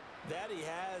 That he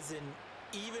has, and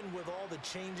even with all the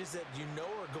changes that you know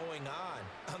are going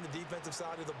on the defensive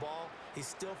side of the ball, he's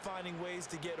still finding ways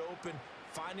to get open,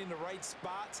 finding the right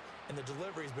spots, and the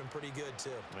delivery's been pretty good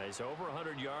too. He's over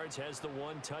 100 yards, has the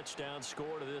 1 touchdown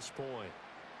score to this point.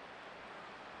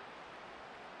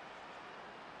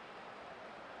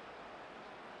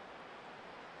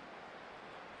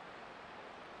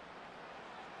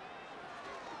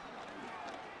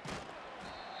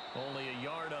 Only a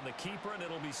yard on the keeper, and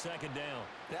it'll be 2nd down.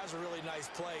 That was a really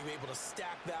nice play, be able to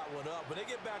stack that one up. When they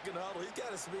get back in the huddle, he's got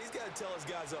to tell his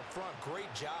guys up front, great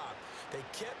job. They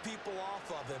kept people off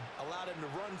of him, allowed him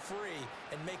to run free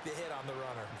and make the hit on the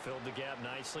runner. Filled the gap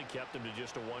nicely, kept him to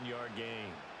just a 1-yard gain.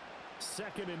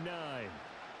 2nd and 9.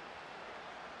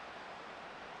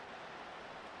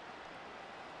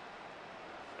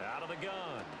 Out of the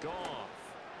gun, Goff.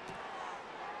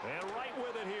 And right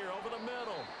with it here, over the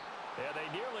middle. And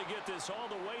they nearly get this all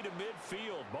the way to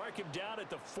midfield. Mark him down at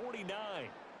the 49.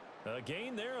 A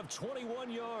gain there of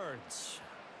 21 yards.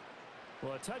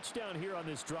 Well, a touchdown here on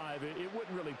this drive, it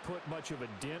wouldn't really put much of a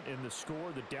dent in the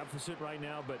score, the deficit right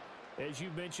now. But as you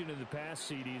mentioned in the past,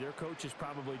 CD, their coach is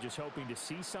probably just hoping to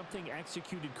see something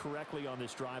executed correctly on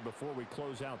this drive before we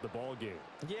close out the ball game.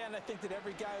 Yeah, and I think that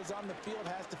every guy who's on the field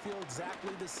has to feel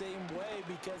exactly the same way,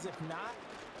 because if not,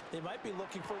 they might be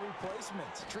looking for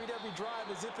replacements. Treat every drive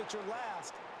as if it's your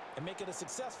last and make it a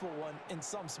successful one in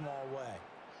some small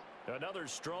way. Another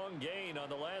strong gain on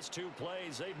the last 2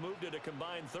 plays. They've moved it a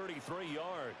combined 33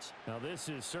 yards. Now, this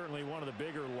is certainly one of the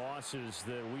bigger losses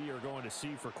that we are going to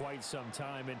see for quite some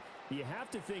time. And you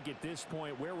have to think at this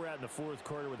point where we're at in the 4th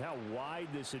quarter with how wide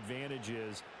this advantage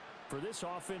is. For this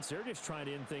offense, they're just trying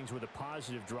to end things with a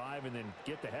positive drive and then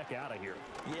get the heck out of here.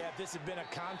 Yeah, if this had been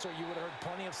a concert, you would have heard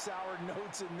plenty of sour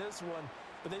notes in this one.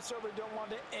 But they certainly don't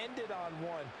want to end it on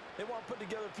one. They want to put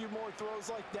together a few more throws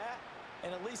like that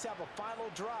and at least have a final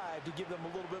drive to give them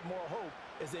a little bit more hope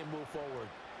as they move forward.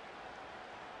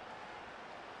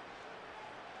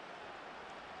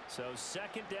 So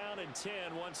 2nd down and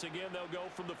 10. Once again, they'll go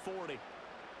from the 40.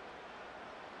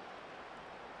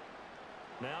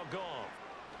 Now Goff.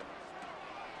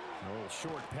 A little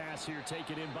short pass here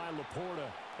taken in by Laporta.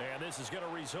 And this is going to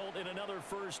result in another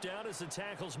 1st down as the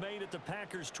tackle's made at the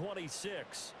Packers'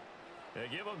 26. They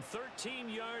give them 13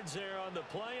 yards there on the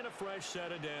play and a fresh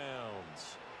set of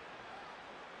downs.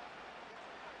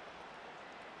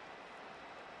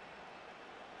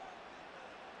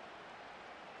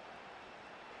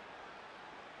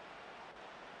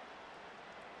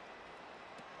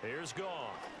 Here's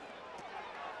Goff.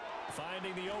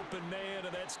 Finding the open man,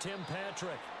 and that's Tim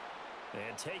Patrick.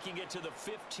 And taking it to the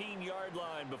 15-yard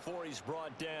line before he's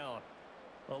brought down.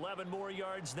 11 more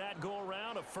yards that go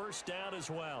around, a first down as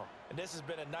well. And this has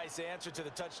been a nice answer to the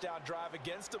touchdown drive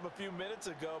against them a few minutes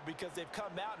ago because they've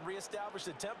come out and reestablished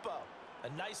the tempo. A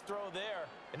nice throw there,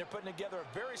 and they're putting together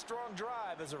a very strong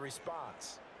drive as a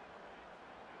response.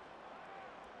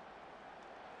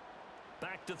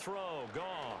 Back to throw,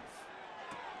 Goff.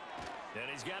 And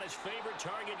he's got his favorite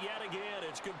target yet again.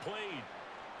 It's complete.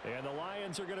 And the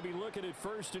Lions are going to be looking at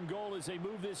 1st and goal as they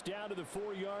move this down to the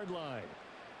 4-yard line.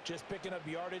 Just picking up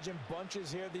yardage in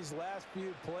bunches here these last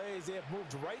few plays. They have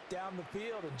moved right down the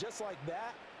field, and just like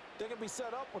that, they're going to be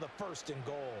set up with a 1st and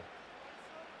goal.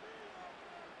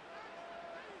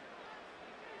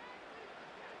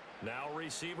 Now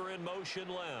receiver in motion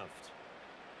left.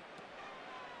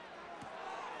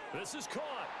 This is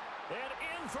caught. And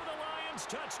in for the Lions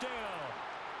touchdown.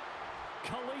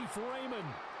 Khalif Raymond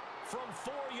from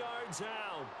 4 yards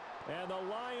out. And the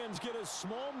Lions get a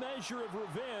small measure of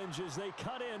revenge as they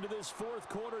cut into this 4th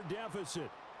quarter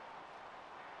deficit.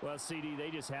 Well, CD,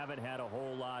 they just haven't had a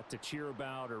whole lot to cheer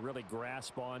about or really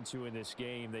grasp onto in this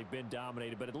game. They've been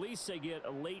dominated, but at least they get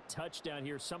a late touchdown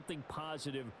here, something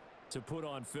positive to put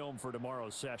on film for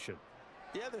tomorrow's session.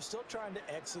 Yeah, they're still trying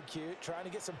to execute, trying to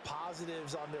get some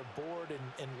positives on their board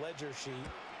and ledger sheet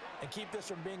and keep this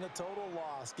from being a total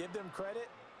loss. Give them credit.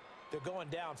 They're going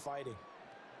down fighting.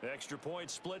 Extra point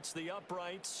splits the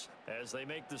uprights as they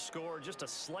make the score just a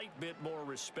slight bit more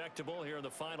respectable here in the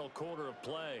final quarter of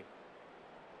play.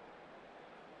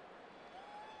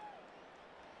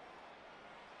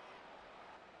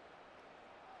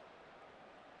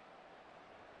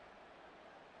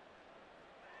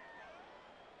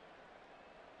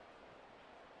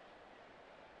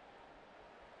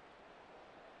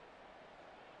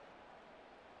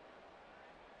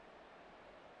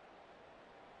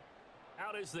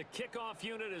 Out is the kickoff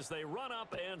unit as they run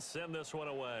up and send this one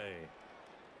away.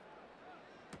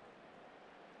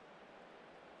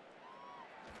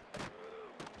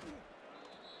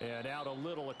 And out a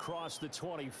little across the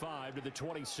 25 to the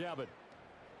 27.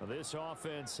 This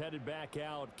offense headed back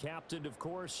out, captained, of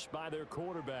course, by their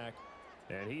quarterback.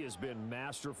 And he has been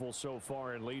masterful so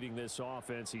far in leading this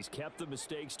offense. He's kept the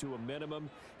mistakes to a minimum.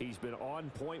 He's been on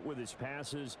point with his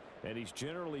passes, and he's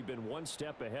generally been one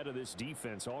step ahead of this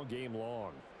defense all game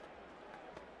long.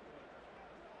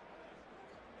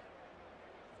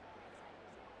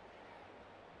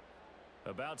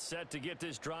 About set to get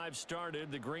this drive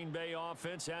started, the Green Bay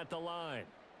offense at the line.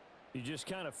 You just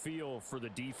kind of feel for the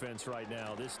defense right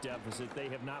now. This deficit, they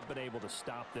have not been able to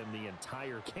stop them the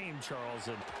entire game, Charles.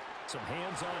 And some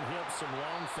hands on hips, some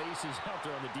long faces out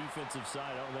there on the defensive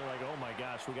side. They're like, oh my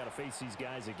gosh, we got to face these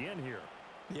guys again here.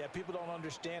 Yeah, people don't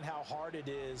understand how hard it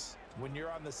is when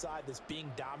you're on the side that's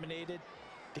being dominated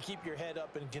to keep your head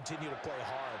up and continue to play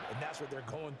hard. And that's what they're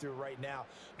going through right now,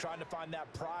 trying to find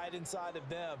that pride inside of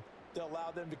them to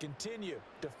allow them to continue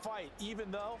to fight,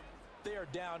 even though they are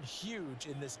down huge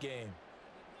in this game.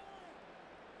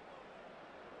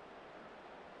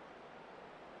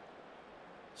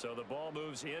 So the ball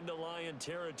moves into Lion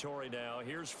territory now.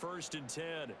 Here's 1st and 10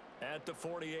 at the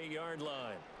 48-yard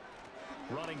line.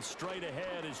 Running straight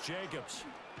ahead is Jacobs.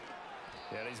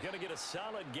 And he's going to get a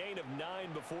solid gain of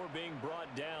 9 before being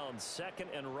brought down.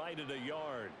 2nd and right at a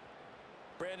yard.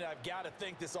 Brandon, I've got to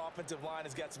think this offensive line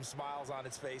has got some smiles on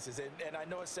its faces. And I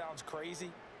know it sounds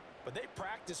crazy, but they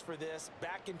practiced for this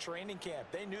back in training camp.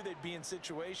 They knew they'd be in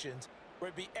situations where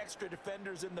it'd be extra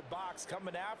defenders in the box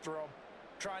coming after them,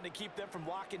 trying to keep them from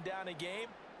locking down a game.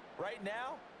 Right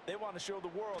now, they want to show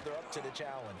the world they're up to the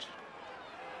challenge.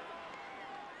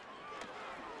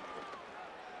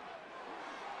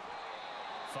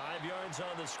 Five yards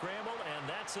on the scramble, and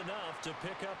that's enough to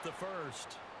pick up the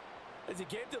first. As he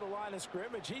came to the line of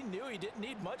scrimmage, he knew he didn't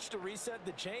need much to reset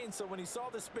the chain, so when he saw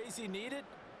the space he needed,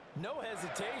 no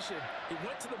hesitation. He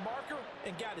went to the marker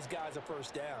and got his guys a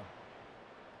first down.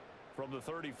 From the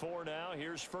 34 now,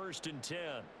 here's 1st and 10.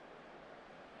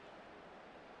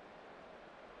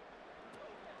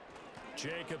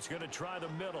 Jacobs going to try the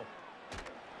middle.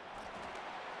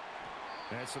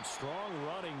 And some strong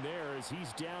running there as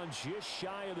he's down just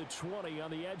shy of the 20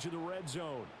 on the edge of the red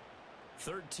zone.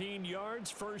 13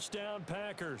 yards, first down,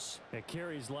 Packers. At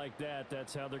carries like that,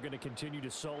 that's how they're going to continue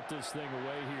to salt this thing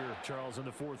away here, Charles, in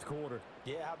the 4th quarter.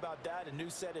 Yeah, how about that? A new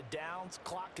set of downs.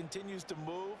 Clock continues to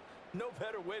move. No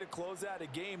better way to close out a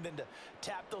game than to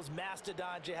tap those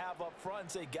mastodons you have up front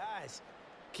and say, guys,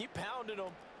 keep pounding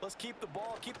them. Let's keep the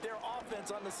ball, keep their offense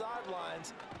on the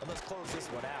sidelines, and let's close this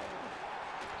one out.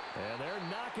 And they're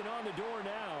knocking on the door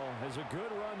now as a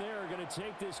good run there going to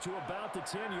take this to about the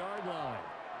 10-yard line.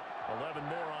 11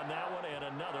 more on that one and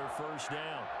another first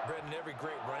down. Brendan, every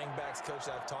great running backs coach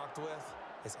that I've talked with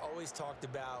has always talked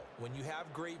about when you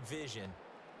have great vision,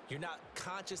 you're not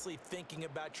consciously thinking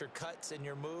about your cuts and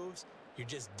your moves. You're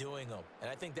just doing them. And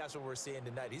I think that's what we're seeing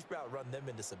tonight. He's about run them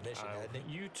into submission, hasn't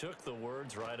he? You took the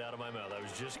words right out of my mouth. I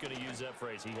was just going to use that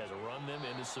phrase. He has run them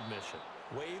into submission.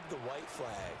 Wave the white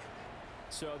flag.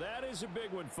 So that is a big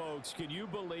one, folks. Can you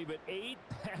believe it? 8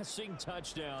 passing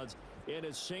touchdowns in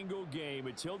a single game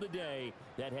until today.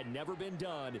 That had never been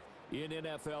done in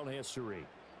NFL history.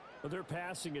 Well, their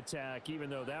passing attack, even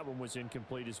though that one was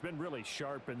incomplete, has been really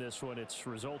sharp in this one. It's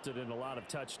resulted in a lot of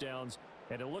touchdowns,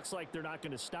 and it looks like they're not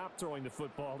going to stop throwing the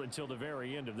football until the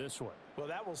very end of this one. Well,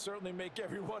 that will certainly make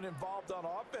everyone involved on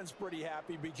offense pretty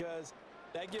happy because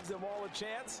that gives them all a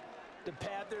chance to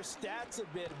pad their stats a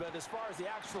bit. But as far as the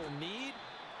actual need,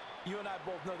 you and I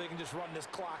both know they can just run this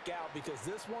clock out because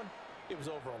this one, it was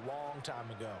over a long time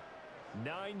ago.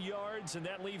 9 yards, and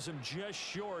that leaves them just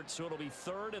short, so it'll be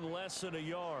third and less than a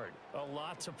yard. A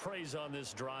lot to praise on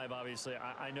this drive, obviously.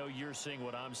 I know you're seeing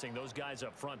what I'm seeing. Those guys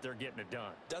up front, they're getting it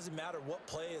done. Doesn't matter what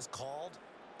play is called.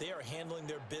 They are handling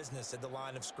their business at the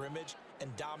line of scrimmage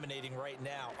and dominating right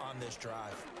now on this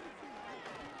drive.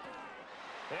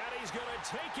 And he's going to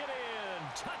take it in.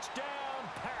 Touchdown,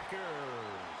 Packers.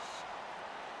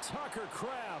 Tucker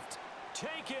Kraft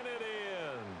taking it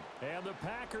in. And the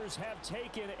Packers have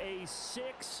taken a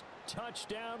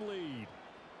 6-touchdown lead.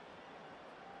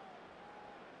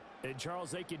 And,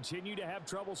 Charles, they continue to have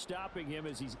trouble stopping him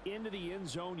as he's into the end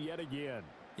zone yet again.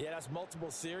 Yeah, that's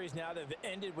multiple series now that have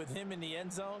ended with him in the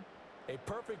end zone. A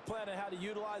perfect plan on how to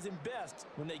utilize him best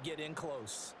when they get in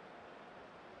close.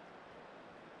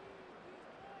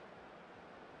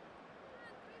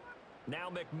 Now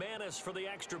McManus for the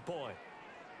extra point.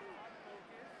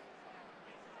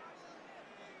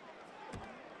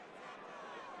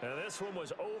 And this one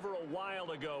was over a while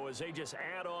ago as they just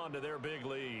add on to their big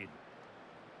lead.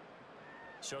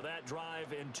 So that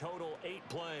drive in total 8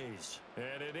 plays.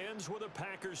 And it ends with a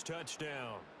Packers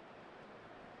touchdown.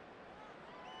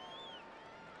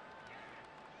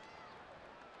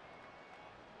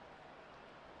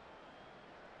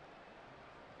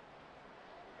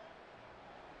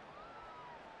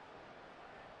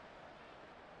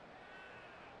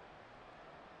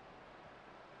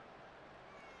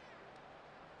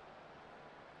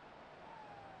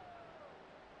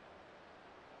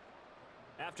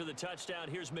 After the touchdown,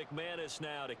 here's McManus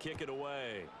now to kick it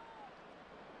away.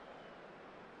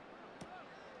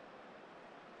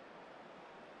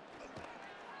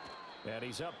 And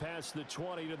he's up past the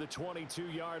 20 to the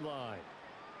 22-yard line.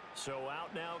 So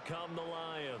out now come the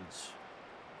Lions.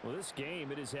 Well, this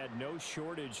game, it has had no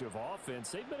shortage of offense.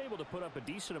 They've been able to put up a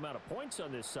decent amount of points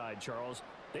on this side, Charles.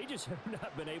 They just have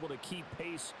not been able to keep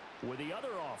pace with the other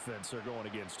offense they're going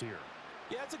against here.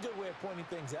 Yeah, that's a good way of pointing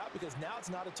things out because now it's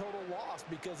not a total loss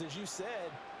because, as you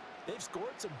said, they've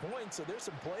scored some points, so there's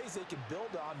some plays they can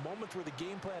build on, moments where the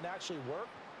game plan actually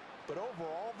worked. But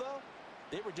overall, though,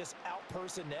 they were just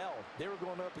out-personnelled. They were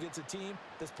going up against a team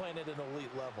that's playing at an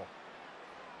elite level.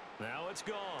 Now it's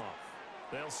Goff.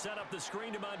 They'll set up the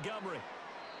screen to Montgomery.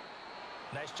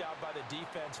 Nice job by the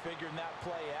defense figuring that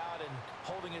play out and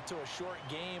holding it to a short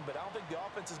game, but I don't think the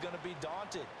offense is going to be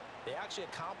daunted. They actually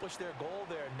accomplished their goal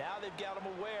there. Now they've got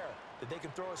them aware that they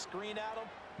can throw a screen at them,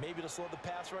 maybe to slow the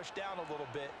pass rush down a little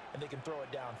bit, and they can throw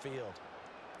it downfield.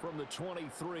 From the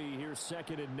 23, here's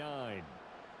 2nd and 9.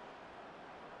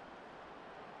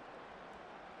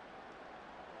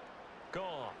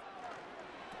 Goff.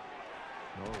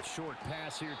 Oh, short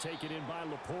pass here taken in by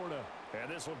Laporta. And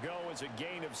this will go as a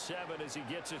gain of 7 as he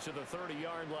gets it to the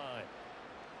 30-yard line.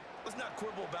 Let's not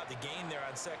quibble about the gain there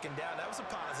on 2nd down. That was a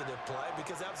positive play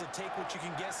because that was a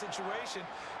take-what-you-can-get situation.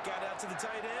 Got out to the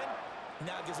tight end.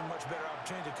 Now it gives them a much better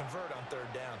opportunity to convert on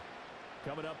 3rd down.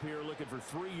 Coming up here looking for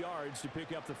 3 yards to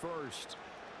pick up the first.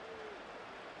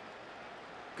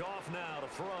 Goff now to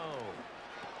throw.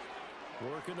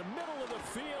 Work in the middle of the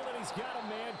field, and he's got a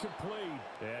man complete.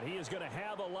 And he is going to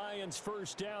have a Lions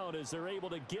first down as they're able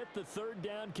to get the 3rd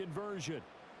down conversion.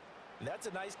 And that's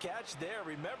a nice catch there.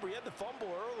 Remember, he had the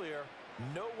fumble earlier.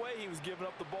 No way he was giving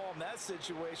up the ball in that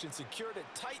situation. Secured it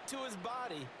tight to his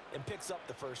body and picks up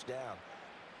the first down.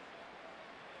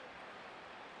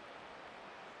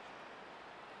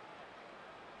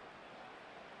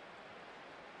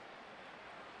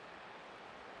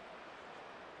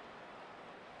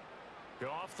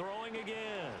 Goff throwing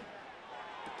again.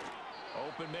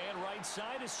 Open man right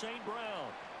side is St.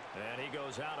 Brown. And he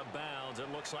goes out of bounds.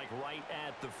 It looks like right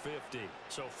at the 50.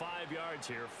 So 5 yards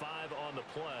here, 5 on the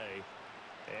play.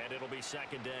 And it'll be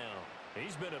second down.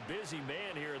 He's been a busy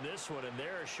man here in this one, and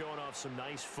they're showing off some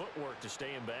nice footwork to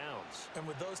stay in bounds. And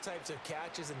with those types of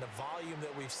catches and the volume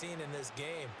that we've seen in this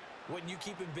game, wouldn't you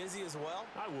keep him busy as well?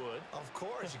 I would. Of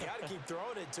course. You got to keep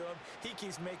throwing it to him. He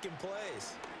keeps making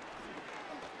plays.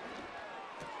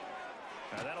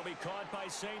 And that'll be caught by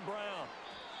St. Brown.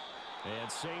 And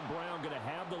St. Brown going to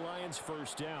have the Lions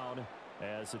first down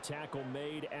as a tackle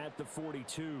made at the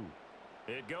 42.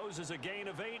 It goes as a gain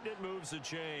of 8, and it moves the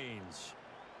chains.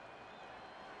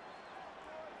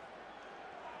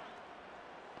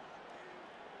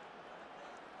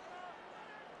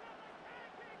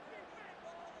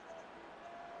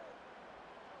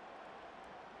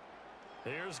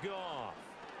 Here's Goff.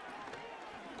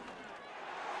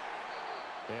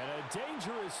 And a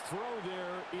dangerous throw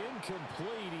there,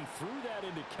 incomplete. He threw that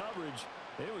into coverage.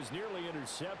 It was nearly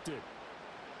intercepted.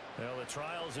 Well, the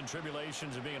trials and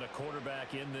tribulations of being a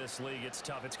quarterback in this league, it's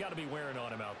tough. It's got to be wearing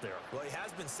on him out there. Well, he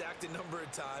has been sacked a number of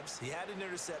times. He had an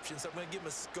interception, so I'm going to give him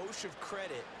a skosh of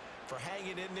credit for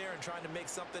hanging in there and trying to make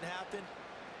something happen,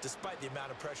 despite the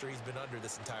amount of pressure he's been under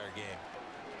this entire game.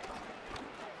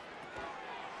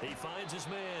 He finds his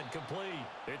man, complete.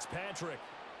 It's Patrick.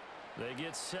 They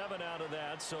get 7 out of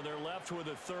that, so they're left with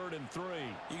a 3rd and 3.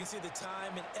 You can see the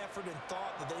time and effort and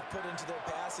thought that they put into their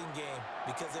passing game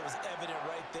because it was evident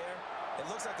right there. It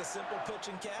looks like a simple pitch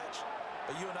and catch,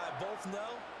 but you and I both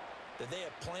know that they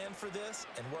have planned for this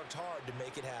and worked hard to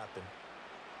make it happen.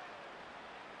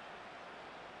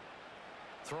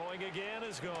 Throwing again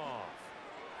is Goff.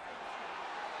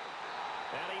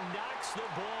 And he knocks the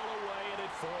ball away, and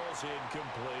it falls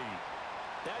incomplete.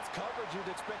 That's coverage you'd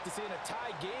expect to see in a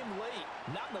tie game late.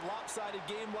 Not in a lopsided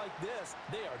game like this.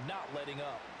 They are not letting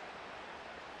up.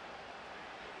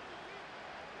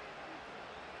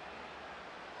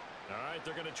 All right,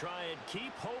 they're going to try and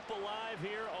keep hope alive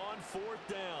here on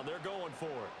 4th down. They're going for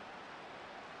it.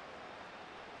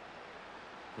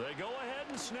 They go ahead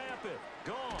and snap it.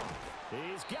 Gone.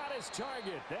 He's got his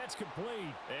target. That's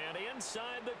complete. And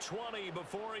inside the 20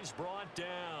 before he's brought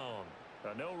down.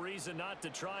 No reason not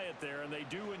to try it there, and they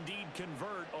do indeed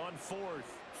convert on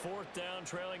 4th. 4th down,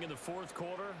 trailing in the 4th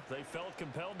quarter. They felt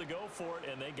compelled to go for it,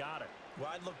 and they got it. Well,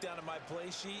 I'd look down at my play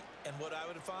sheet, and what I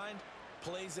would find,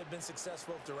 plays have been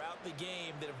successful throughout the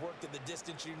game that have worked at the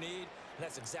distance you need, and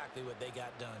that's exactly what they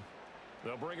got done.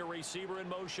 They'll bring a receiver in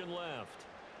motion left.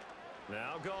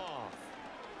 Now Goff.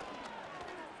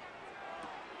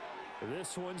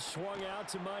 This one swung out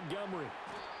to Montgomery.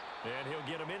 And he'll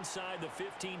get him inside the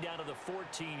 15 down to the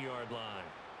 14-yard line.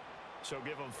 So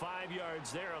give him 5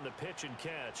 yards there on the pitch and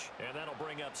catch, and that'll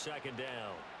bring up second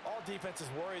down. All defenses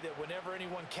worry that whenever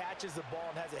anyone catches the ball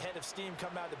and has a head of steam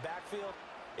come out of the backfield,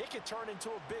 it could turn into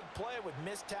a big play with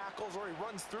missed tackles or he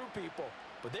runs through people.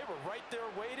 But they were right there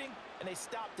waiting, and they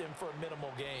stopped him for a minimal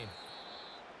gain.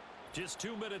 Just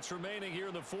 2 minutes remaining here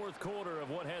in the 4th quarter of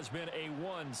what has been a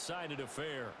one-sided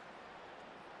affair.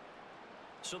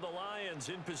 So the Lions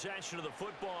in possession of the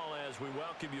football as we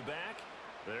welcome you back.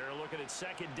 They're looking at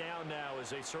second down now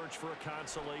as they search for a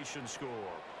consolation score.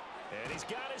 And he's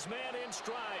got his man in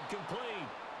stride, complete.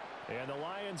 And the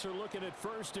Lions are looking at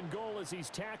 1st and goal as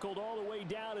he's tackled all the way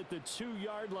down at the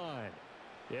 2-yard line.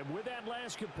 And with that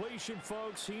last completion,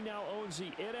 folks, he now owns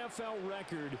the NFL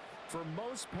record for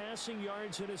most passing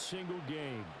yards in a single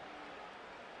game.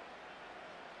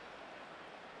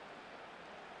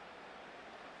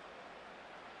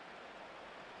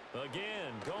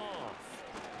 Again, Goff.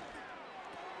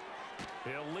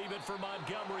 He'll leave it for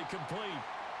Montgomery, complete.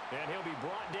 And he'll be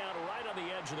brought down right on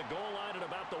the edge of the goal line at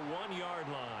about the 1-yard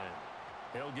line.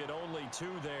 He'll get only 2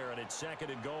 there, and it's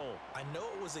 2nd and goal. I know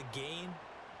it was a gain,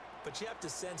 but you have to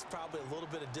sense probably a little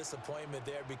bit of disappointment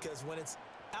there because when it's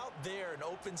out there in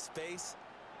open space,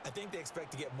 I think they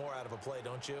expect to get more out of a play,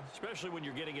 don't you? Especially when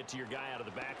you're getting it to your guy out of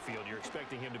the backfield. You're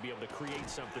expecting him to be able to create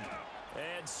something.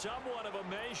 And somewhat of a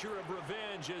measure of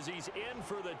revenge as he's in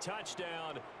for the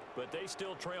touchdown, but they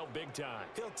still trail big time.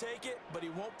 He'll take it, but he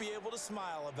won't be able to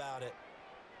smile about it.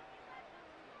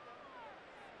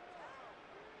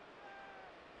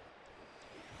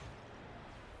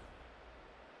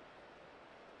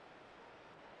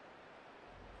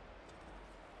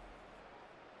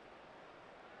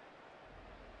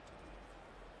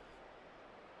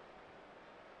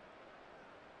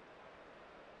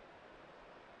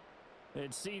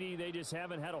 And CD, they just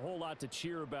haven't had a whole lot to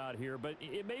cheer about here, but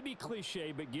it may be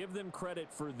cliche, but give them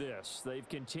credit for this. They've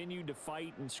continued to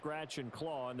fight and scratch and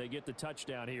claw, and they get the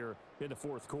touchdown here in the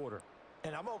 4th quarter.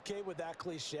 And I'm okay with that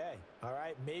cliche, all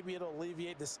right? Maybe it'll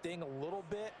alleviate the sting a little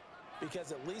bit,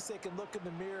 because at least they can look in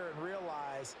the mirror and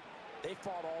realize they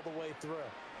fought all the way through.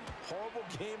 Horrible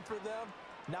game for them,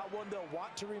 not one they'll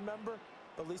want to remember,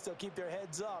 but at least they'll keep their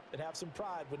heads up and have some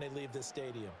pride when they leave this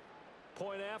stadium.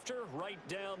 Point after, right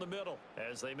down the middle,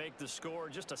 as they make the score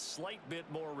just a slight bit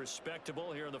more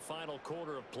respectable here in the final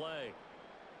quarter of play.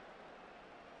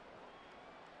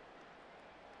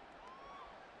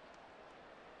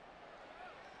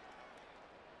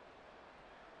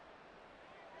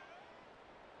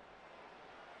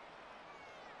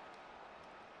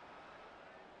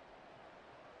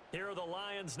 Here are the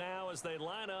Lions now as they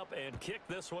line up and kick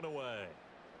this one away.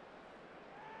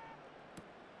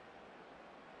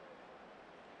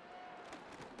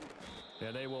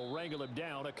 And they will wrangle him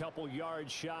down a couple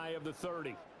yards shy of the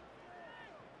 30.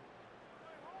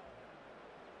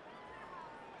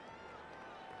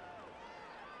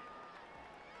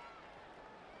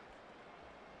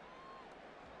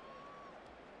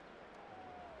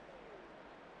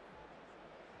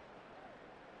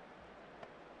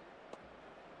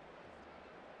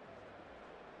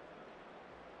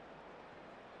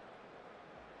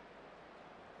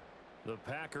 The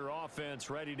Packer offense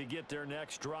ready to get their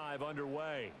next drive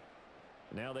underway.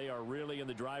 Now they are really in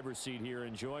the driver's seat here,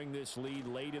 enjoying this lead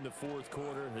late in the fourth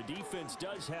quarter. The defense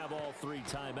does have all 3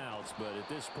 timeouts, but at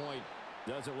this point,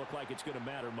 doesn't look like it's going to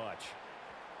matter much.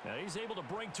 Now he's able to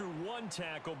break through 1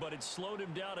 tackle, but it slowed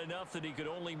him down enough that he could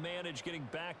only manage getting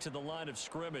back to the line of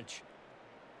scrimmage.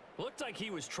 Looked like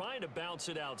he was trying to bounce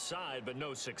it outside, but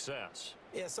no success.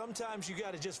 Yeah, sometimes you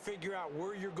got to just figure out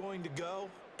where you're going to go,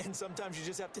 and sometimes you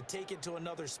just have to take it to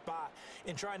another spot.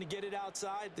 In trying to get it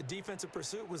outside, the defensive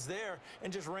pursuit was there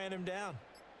and just ran him down.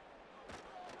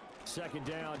 Second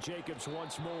down, Jacobs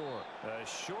once more. A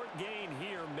short gain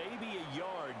here, maybe a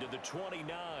yard to the 29.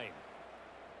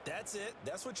 That's it.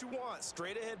 That's what you want.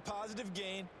 Straight ahead positive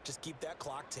gain. Just keep that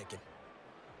clock ticking.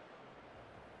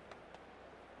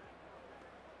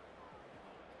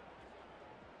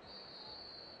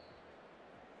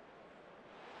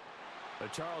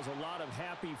 Charles, a lot of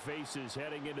happy faces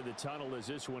heading into the tunnel as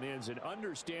this one ends, and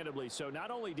understandably so. Not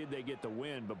only did they get the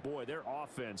win, but boy, their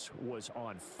offense was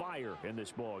on fire in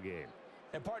this ball game.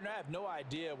 And partner, I have no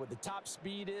idea what the top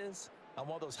speed is on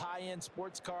one of those high-end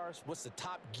sports cars. What's the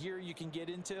top gear you can get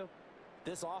into?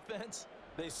 This offense,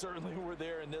 they certainly were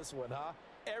there in this one, huh?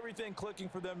 Everything clicking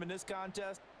for them in this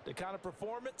contest, the kind of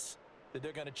performance that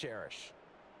they're going to cherish.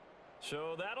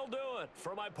 So that'll do it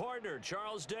for my partner,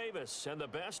 Charles Davis, and the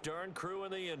best darn crew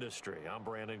in the industry. I'm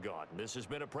Brandon Gaudin. This has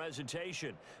been a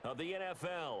presentation of the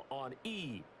NFL on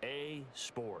EA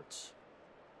Sports.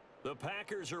 The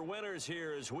Packers are winners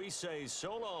here as we say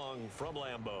so long from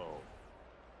Lambeau.